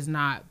guys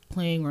not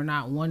playing or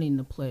not wanting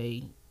to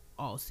play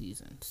all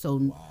season.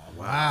 So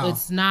Wow.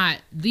 it's not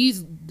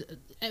these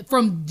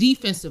from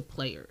defensive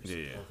players.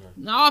 Yeah.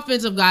 The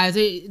offensive guys,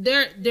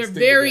 they're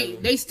very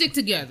together. they stick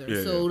together.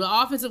 Yeah, So the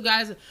offensive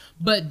guys,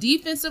 but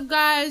defensive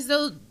guys,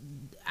 those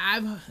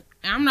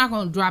I'm not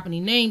going to drop any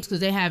names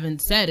because they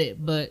haven't said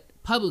it, but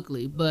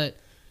publicly. But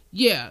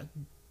yeah,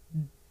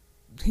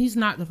 he's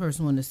not the first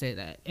one to say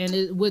that.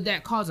 And would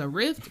that cause a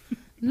rift?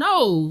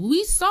 No,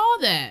 we saw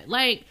that.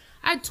 Like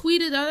I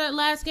tweeted on that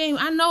last game.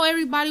 I know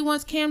everybody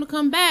wants Cam to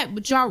come back,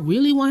 but y'all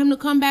really want him to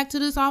come back to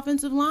this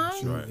offensive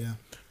line? Right. Yeah.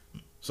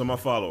 So my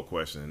follow-up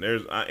question,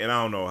 and I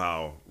don't know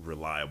how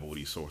reliable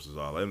these sources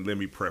are. Let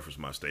me preface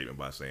my statement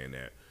by saying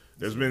that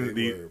there's been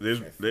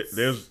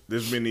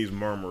there's been these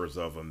murmurs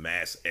of a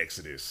mass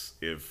exodus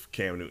if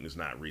Cam Newton is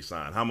not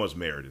re-signed. How much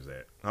merit is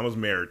that? How much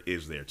merit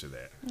is there to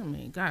that? I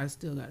mean, guys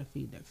still got to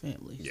feed their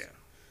families. Yeah.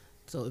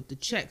 So if the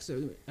checks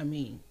are,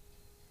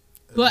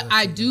 but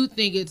I do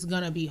think it's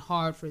gonna be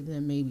hard for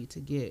them maybe to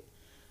get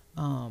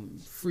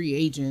free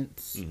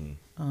agents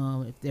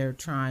if they're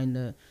trying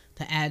to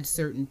add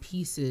certain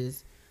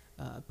pieces.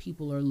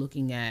 People are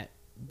looking at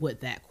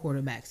what that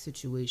quarterback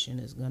situation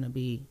is gonna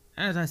be.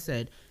 As I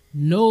said,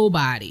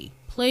 nobody,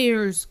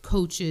 players,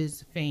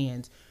 coaches,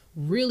 fans,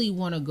 really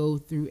want to go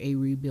through a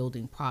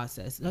rebuilding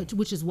process,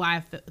 which is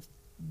why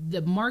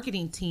the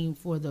marketing team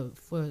for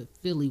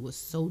Philly was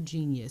so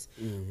genius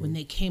when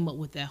they came up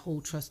with that whole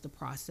trust the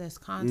process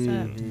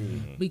concept,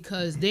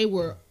 because they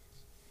were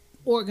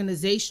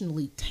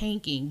organizationally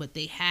tanking, but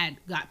they had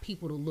got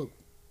people to look,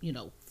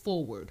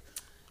 forward.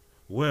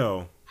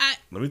 Well,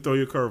 let me throw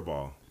you a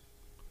curveball.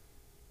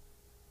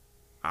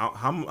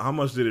 How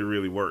much did it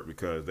really work?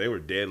 Because they were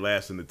dead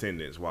last in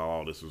attendance while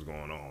all this was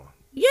going on.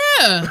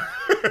 Yeah,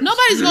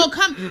 nobody's gonna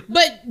come,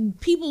 but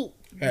people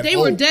they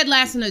were hope. dead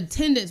last in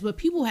attendance, but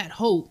people had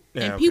hope,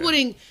 Yeah, and okay. people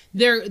didn't.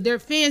 Their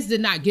fans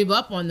did not give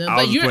up on them. I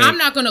But was playing- I'm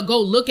not gonna go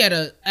look at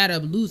a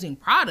losing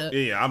product.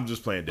 Yeah, I'm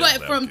just playing devil's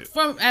But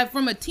advocate.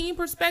 from a team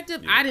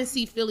perspective, I didn't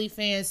see Philly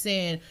fans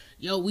saying,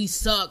 "Yo, we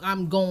suck.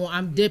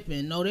 I'm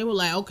dipping." No, they were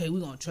like, "Okay, we're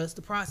gonna trust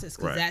the process,"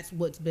 because Right. that's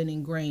what's been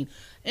ingrained.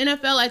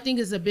 NFL, I think,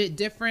 is a bit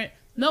different.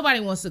 Nobody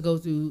wants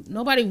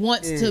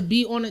to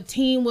be on a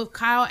team with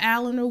Kyle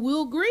Allen or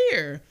Will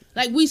Grier.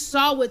 Like, we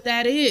saw what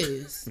that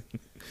is.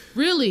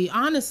 Really,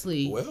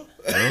 honestly, Well,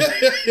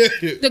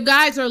 the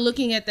guys are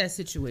looking at that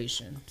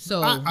situation.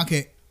 So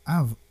Okay, I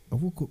have a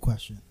real quick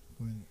question.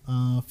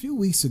 A few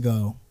weeks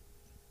ago,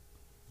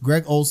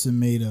 Greg Olson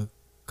made a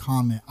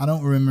comment. I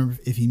don't remember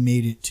if he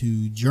made it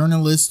to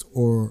journalists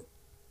or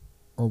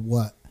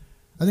what.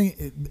 I think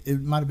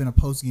it might have been a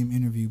post-game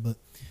interview, but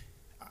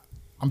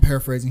I'm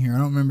paraphrasing here. I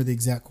don't remember the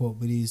exact quote,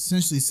 but he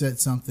essentially said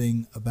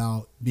something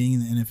about being in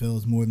the NFL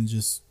is more than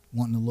just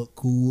wanting to look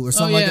cool or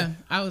something like that.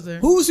 I was there.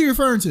 Who was he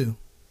referring to?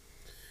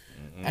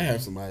 I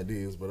have some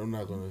ideas, but I'm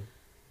not gonna.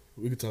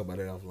 We can talk about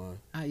that offline.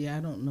 I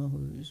don't know who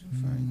he was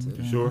referring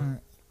to. Sure. All right.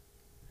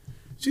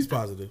 She's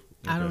positive.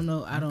 I don't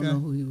know. I don't Okay. know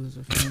who he was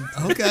referring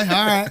to Okay,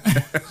 all right.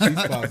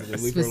 She's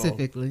positive. Leave her alone.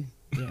 specifically.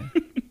 Yeah.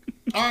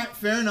 All right,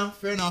 fair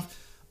enough.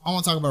 I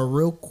want to talk about a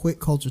real quick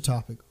culture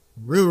topic.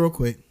 Real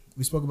quick.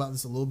 We spoke about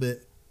this a little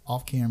bit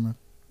off camera.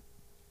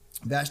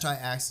 Vashti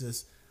asked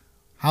us,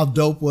 how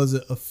dope was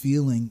it a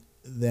feeling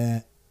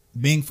that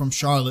being from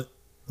Charlotte,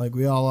 like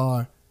we all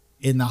are,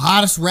 and the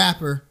hottest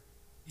rapper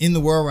in the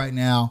world right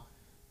now,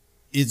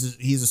 he's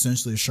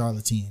essentially a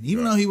Charlatan.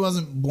 Even though he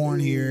wasn't born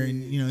here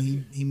and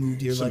he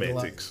moved here like a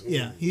lot. Semantics.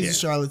 Yeah, he's a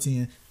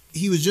Charlatan.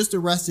 He was just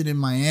arrested in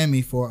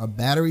Miami for a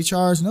battery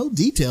charge. No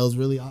details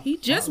really. He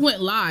just went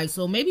live,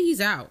 so maybe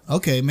he's out.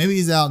 Okay, maybe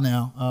he's out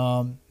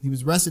now. He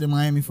was arrested in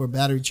Miami for a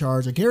battery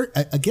charge. I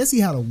guess he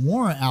had a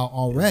warrant out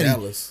already.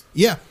 Dallas.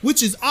 Yeah,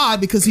 which is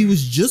odd because he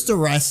was just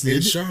arrested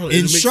In Charlotte. in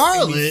It makes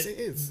Charlotte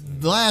any sense.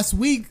 last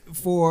week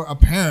for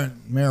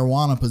apparent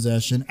marijuana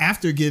possession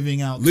after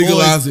giving out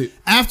Legalize toys, it.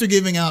 After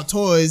giving out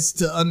toys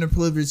to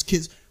underprivileged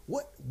kids.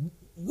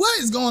 What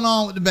is going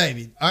on with the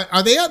baby?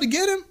 Are they out to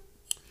get him?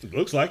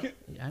 Looks like it.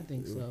 Yeah, I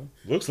think so.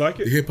 Looks like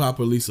The it. hip hop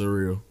police are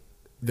real.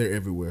 They're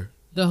everywhere.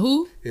 The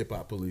who? Hip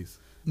hop police.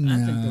 I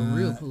think the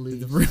real police.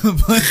 The real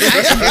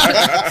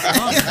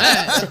Bump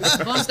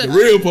that. Bump The that.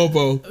 real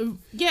popo.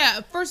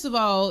 Yeah, first of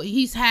all,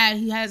 he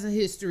has a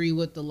history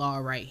with the law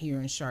right here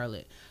in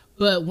Charlotte.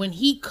 But when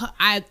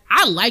I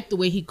like the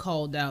way he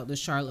called out the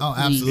Charlotte Oh,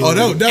 police. absolutely.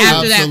 Oh, that was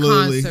After that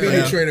absolutely. concert.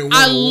 Penny training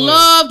I 101.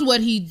 loved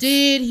what he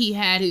did. He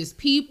had his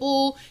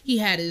people. He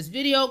had his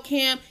video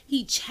cam.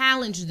 He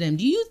challenged them.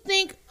 Do you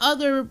think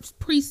other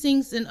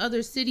precincts in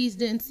other cities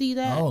didn't see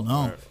that? Oh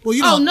no. Well,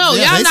 Oh no,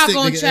 yeah, y'all they not stick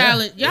gonna together.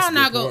 challenge. That's Y'all a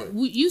not good gonna.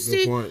 point. You Good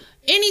see, point.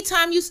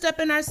 anytime you step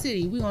in our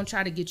city, we're gonna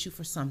try to get you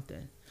for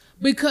something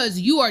because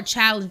you are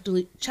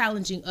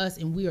challenging us,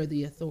 and we are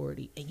the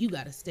authority, and you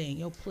got to stay in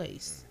your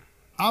place.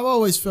 I've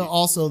always felt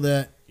also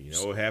that You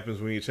know what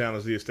happens when you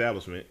challenge the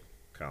establishment?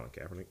 Colin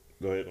Kaepernick.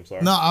 Go ahead. I'm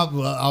sorry. no,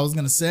 I was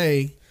gonna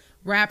say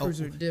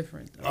Rappers are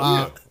different,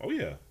 though. Oh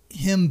yeah.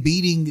 Him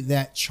beating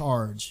that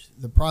charge,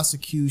 the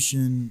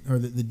prosecution or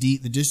the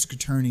district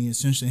attorney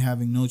essentially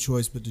having no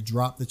choice but to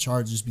drop the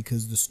charges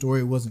because the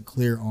story wasn't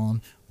clear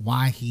on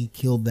why he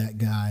killed that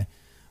guy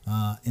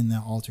in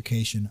that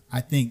altercation.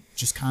 I think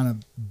just kind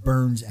of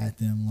burns at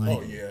them.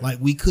 Like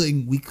we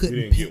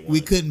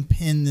couldn't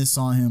pin this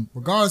on him,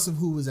 regardless of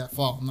who was at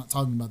fault. I'm not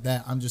talking about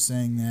that. I'm just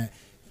saying that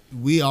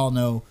we all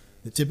know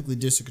that typically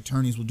district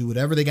attorneys will do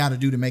whatever they got to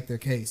do to make their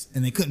case,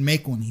 and they couldn't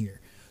make one here.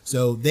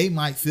 So they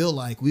might feel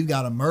like we've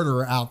got a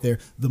murderer out there,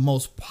 the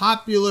most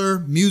popular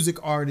music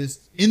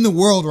artist in the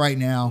world right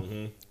now,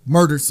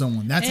 murdered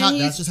someone. That's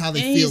just how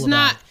they feel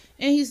about it.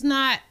 And he's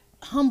not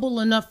humble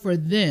enough for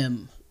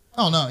them.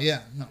 Oh no,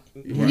 yeah, no.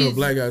 You know,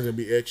 black guys gonna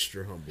be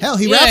extra humble. Hell,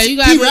 he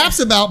raps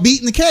about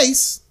beating the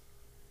case.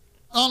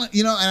 On it,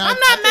 you know, and I'm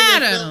not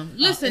mad at him.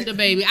 Listen,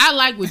 DaBaby, I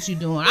like what you're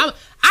doing. I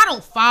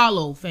don't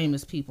follow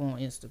famous people on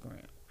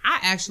Instagram. I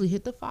actually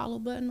hit the follow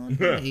button on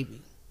DaBaby.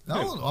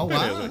 Oh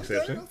wow!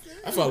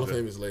 I follow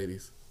famous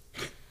ladies.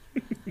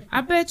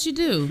 I bet you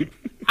do.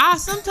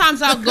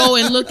 Sometimes I'll go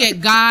and look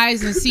at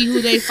guys and see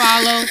who they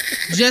follow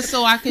just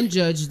so I can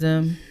judge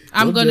them.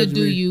 I'm going to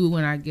do you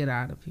when I get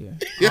out of here.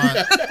 All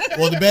right.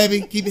 Well,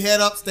 DaBaby, keep your head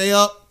up, stay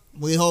up.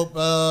 We hope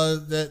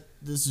that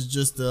this is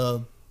just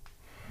a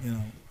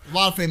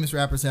lot of famous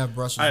rappers have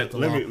brushes with the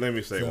law. Let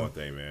me say one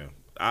thing, man.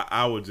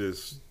 I would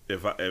just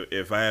if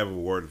I have a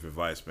word of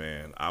advice,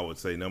 man, I would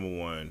say number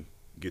one,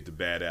 get the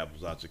bad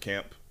apples out your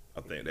camp. I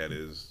think that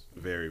is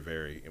very,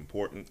 very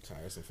important.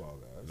 Tire some Fall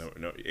Guys.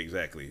 No,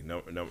 exactly.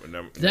 No.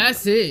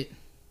 That's it.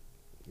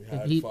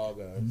 Fall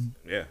Guys.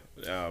 Yeah.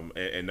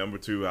 And number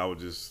two, I would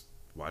just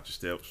watch your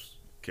steps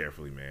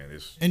carefully, man.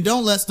 And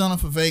don't let Stunner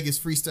for Vegas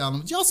freestyle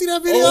them. Did y'all see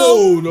that video?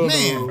 Oh no,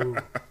 man!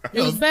 No.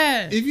 It was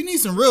bad. If you need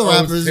some real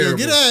rappers, get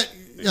that.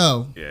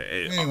 Yeah.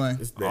 Anyway,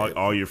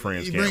 all your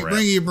friends can't rap.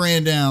 Bring your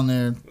brand down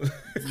there,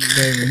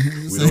 baby.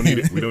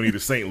 We don't need a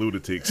Saint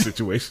Lunatic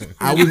situation.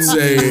 I would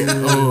say,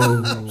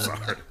 I'm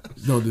sorry.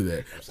 Don't do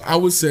that. I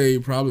would say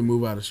probably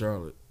move out of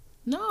Charlotte.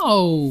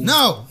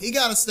 No, he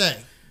gotta stay.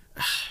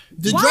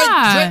 Did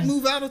Drake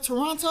move out of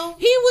Toronto?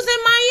 He was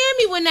in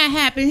Miami when that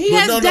happened. He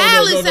has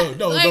Dallas.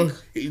 No.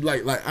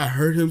 I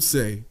heard him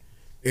say,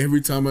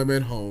 every time I'm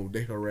at home,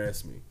 they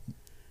harass me.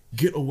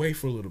 Get away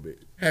for a little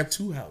bit. Have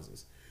two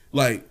houses.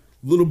 Like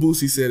Little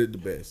Boosie said it the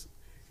best.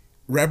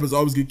 Rappers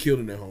always get killed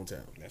in their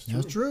hometown.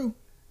 That's true.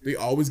 They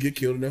always get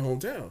killed in their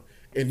hometown.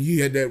 And he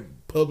had that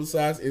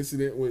publicized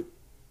incident with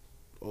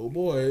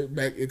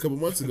back a couple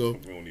months ago.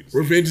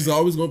 Revenge is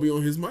always going to be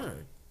on his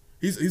mind.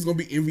 He's going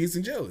to be envious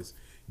and jealous.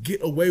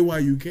 Get away while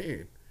you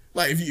can.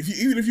 Like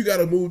even if you got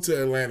to move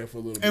to Atlanta for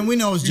a little bit. And we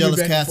know it's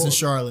jealous cats in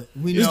Charlotte.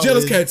 There's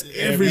jealous cats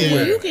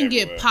everywhere. You can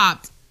get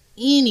popped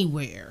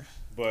anywhere.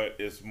 But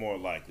it's more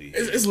likely.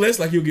 It's less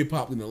like you'll get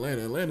popped in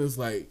Atlanta. Atlanta's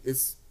like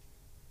it's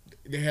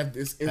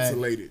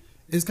insulated.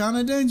 It's kind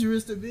of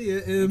dangerous to be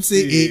an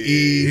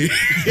MC.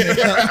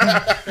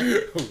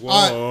 Whoa.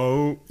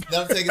 All right,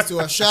 that'll take us to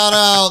our shout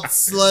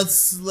outs.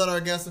 Let's let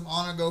our guest of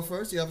honor go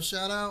first. You have a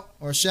shout out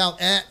or a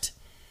shout at?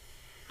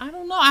 I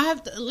don't know. I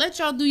have to let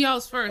y'all do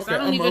y'all's first. Okay, I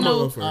don't even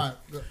know.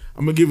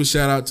 I'm gonna give a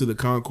shout out to the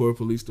Concord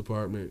Police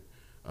Department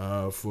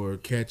for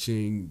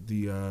catching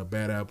the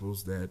bad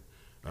apples that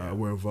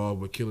were involved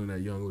with killing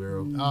that young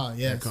girl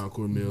at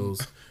Concord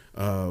Mills.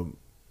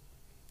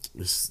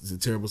 It's a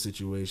terrible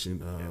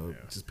situation.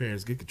 Just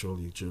parents, get control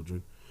of your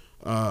children.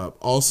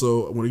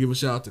 Also, I want to give a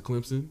shout out to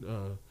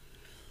Clemson.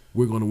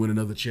 We're going to win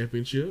another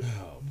championship.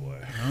 Oh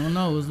boy! I don't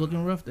know. It was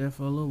looking rough there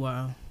for a little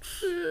while.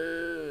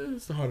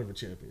 It's the heart of a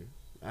champion.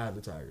 I have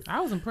the Tigers.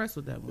 I was impressed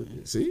with that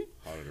one. See?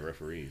 Heart of the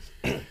referees.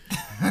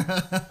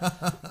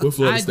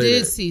 I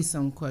did see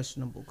some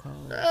questionable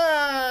calls.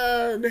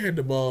 They had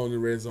the ball in the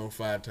red zone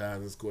 5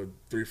 times and scored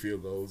 3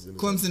 field goals.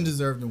 Clemson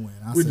deserved to win.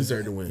 We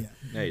deserved to win.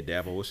 Yeah. Hey,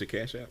 Dapple, what's your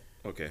cash out?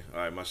 Okay.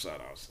 All right, my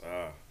shout outs.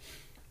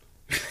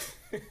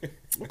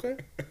 Okay.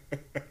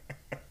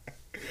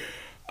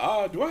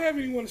 Do I have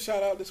anyone to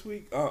shout out this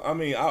week?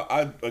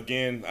 I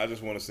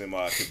just want to send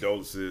my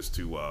condolences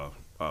to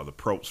the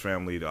Probst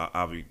family.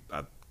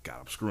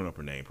 I'm screwing up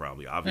her name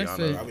probably.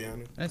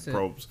 Aviana. That's it.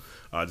 Probst.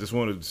 I just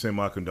wanted to send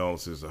my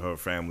condolences to her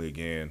family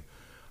again.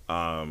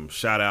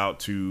 Shout out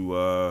to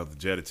the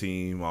Jetta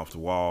team off the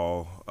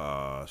wall.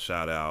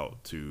 Shout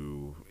out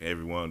to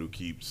everyone who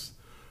keeps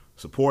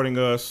supporting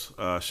us.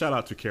 Shout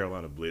out to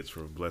Carolina Blitz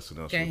for blessing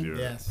us with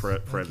your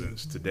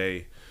presence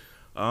today.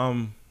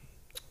 I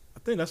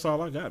think that's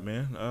all I got,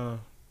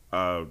 man.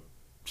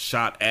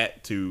 Shot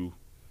at to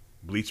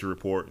Bleacher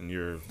Report and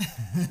your.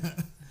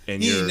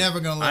 And he ain't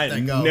never gonna let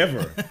that go.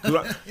 Never.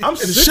 I'm a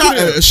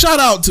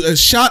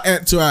shot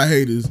at to our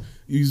haters.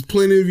 There's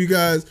plenty of you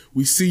guys.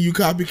 We see you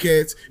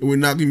copycats, and we're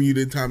not giving you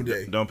the time of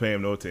day. Don't pay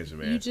him no attention,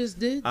 man. You just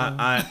did.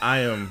 I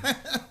am.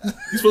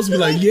 You're supposed to be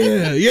like,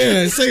 yeah,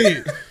 say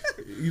it.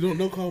 You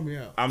don't call me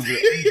out.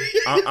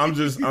 I'm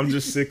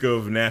just sick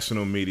of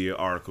national media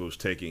articles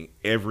taking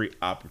every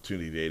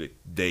opportunity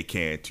they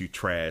can to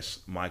trash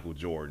Michael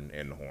Jordan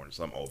and the Hornets.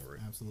 I'm over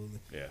it. Absolutely.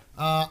 Yeah.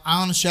 I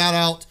want to shout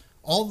out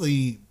all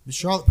the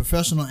Charlotte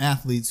professional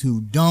athletes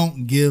who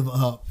don't give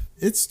up.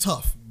 It's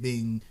tough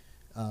being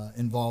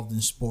involved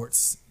in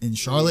sports in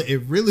Charlotte. It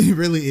really,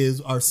 really is.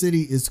 Our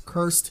city is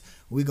cursed.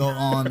 We go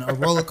on a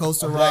roller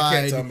coaster Black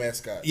ride. Cat's our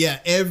mascot. Yeah,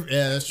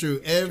 that's true.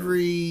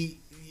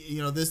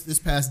 This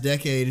past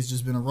decade has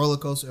just been a roller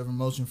coaster of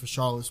emotion for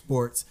Charlotte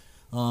sports.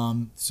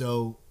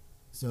 So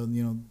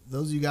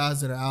those of you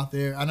guys that are out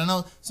there, I don't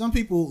know, some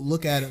people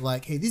look at it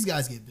like, hey, these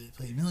guys get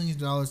paid millions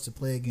of dollars to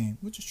play a game,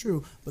 which is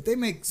true, but they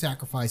make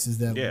sacrifices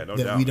that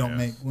we don't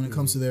make when it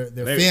comes to their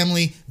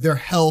family, their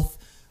health,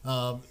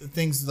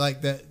 things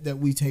like that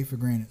we take for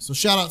granted. So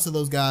shout out to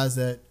those guys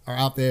that are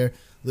out there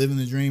living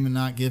the dream and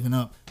not giving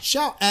up.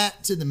 Shout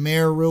out to the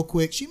mayor real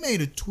quick. She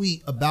made a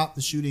tweet about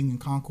the shooting in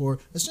Concord,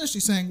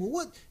 essentially saying,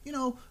 well,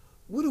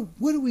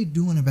 what are we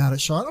doing about it,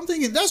 Charlotte? I'm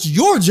thinking that's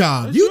your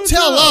job. You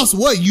tell us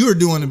what you're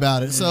doing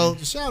about it. So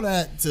shout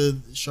out to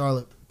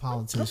Charlotte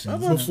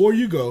politicians. Before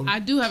you go, I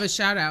do have a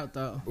shout out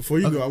though. Before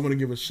you go, I want to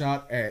give a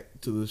shout out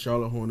to the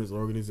Charlotte Hornets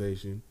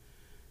organization.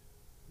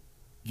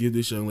 Give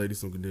this young lady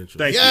some credentials.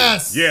 Thank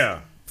Yes. you.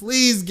 Yeah.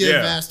 Please give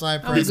Vashti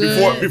I'm praise.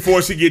 good.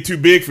 Before she get too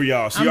big for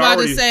y'all. I'm about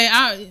to say,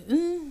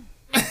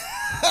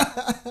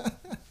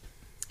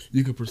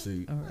 You can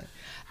proceed. all right.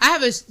 I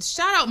have a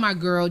shout out my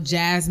girl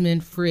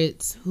Jasmine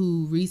Fritz,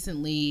 who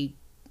recently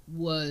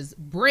was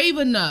brave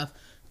enough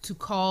to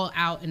call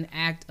out an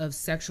act of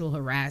sexual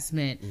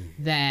harassment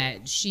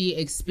that she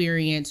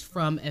experienced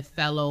from a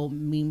fellow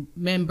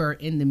member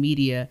in the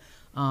media.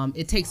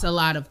 It takes a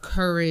lot of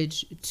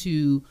courage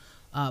to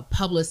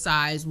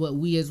publicize what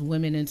we as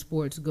women in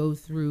sports go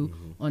through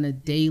on a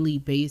daily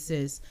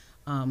basis.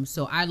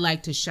 So I'd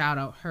like to shout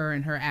out her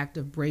and her act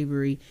of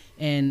bravery,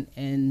 and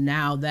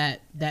now that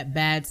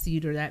bad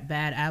seed or that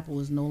bad apple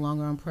is no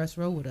longer on press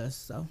row with us.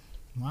 So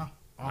Wow.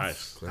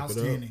 Nice.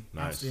 Outstanding.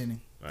 Nice. Outstanding.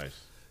 Nice.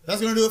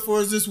 That's going to do it for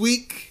us this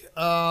week.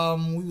 We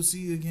will see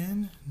you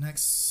again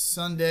next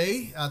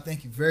Sunday.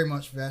 Thank you very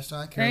much,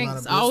 Vashti.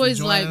 thanks. Always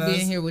like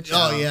being here with you.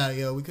 Oh,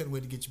 yeah. We couldn't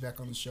wait to get you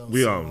back on the show.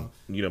 We so,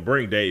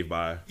 bring Dave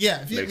by.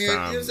 Yeah, if you, next you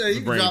time.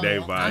 can Bring drop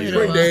Dave him by. I'll hit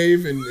Bring him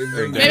Dave and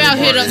bring Maybe Dave. I'll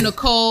hit up Martin.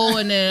 Nicole,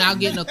 and then I'll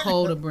get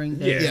Nicole to bring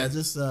Dave. Yeah,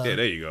 just Yeah,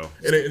 there you go.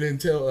 And then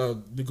tell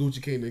the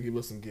Gucci King to give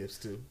us some gifts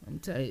too. I'm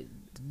telling you.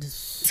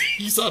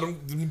 You saw them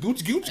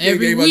Gucci King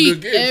Every gave us week,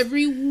 good gifts.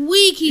 every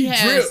week he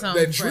has drip,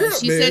 something that fresh. drip,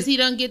 She man. says he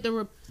doesn't get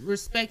the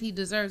respect he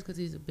deserves because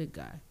he's a big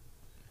guy.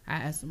 I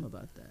asked him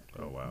about that.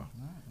 Oh wow.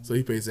 So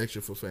he pays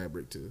extra for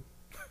fabric too.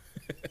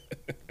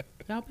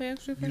 Y'all pay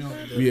extra for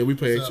that? Yeah, we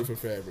pay So- extra for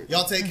fabric.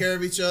 Y'all take care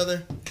of each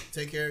other.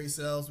 Take care of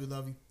yourselves. We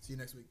love you. See you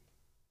next week.